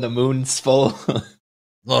know when the moon's full?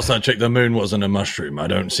 Last I checked, the moon wasn't a mushroom. I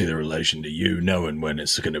don't see the relation to you knowing when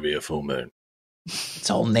it's going to be a full moon. It's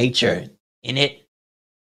all nature, in it.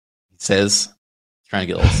 He says, trying to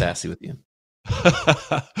get a little sassy with you.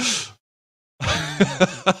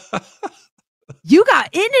 You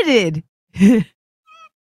got innited.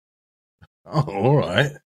 Oh, all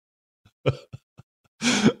right.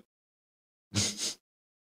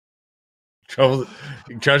 Charles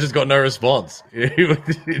has got no response. He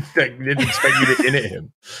didn't expect you to in it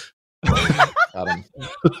him. Got him.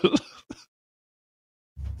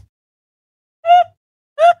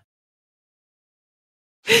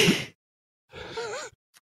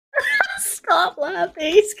 Stop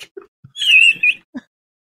laughing.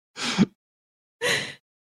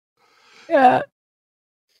 Yeah.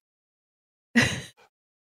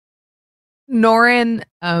 Norin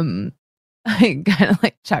kind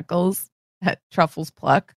of chuckles at Truffle's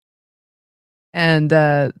pluck and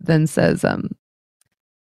then says,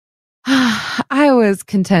 I was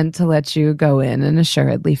content to let you go in and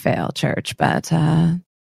assuredly fail, Church, but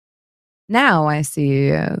now I see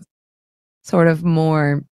a sort of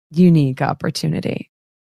more unique opportunity.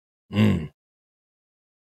 Mm.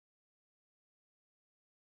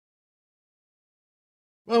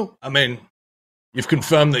 Well, I mean, you've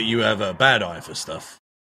confirmed that you have a bad eye for stuff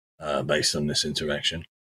based on this interaction,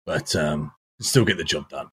 but still get the job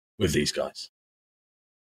done with these guys.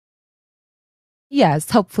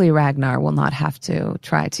 Yes, hopefully Ragnar will not have to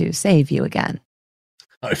try to save you again.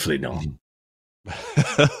 Hopefully not.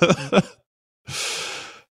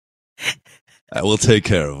 I will take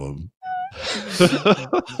care of him.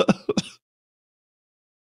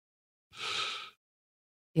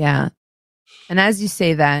 Yeah. And as you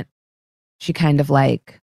say that, she kind of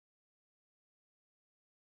like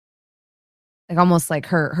almost like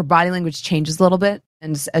her body language changes a little bit,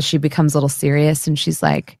 and as she becomes a little serious, and she's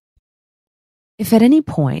like, if at any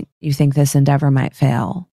point you think this endeavor might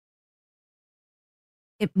fail,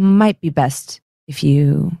 it might be best if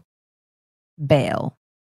you bail.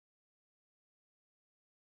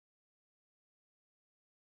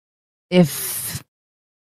 If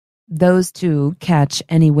those two catch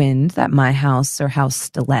any wind that my house or House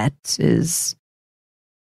Stilette is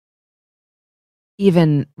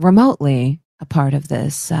even remotely a part of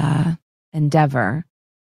this endeavor,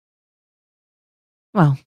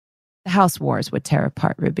 well, the house wars would tear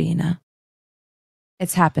apart Rubina.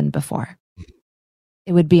 It's happened before.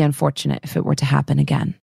 It would be unfortunate if it were to happen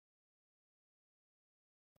again.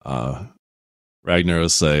 Ragnar will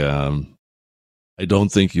say, I don't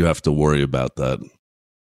think you have to worry about that.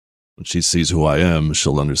 When she sees who I am,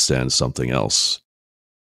 she'll understand something else.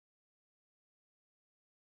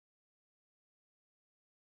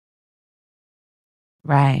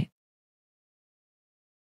 Right.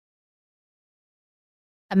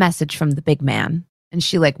 A message from the big man, and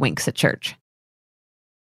she like winks at Church.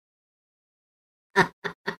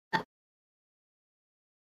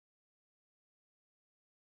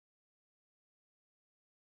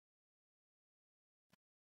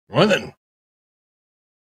 Right then.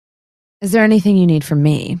 Is there anything you need from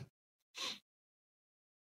me?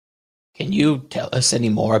 Can you tell us any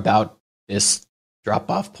more about this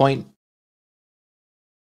drop-off point?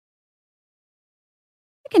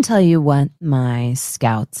 I can tell you what my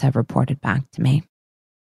scouts have reported back to me.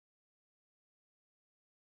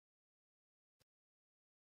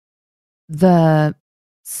 The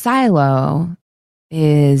silo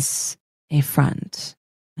is a front.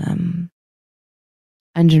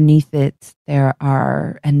 Underneath it, there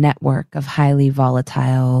are a network of highly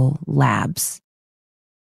volatile labs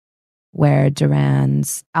where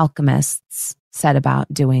Duran's alchemists set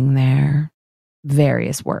about doing their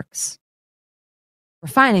various works.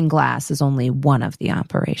 Refining glass is only one of the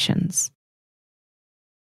operations.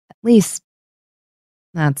 At least,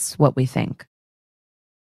 that's what we think.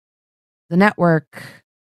 The network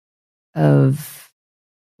of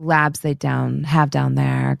labs they have down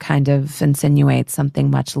there kind of insinuates something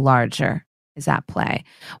much larger is at play.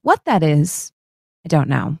 What that is, I don't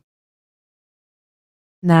know.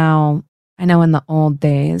 Now, I know in the old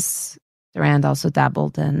days, Durand also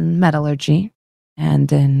dabbled in metallurgy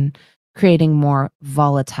and in creating more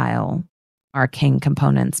volatile arcane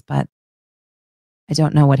components, but I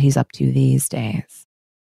don't know what he's up to these days.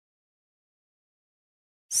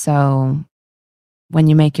 So when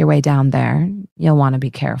you make your way down there, you'll want to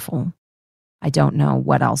be careful. I don't know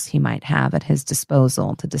what else he might have at his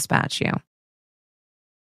disposal to dispatch you.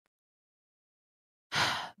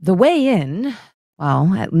 The way in, well,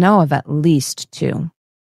 I know of at least two.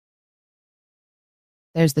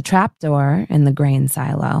 There's the trapdoor in the grain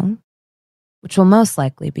silo, which will most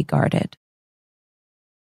likely be guarded.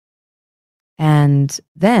 And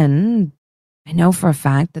then I know for a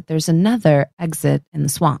fact that there's another exit in the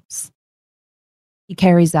swamps. He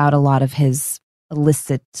carries out a lot of his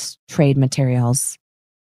illicit trade materials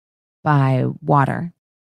by water,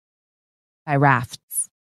 by rafts.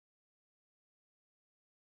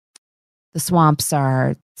 The swamps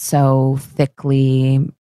are so thickly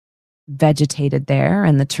vegetated there,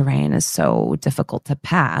 and the terrain is so difficult to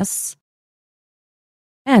pass,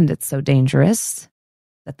 and it's so dangerous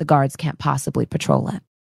that the guards can't possibly patrol it.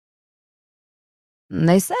 And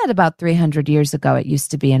they said about 300 years ago it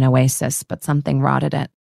used to be an oasis, but something rotted it.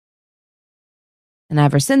 And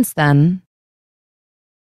ever since then,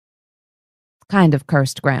 it's kind of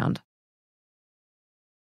cursed ground.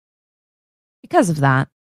 Because of that,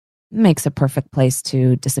 it makes a perfect place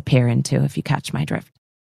to disappear into, if you catch my drift.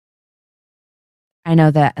 I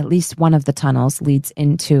know that at least one of the tunnels leads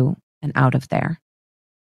into and out of there.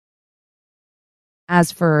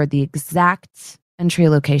 As for the exact entry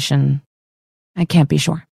location. I can't be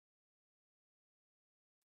sure.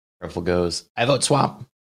 Truffle goes, I vote swamp.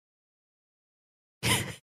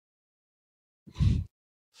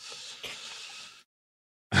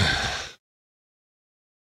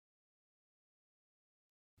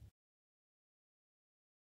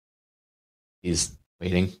 he's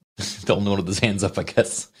waiting. The only one with his hands up, I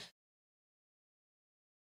guess.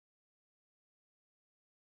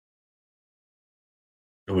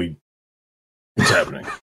 What's happening?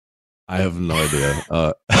 I have no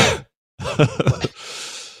idea.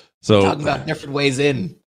 So Talking about different ways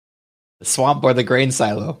in. The swamp or the grain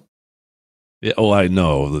silo. yeah, oh, I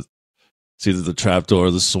know. It's either the trapdoor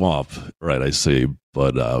or the swamp. Right, I see.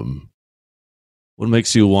 But what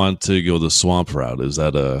makes you want to go the swamp route? Is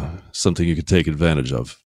that something you could take advantage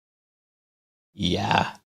of?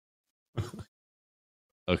 Yeah.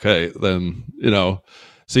 Okay, then,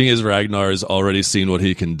 seeing as Ragnar's already seen what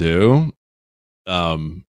he can do,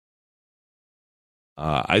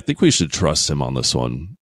 I think we should trust him on this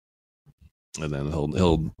one. And then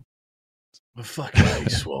he'll I fucking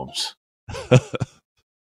hate swamps.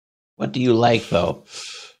 What do you like, though?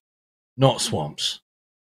 Not swamps.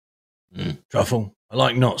 Mm. Truffle, I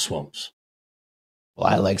like not swamps. Well,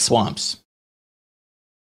 I like swamps.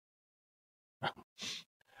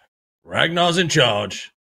 Ragnar's in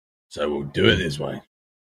charge, so we'll do it this way.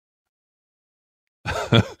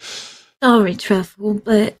 Sorry, Truffle,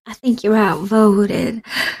 but I think you're outvoted.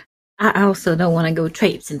 I also don't want to go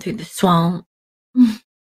traipsing through the swamp.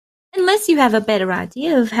 Unless you have a better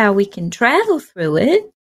idea of how we can travel through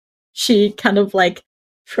it. She kind of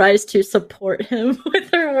tries to support him with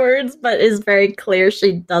her words, but is very clear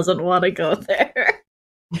she doesn't want to go there.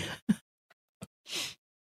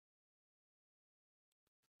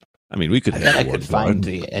 I mean, we could I bet I have could find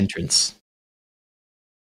the entrance.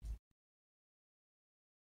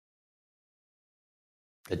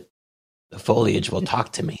 The foliage will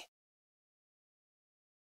talk to me.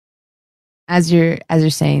 As you're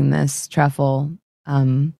saying this, Truffle,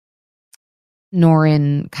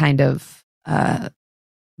 Norin kind of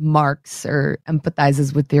marks or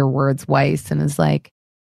empathizes with your words, Weiss, and is like,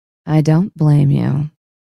 I don't blame you.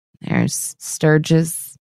 There's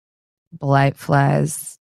sturges, blight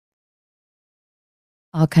flies,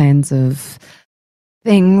 all kinds of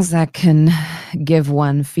things that can give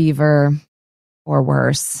one fever or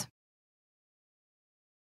worse.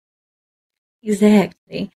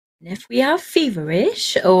 Exactly. And if we are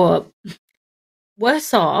feverish or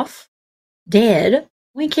worse off, dead,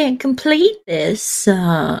 we can't complete this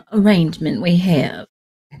arrangement we have,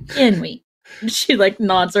 can we? She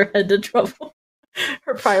nods her head to Truffle.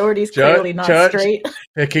 Her priorities clearly not Church straight.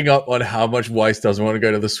 picking up on how much Weiss doesn't want to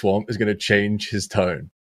go to the swamp is going to change his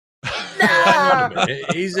tone. No!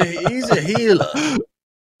 He's a healer,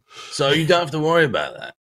 so you don't have to worry about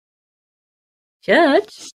that.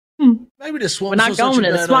 Church, Maybe the swamp's We're not not such going a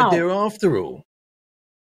to the bad swamp. idea after all.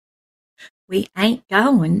 we ain't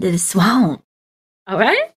going to the swamp. All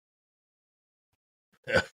right?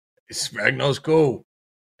 It's Ragnar's call.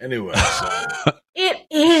 Anyway, so It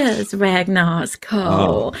is Ragnar's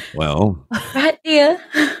call. well, Right there.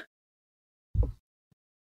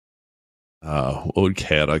 what would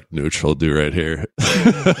chaotic neutral do right here?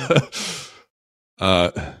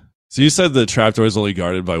 So you said the trapdoor is only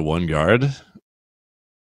guarded by one guard?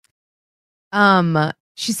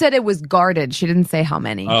 She said it was guarded. She didn't say how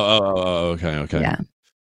many. Okay. Yeah.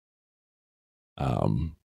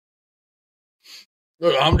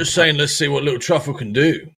 look, I'm just saying, let's see what little Truffle can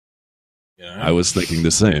do. You know? I was thinking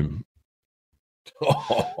the same.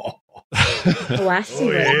 Oh, I see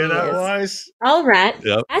what you it hear that, is. Weiss? All right.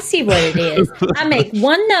 Yep. I see what it is. I make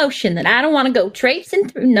one notion that I don't want to go traipsing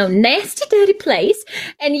through no nasty, dirty place,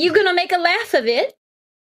 and you're going to make a laugh of it.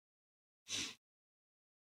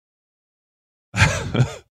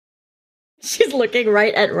 She's looking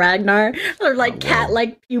right at Ragnar. Her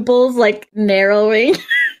cat-like pupils narrowing.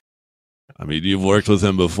 I mean, you've worked with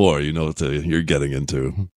him before. You know what you're getting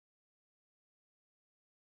into.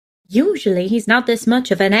 Usually, he's not this much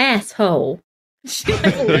of an asshole. She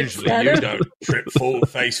looks Usually at you her. don't trip full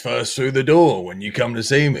face first through the door when you come to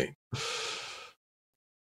see me.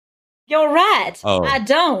 You're right. Oh. I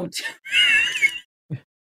don't.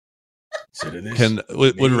 Consider this.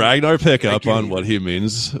 Would Ragnar pick up on what he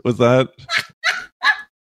means with that?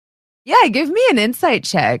 Yeah, give me an insight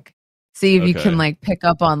check. See if you Okay. can pick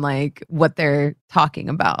up on what they're talking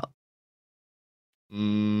about.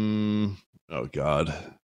 Oh God.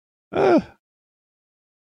 Oh,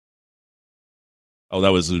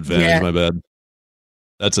 that was an advantage. Yeah. My bad.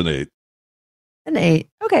 That's an 8. An 8.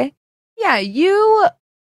 Okay. Yeah, you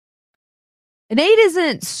An 8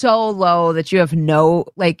 isn't so low that you have no,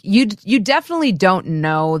 like, you definitely don't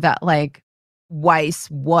know that, like, Weiss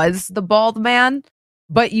was the bald man,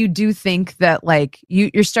 but you do think that, like,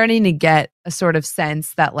 you're starting to get a sort of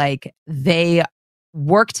sense that, like, they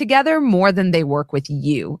work together more than they work with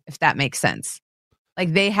you, if that makes sense.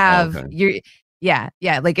 Like, they have yeah,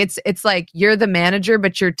 like it's like you're the manager,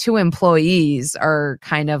 but your two employees are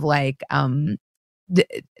kind of like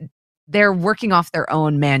they're working off their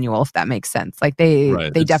own manual, if that makes sense. Like they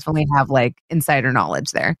definitely have like insider knowledge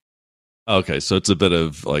there. Okay, so it's a bit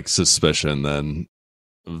of like suspicion then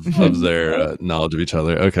of their knowledge of each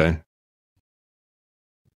other. Okay.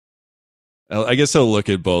 I guess I'll look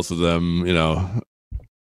at both of them, you know.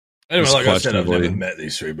 Anyway, like I said, I've never met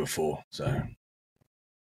these three before, so.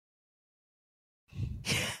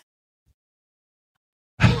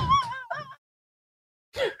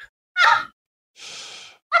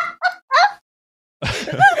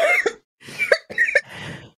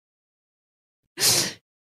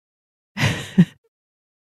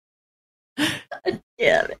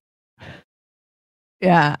 Yeah.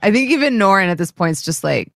 Yeah. I think even Norin at this point is just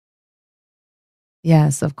like,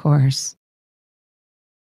 yes, of course.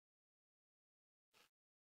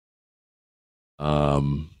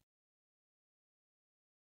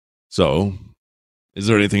 So, is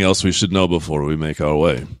there anything else we should know before we make our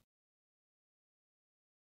way?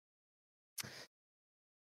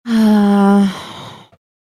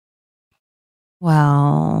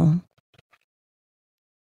 Well,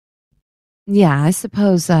 yeah, I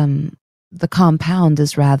suppose the compound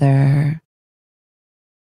is rather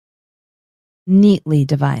neatly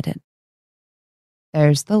divided.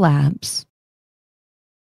 There's the labs.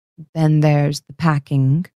 Then there's the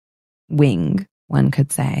packing wing, one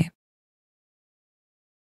could say,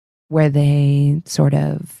 where they sort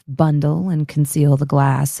of bundle and conceal the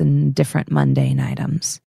glass and different mundane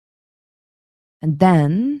items. And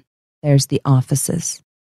then there's the offices.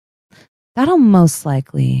 That'll most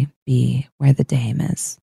likely be where the dame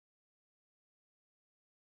is.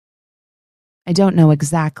 I don't know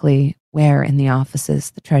exactly where in the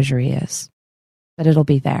offices the treasury is, but it'll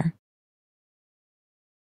be there.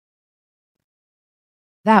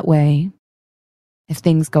 That way, if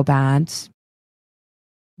things go bad,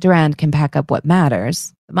 Durand can pack up what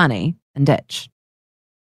matters, the money, and ditch.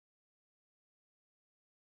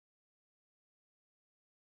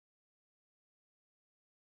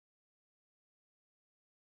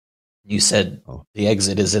 You said the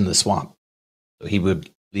exit is in the swamp, so he would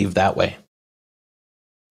leave that way.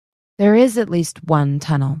 There is at least one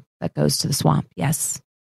tunnel that goes to the swamp, yes.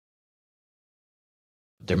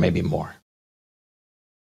 There may be more.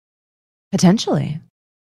 Potentially.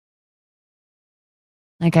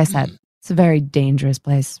 Like I said, it's a very dangerous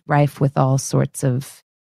place, rife with all sorts of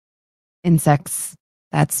insects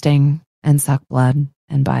that sting and suck blood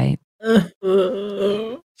and bite.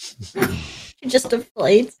 Just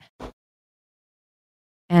deflates.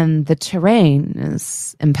 And the terrain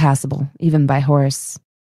is impassable, even by horse.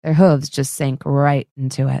 Their hooves just sink right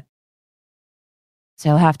into it. So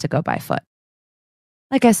you'll have to go by foot.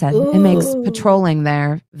 Like I said, It makes patrolling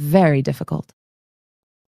there very difficult.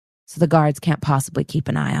 So the guards can't possibly keep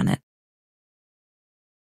an eye on it.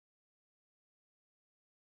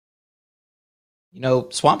 You know,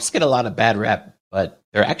 swamps get a lot of bad rep, but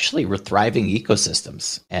they're actually thriving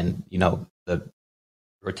ecosystems. And, you know, the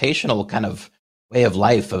rotational kind of way of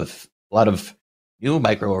life of a lot of new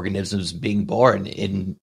microorganisms being born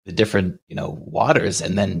in the different, you know, waters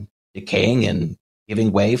and then decaying and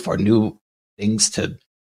giving way for new things to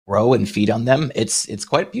grow and feed on them. It's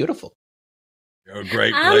quite beautiful. You're a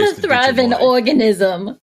great place I'm a thriving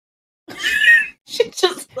organism. She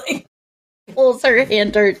just like pulls her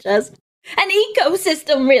hand to her chest. An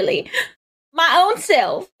ecosystem, really. My own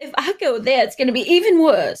self. If I go there, it's going to be even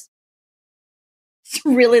worse. It's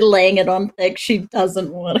really laying it on thick. She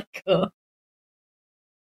doesn't want to go.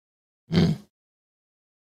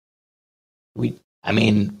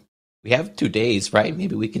 We have 2 days, right?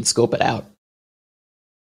 Maybe we can scope it out.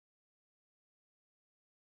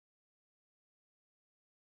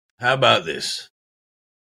 How about this?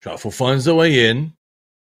 Truffle finds the way in.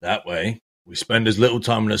 That way, we spend as little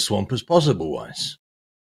time in the swamp as possible, Weiss.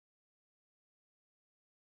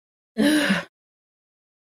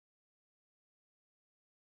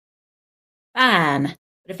 Fine.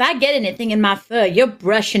 But if I get anything in my fur, you're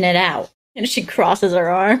brushing it out. And she crosses her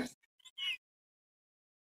arms.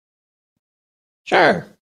 Sure.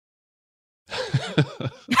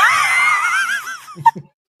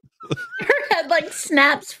 Her head like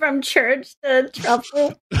snaps from church to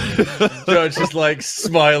Truffle. Judge is like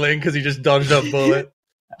smiling because he just dodged a bullet.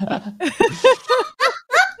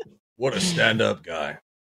 What a stand-up guy.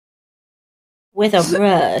 With a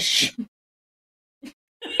brush.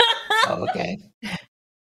 Oh, okay.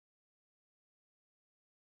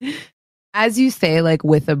 As you say, like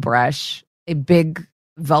with a brush, a big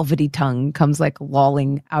velvety tongue comes like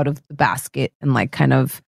lolling out of the basket and like kind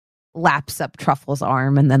of laps up Truffle's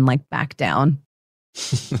arm and then like back down.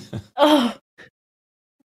 Oh.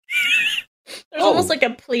 There's almost like a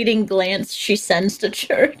pleading glance she sends to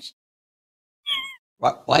Church.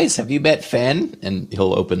 Weiss, have you met Fen? And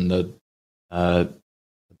he'll open the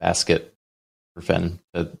basket for Fen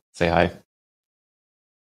to say hi.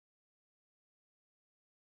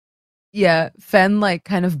 Yeah, Fen like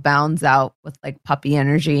kind of bounds out with like puppy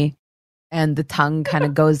energy, and the tongue kind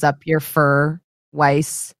of goes up your fur,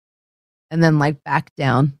 Weiss, and then like back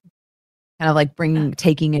down, kind of like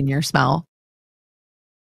taking in your smell.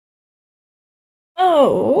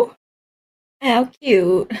 Oh, how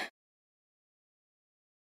cute.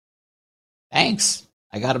 Thanks.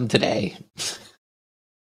 I got him today.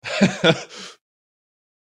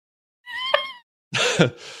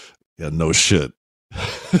 Yeah, no shit.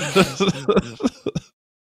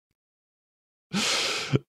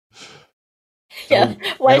 Yeah,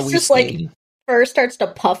 Where Weiss we just like staying? fur starts to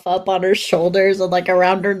puff up on her shoulders and like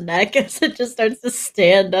around her neck as it just starts to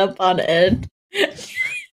stand up on end.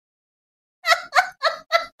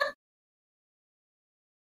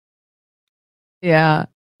 Yeah,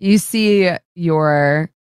 you see your,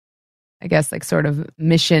 I guess, like sort of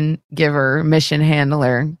mission giver, mission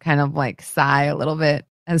handler kind of like sigh a little bit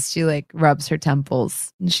as she like rubs her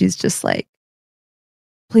temples. And she's just like,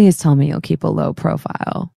 please tell me you'll keep a low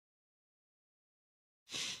profile.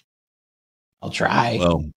 I'll try.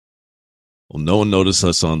 Well, no one noticed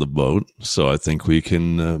us on the boat, so I think we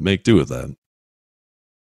can make do with that.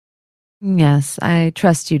 Yes, I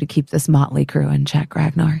trust you to keep this motley crew in check,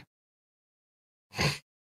 Ragnar.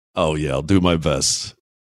 Oh, yeah, I'll do my best.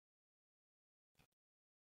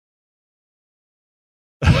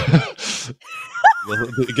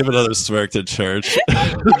 Give another smirk to Church.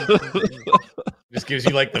 Just gives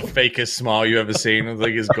you like the fakest smile you ever seen with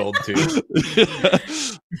like his gold tooth.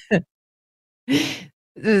 This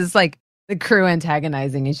is like the crew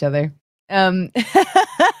antagonizing each other.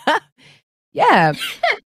 Yeah.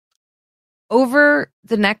 Over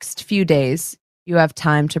the next few days, you have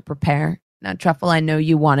time to prepare. Now, Truffle, I know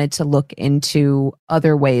you wanted to look into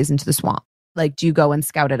other ways into the swamp. Like, do you go and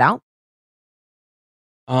scout it out?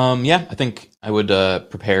 Yeah, I think I would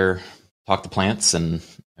prepare, talk to plants, and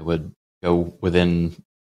I would go within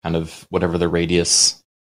kind of whatever the radius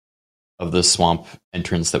of the swamp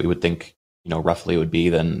entrance that we would think, roughly would be.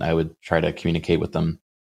 Then I would try to communicate with them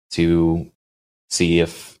to see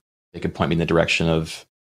if they could point me in the direction of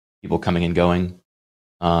people coming and going,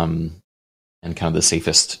 and kind of the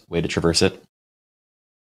safest way to traverse it.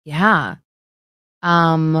 Yeah.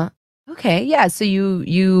 Okay. Yeah. So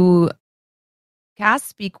you cast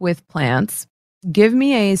Speak with Plants. Give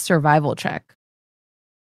me a survival check.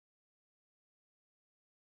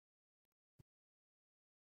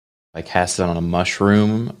 If I cast it on a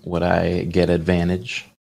mushroom, would I get advantage?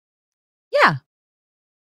 Yeah,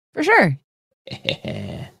 for sure.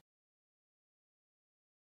 All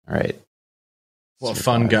right. What a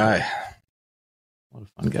fun guy. What a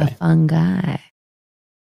fun A guy. fun guy.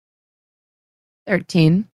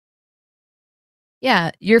 13.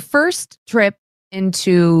 Yeah, your first trip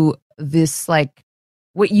into this, like,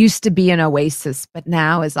 what used to be an oasis, but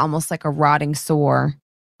now is almost like a rotting sore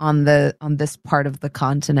on this part of the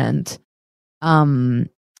continent. Your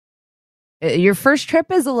first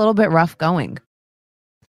trip is a little bit rough going.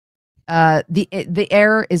 The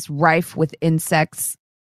air is rife with insects,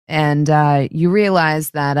 and you realize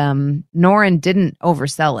that Norin didn't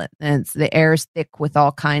oversell it. And the air is thick with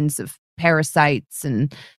all kinds of parasites,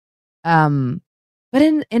 and but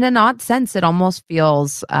in an odd sense, it almost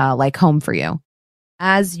feels like home for you.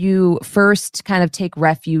 As you first kind of take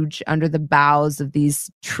refuge under the boughs of these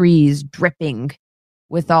trees dripping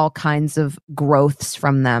with all kinds of growths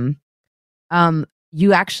from them,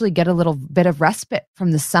 you actually get a little bit of respite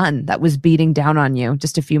from the sun that was beating down on you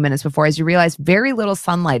just a few minutes before, as you realize very little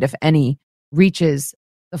sunlight, if any, reaches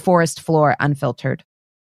the forest floor unfiltered.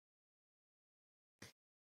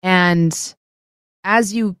 And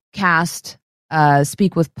as you cast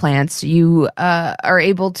Speak with Plants, you are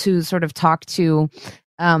able to sort of talk to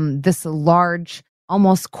this large,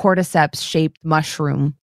 almost cordyceps shaped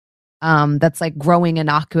mushroom that's like growing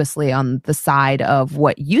innocuously on the side of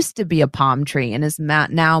what used to be a palm tree and is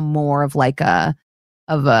now more of like a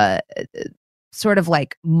sort of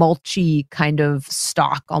like mulchy kind of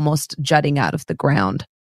stalk almost jutting out of the ground.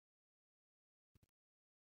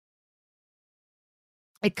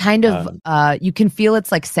 It kind of, you can feel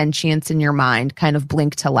its like sentience in your mind kind of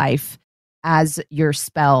blink to life as your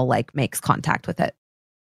spell like makes contact with it.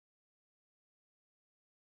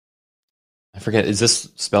 I forget, is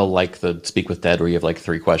this spell like the Speak with Dead where you have like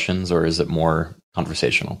 3 questions, or is it more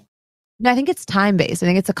conversational? No, I think it's time based. I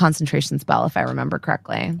think it's a concentration spell, if I remember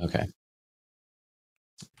correctly. Okay.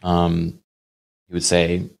 You would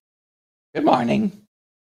say, "Good morning."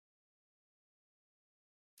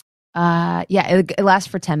 Yeah, it lasts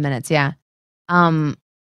for 10 minutes. Yeah.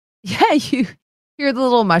 Yeah, you hear the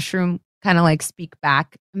little mushroom kind of like speak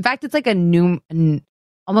back. In fact, it's like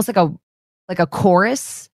almost like a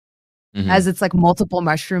chorus, Mhm. as it's like multiple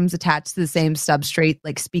mushrooms attached to the same substrate,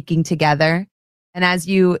 like speaking together. And as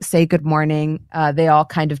you say good morning, they all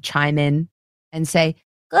kind of chime in and say,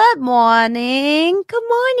 good morning, good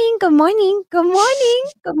morning, good morning, good morning,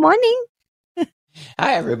 good morning.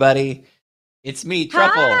 Hi, everybody. It's me,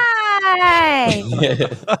 Truffle. Hi.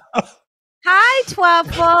 Hi,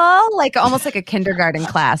 Twaffle. Like almost like a kindergarten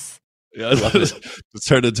class. Yeah, it's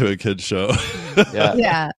turned into a kid show. Yeah.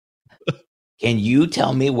 Yeah. Can you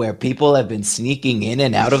tell me where people have been sneaking in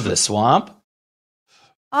and out of the swamp?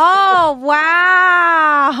 Oh,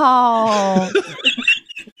 wow.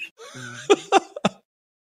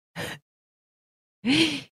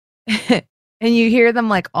 And you hear them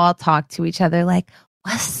like all talk to each other like,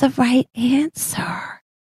 what's the right answer?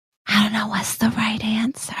 I don't know what's the right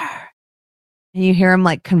answer. And you hear them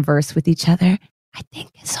like converse with each other. I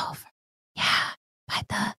think it's over. Yeah, by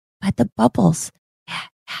the bubbles. Yeah.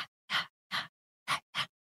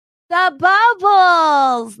 The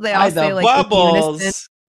bubbles. They all By say the like in unison. bubbles.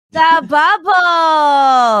 The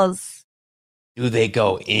bubbles. Do they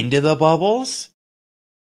go into the bubbles?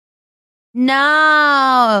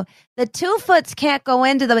 No, the 2-foots can't go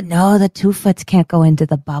into the. No, the 2-foots can't go into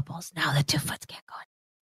the bubbles. No, the 2-foots can't go.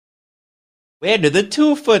 Where do the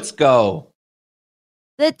 2-foots go?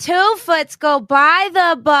 The 2-foots go by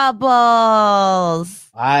the bubbles.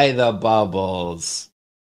 By the bubbles.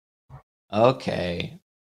 Okay.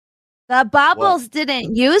 The bubbles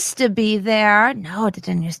didn't used to be there. No, it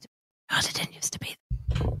didn't used to. No, it didn't used to be.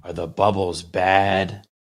 Are the bubbles bad?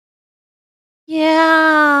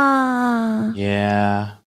 Yeah.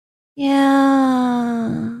 Yeah.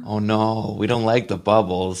 Yeah. Oh no, we don't like the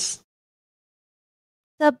bubbles.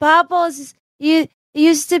 The bubbles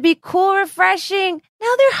used to be cool, refreshing.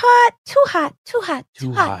 Now they're hot. Too hot. Too hot.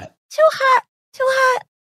 Too hot. Too hot. Too hot.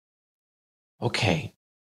 Okay.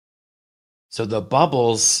 So the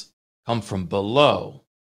bubbles come from below.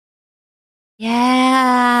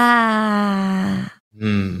 Yeah.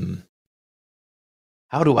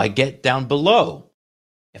 How do I get down below?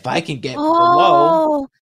 If I can get below. Oh,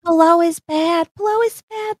 below is bad. Below is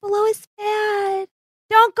bad. Below is bad.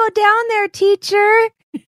 Don't go down there, teacher.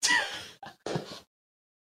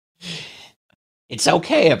 It's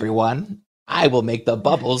okay, everyone. I will make the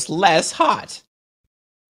bubbles less hot.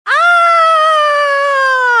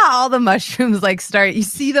 All the mushrooms like start, you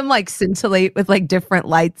see them like scintillate with like different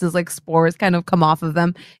lights as like spores kind of come off of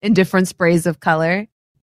them in different sprays of color.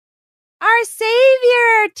 Our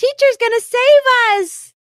savior, teacher's gonna save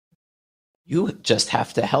us. You just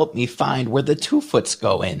have to help me find where the 2-foots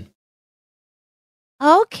go in.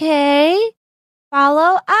 Okay,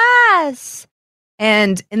 follow us.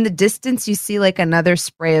 And in the distance, you see like another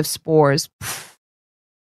spray of spores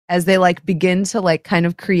as they like begin to like kind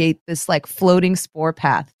of create this like floating spore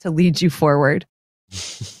path to lead you forward. Yeah,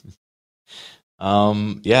 I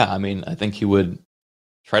mean, I think he would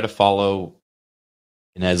try to follow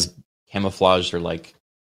in as camouflaged or like,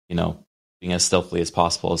 you know, being as stealthily as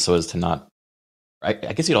possible so as to not. I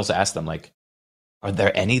guess you'd also ask them, like, Are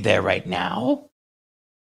there any there right now?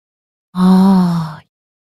 Oh,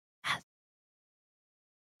 yes.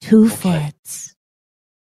 2-foots.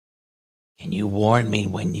 Can you warn me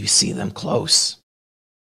when you see them close?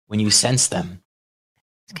 When you sense them?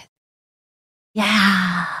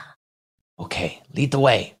 Yeah. Okay, lead the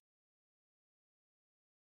way.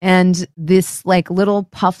 And this like little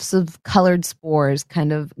puffs of colored spores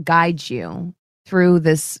kind of guide you through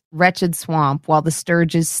this wretched swamp while the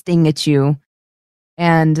sturges sting at you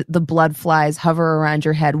and the blood flies hover around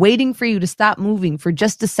your head, waiting for you to stop moving for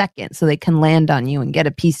just a second so they can land on you and get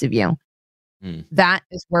a piece of you. That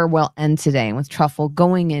is where we'll end today, with Truffle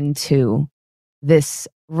going into this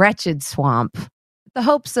wretched swamp with the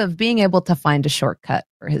hopes of being able to find a shortcut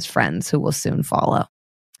for his friends who will soon follow.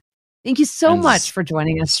 Thank you so Friends much for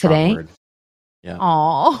joining us strong today. word. Yeah.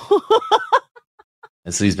 Aw.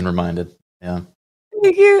 As he's been reminded. Yeah.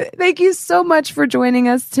 Thank you so much for joining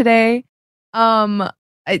us today. I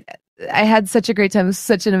had such a great time. It was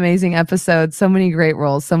such an amazing episode. So many great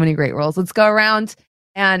roles. Let's go around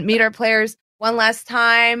and meet our players one last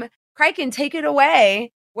time. Kraken, take it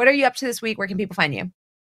away. What are you up to this week? Where can people find you?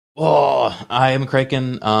 Oh, I am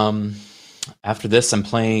Kraken. After this, I'm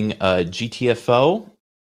playing GTFO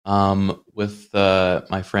with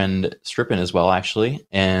my friend Strippin as well, actually.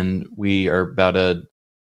 And we are about a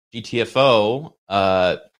GTFO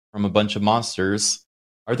from a bunch of monsters.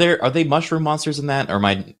 Are they mushroom monsters in that, or am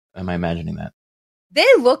I imagining that? They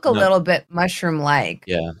look a little bit mushroom-like.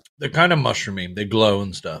 Yeah. They're kind of mushroomy. They glow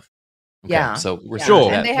and stuff. Okay, Yeah. So we're Yeah.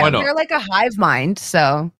 Sure. And Why not? they're like a hive mind,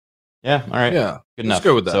 so Yeah. All right. Yeah. Good enough. Let's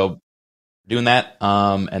go with that. So doing that,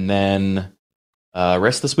 and then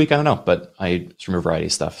rest of this week, I don't know, but I stream a variety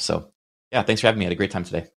of stuff. So yeah, thanks for having me. I had a great time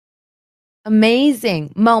today.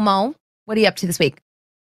 amazing. Momo, what are you up to this week?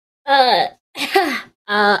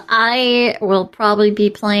 I will probably be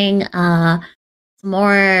playing some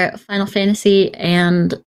more Final Fantasy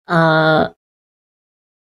and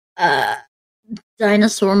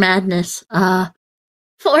Dinosaur Madness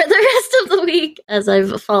for the rest of the week, as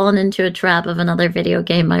I've fallen into a trap of another video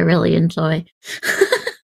game I really enjoy.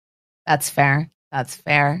 That's fair. That's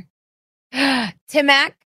fair.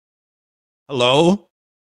 Timac, Hello.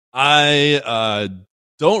 I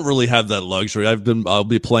don't really have that luxury. I'll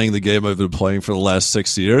be playing the game I've been playing for the last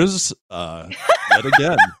 6 years. Yet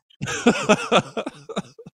again.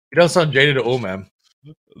 You don't sound jaded at all, man.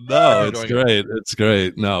 No, it's Enjoying great. It's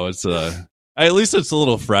great. No, it's at least it's a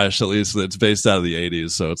little fresh. At least it's based out of the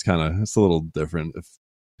 80s, so it's a little different. If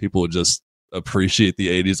people would just appreciate the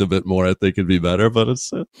 80s a bit more, I think it'd be better. But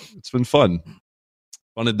it's been fun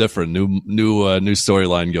and different. New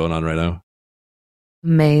storyline going on right now.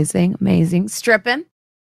 amazing. Strippin,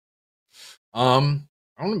 I'm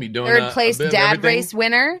gonna be doing third place a bit of dad everything. race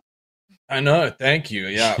winner. I know. Thank you.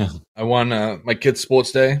 Yeah, I won my kids'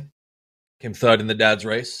 sports day. Came third in the dad's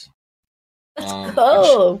race. Which,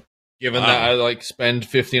 given that I spend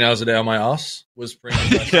 15 hours a day on my ass, was pretty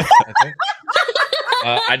impressive. I think.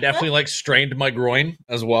 I definitely strained my groin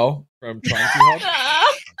as well from trying too hard.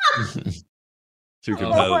 Too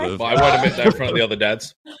competitive. But I won't admit that in front of the other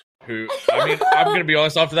dads. Who, I mean, I'm gonna be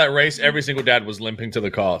honest. After that race, every single dad was limping to the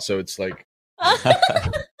car. So it's like,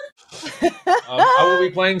 I will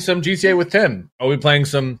be playing some GTA with Tim. I will be playing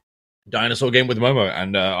some dinosaur game with Momo,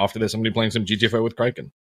 and after this, I'm gonna be playing some GTFO with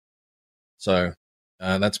Kraken. So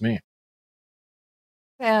that's me.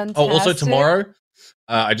 Fantastic. Oh, also tomorrow,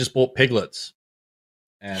 I just bought piglets,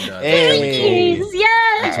 and Hey. really cool.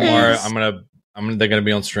 Yes! And tomorrow, they're gonna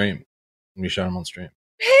be on stream. Let me show them on stream.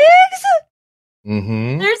 Pigs?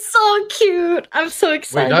 Mm-hmm. They're so cute. I'm so Wait,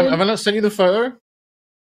 excited. have I not sent you the photo?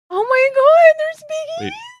 Oh my god, there's piggies.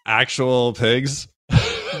 Wait, actual pigs?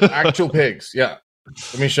 Actual pigs. Yeah.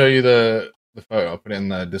 Let me show you the photo. I'll put it in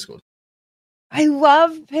the Discord. I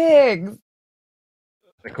love pigs.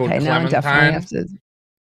 They're called Okay, now I definitely Clementine have to.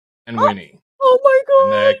 and Winnie. Oh my And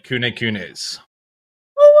god. they're Kune Kunes.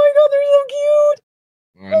 Oh my god, they're so cute.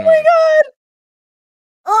 I Oh know. my god.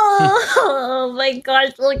 Oh my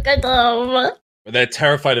gosh, look at them. But they're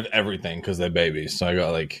terrified of everything because they're babies. So I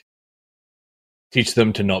gotta teach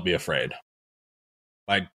them to not be afraid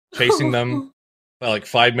by chasing them for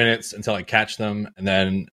 5 minutes until I catch them, and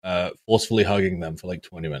then forcefully hugging them for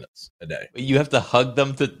 20 minutes a day. You have to hug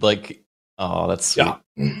them to Oh, that's sweet.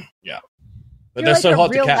 Yeah. But You're they're like so a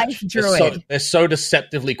hard to real catch. life They're so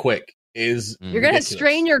deceptively quick. Is You're gonna ridiculous.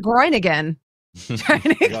 strain your groin again. Trying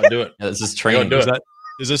You to gotta do it. Yeah, this is You training. gotta do it.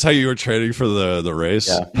 Is this how you were training for the race?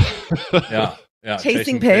 Yeah. Yeah.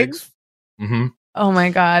 chasing pigs. Mm-hmm. Oh my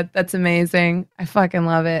god, that's amazing. I fucking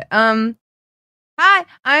love it. Hi,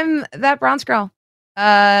 I'm that bronze girl.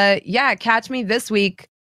 Yeah, catch me this week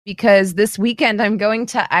because this weekend I'm going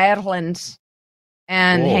to Ireland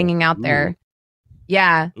and Whoa. hanging out there.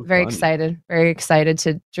 Yeah, Ooh, very fun. excited. Very excited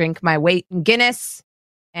to drink my weight in Guinness.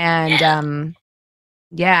 And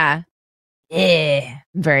yeah. I'm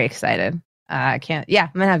very excited. I can't. Yeah,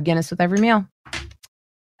 I'm gonna have Guinness with every meal.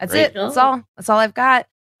 That's Great. it. That's all. That's all I've got.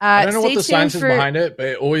 I don't know stay what the tuned science is for- behind it, but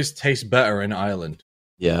it always tastes better in Ireland.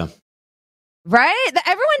 Yeah. Right?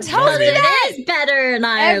 Everyone tells Because me it that. It is better in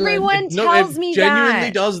Ireland. Everyone No, tells it me genuinely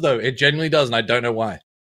that. does, though. It genuinely does, and I don't know why.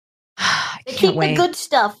 I They can't keep wait. the good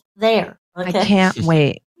stuff there. Okay? I can't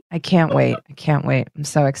wait. I can't wait. I can't wait. I'm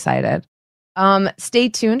so excited. Stay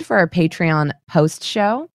tuned for our Patreon post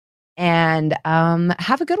show and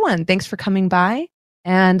have a good one. Thanks for coming by,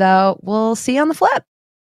 and we'll see you on the flip.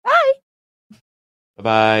 Bye.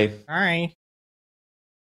 Bye-bye. All right.